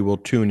everybody will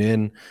tune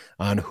in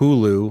on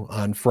Hulu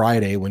on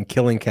Friday when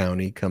Killing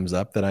County comes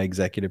up, that I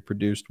executive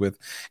produced with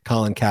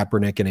Colin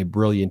Kaepernick and a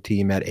brilliant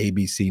team at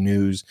ABC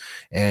News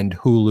and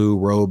Hulu,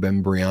 Robe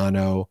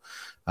Embriano,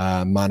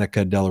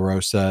 Monica De La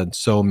Rosa, and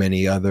so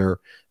many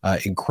other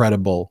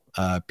incredible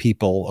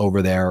people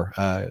over there.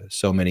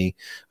 So many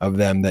of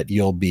them that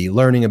you'll be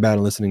learning about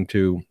and listening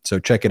to. So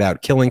check it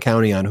out. Killing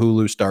County on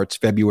Hulu starts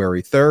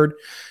February 3rd.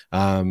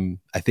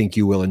 I think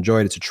you will enjoy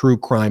it. It's a true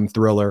crime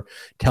thriller.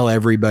 Tell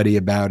everybody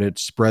about it.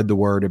 Spread the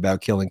word about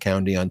Killing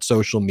County on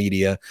social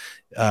media.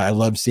 I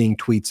love seeing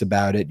tweets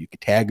about it. You can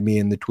tag me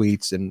in the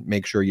tweets and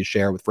make sure you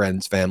share with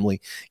friends, family,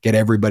 get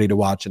everybody to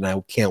watch it. And I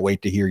can't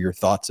wait to hear your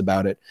thoughts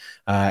about it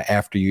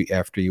after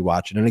you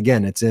watch it. And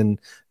again, it's in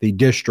the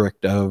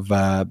district of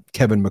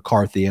Kevin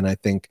McCarthy, and I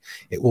think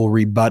it will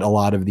rebut a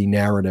lot of the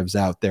narratives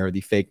out there,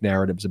 the fake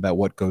narratives about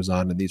what goes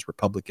on in these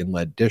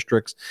Republican-led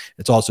districts.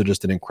 It's also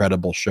just an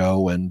incredible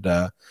show, and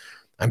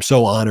I'm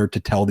so honored to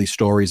tell these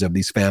stories of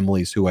these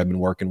families who I've been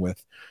working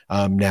with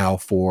now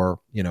for,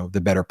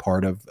 the better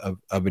part of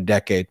a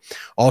decade.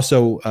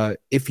 Also,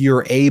 if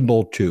you're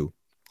able to,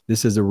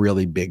 this is a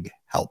really big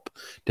help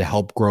to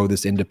help grow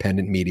this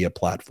independent media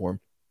platform.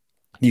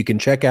 You can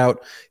check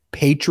out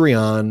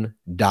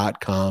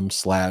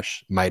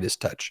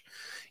patreon.com/MidasTouch.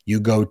 You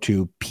go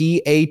to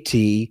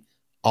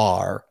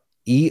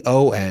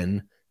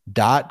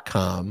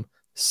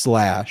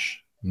patreon.com/MidasTouch,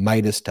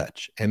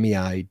 MIDASTOUCH,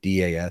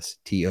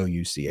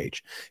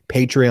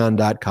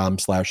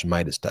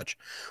 patreon.com/MidasTouch.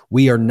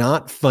 We are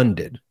not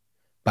funded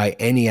by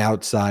any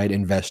outside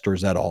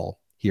investors at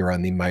all here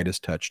on the Midas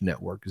Touch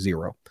Network.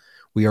 Zero.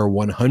 We are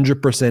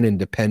 100%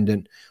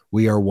 independent.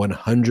 We are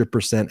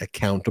 100%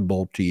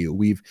 accountable to you.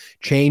 We've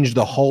changed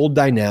the whole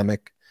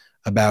dynamic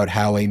about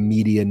how a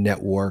media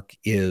network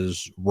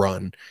is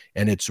run,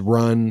 and it's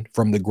run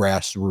from the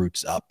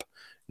grassroots up,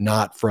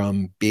 not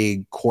from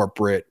big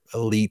corporate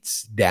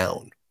elites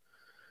down.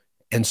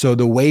 And so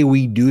the way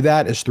we do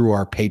that is through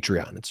our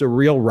Patreon. It's a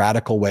real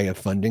radical way of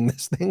funding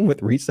this thing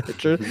with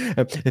researchers.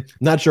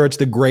 Not sure it's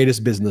the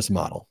greatest business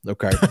model,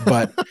 okay?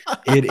 But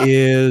it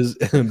is,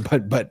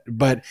 but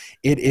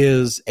it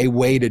is a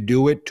way to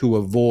do it, to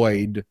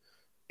avoid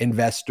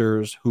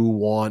investors who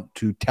want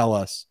to tell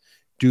us,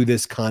 do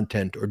this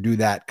content or do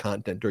that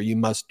content, or you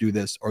must do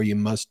this or you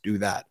must do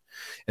that.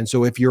 And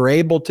so if you're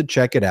able to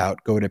check it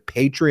out, go to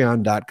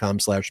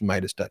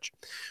patreon.com/MidasTouch.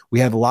 We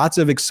have lots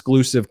of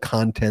exclusive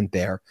content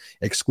there,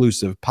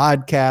 exclusive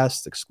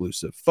podcasts,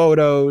 exclusive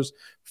photos,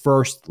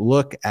 first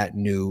look at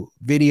new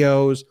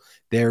videos.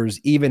 There's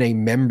even a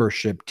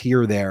membership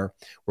tier there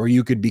where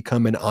you could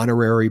become an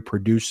honorary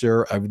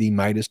producer of the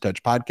Midas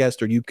Touch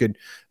podcast, or you could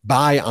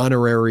buy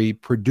honorary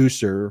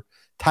producer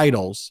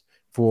titles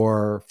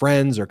for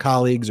friends or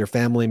colleagues or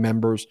family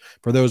members.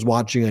 For those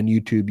watching on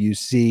YouTube, you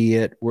see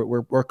it.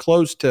 We're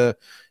close to,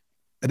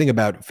 I think,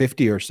 about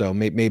 50 or so,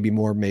 maybe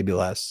more, maybe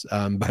less,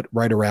 but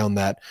right around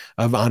that,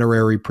 of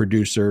honorary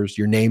producers.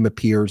 Your name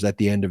appears at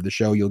the end of the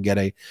show. You'll get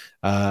a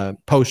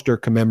poster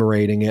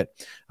commemorating it.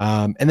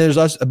 And there's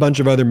a bunch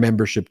of other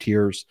membership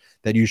tiers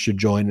that you should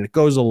join. And it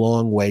goes a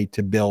long way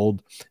to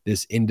build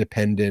this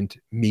independent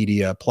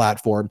media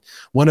platform.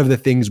 One of the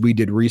things we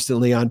did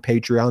recently on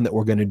Patreon that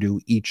we're going to do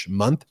each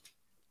month,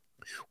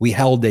 we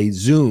held a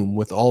Zoom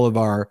with all of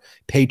our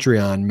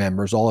Patreon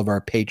members, all of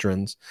our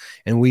patrons.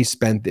 And we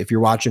spent, if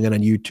you're watching it on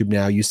YouTube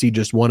now, you see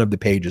just one of the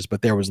pages,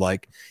 but there was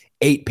like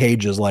 8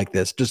 pages like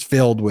this, just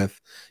filled with,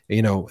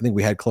 I think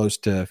we had close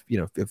to,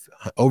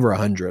 over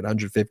 100,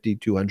 150,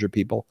 200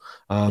 people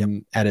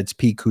at its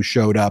peak who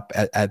showed up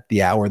at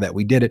the hour that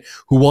we did it,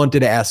 who wanted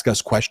to ask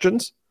us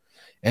questions.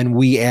 And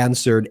we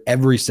answered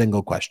every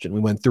single question. We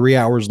went 3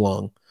 hours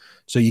long.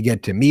 So you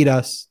get to meet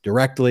us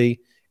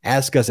directly,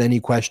 ask us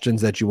any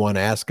questions that you want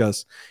to ask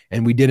us.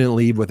 And we didn't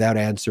leave without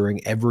answering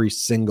every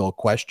single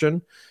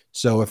question.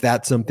 So if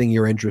that's something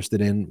you're interested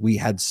in, we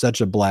had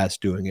such a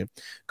blast doing it.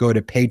 Go to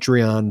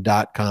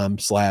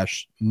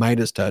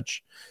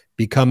patreon.com/MidasTouch,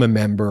 become a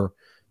member,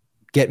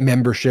 get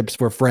memberships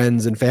for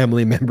friends and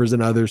family members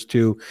and others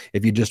too,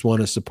 if you just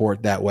want to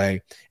support that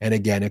way. And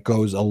again, it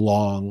goes a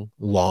long,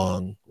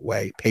 long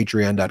way.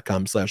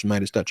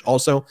 Patreon.com/MidasTouch.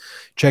 Also,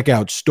 check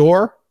out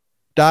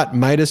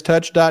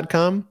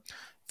store.MidasTouch.com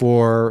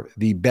for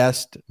the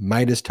best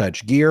Midas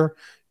Touch gear.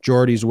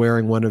 Jordy's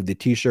wearing one of the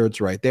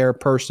t-shirts right there.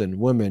 Person,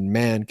 woman,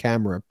 man,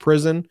 camera,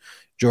 prison.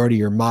 Jordy,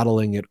 you're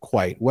modeling it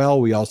quite well.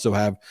 We also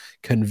have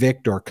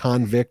Convict or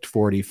Convict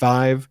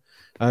 45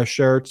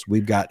 shirts.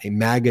 We've got a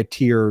MAGA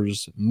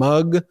Tears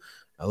mug.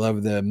 I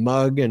love the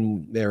mug,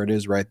 and there it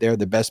is right there.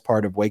 The best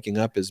part of waking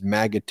up is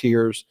MAGA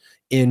Tears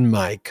in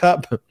my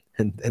cup.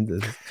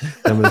 and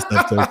some of the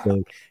stuff so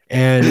silly.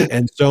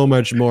 And so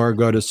much more.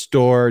 Go to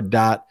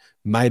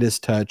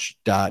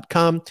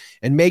store.MidasTouch.com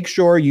and make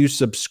sure you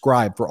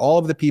subscribe. For all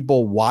of the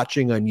people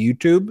watching on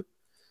YouTube,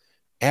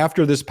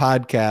 after this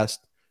podcast,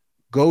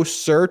 go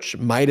search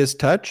Midas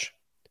Touch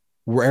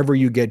wherever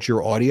you get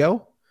your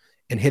audio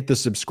and hit the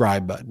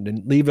subscribe button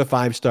and leave a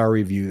 5-star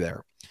review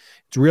there.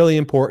 It's really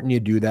important you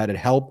do that. It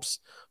helps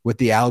with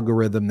the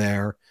algorithm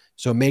there.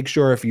 So make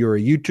sure if you're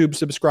a YouTube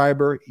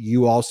subscriber,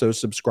 you also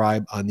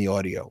subscribe on the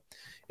audio.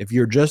 If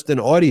you're just an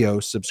audio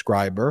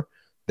subscriber,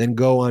 then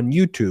go on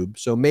YouTube.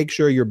 So make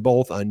sure you're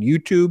both on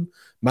YouTube,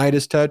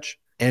 Midas Touch,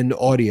 and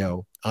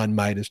audio on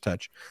Midas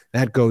Touch.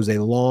 That goes a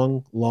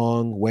long,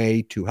 long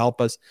way to help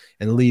us,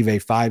 and leave a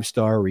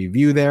 5-star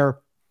review there.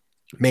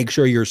 Make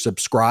sure you're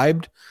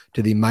subscribed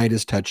to the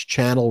Midas Touch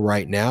channel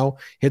right now.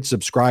 Hit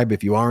subscribe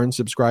if you aren't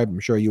subscribed.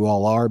 I'm sure you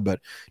all are, but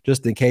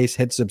just in case,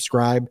 hit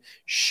subscribe.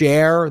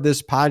 Share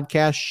this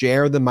podcast.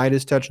 Share the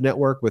Midas Touch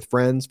Network with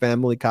friends,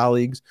 family,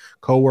 colleagues,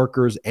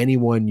 coworkers,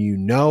 anyone you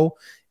know.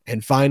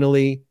 And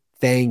finally,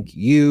 thank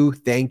you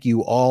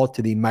all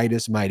to the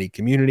Midas Mighty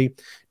community.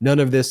 None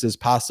of this is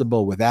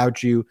possible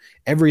without you.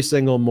 Every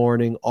single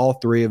morning, all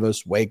 3 of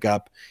us wake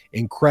up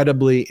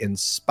incredibly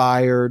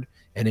inspired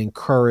and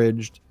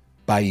encouraged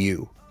by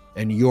you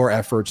and your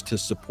efforts to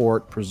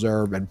support,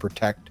 preserve, and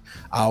protect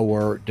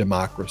our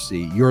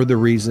democracy. You're the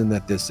reason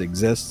that this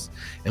exists,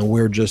 and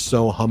we're just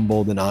so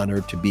humbled and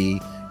honored to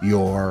be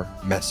your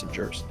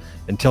messengers.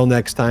 Until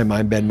next time,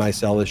 I'm Ben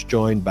Meiselas,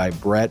 joined by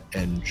Brett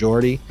and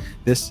Jordy.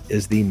 This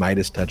is the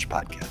Midas Touch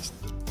Podcast.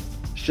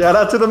 Shout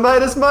out to the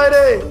Midas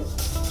Mighty!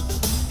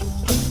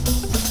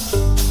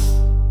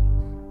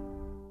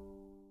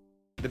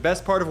 The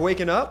best part of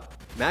waking up?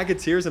 MAGA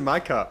Tears in my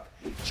cup.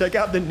 Check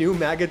out the new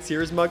MAGA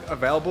Tears mug,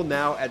 available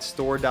now at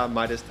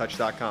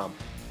store.MidasTouch.com.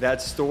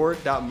 That's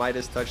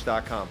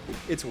store.MidasTouch.com.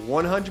 It's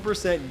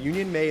 100%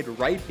 union made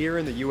right here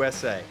in the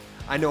USA.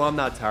 I know I'm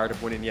not tired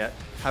of winning yet.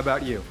 How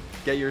about you?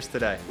 Get yours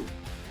today.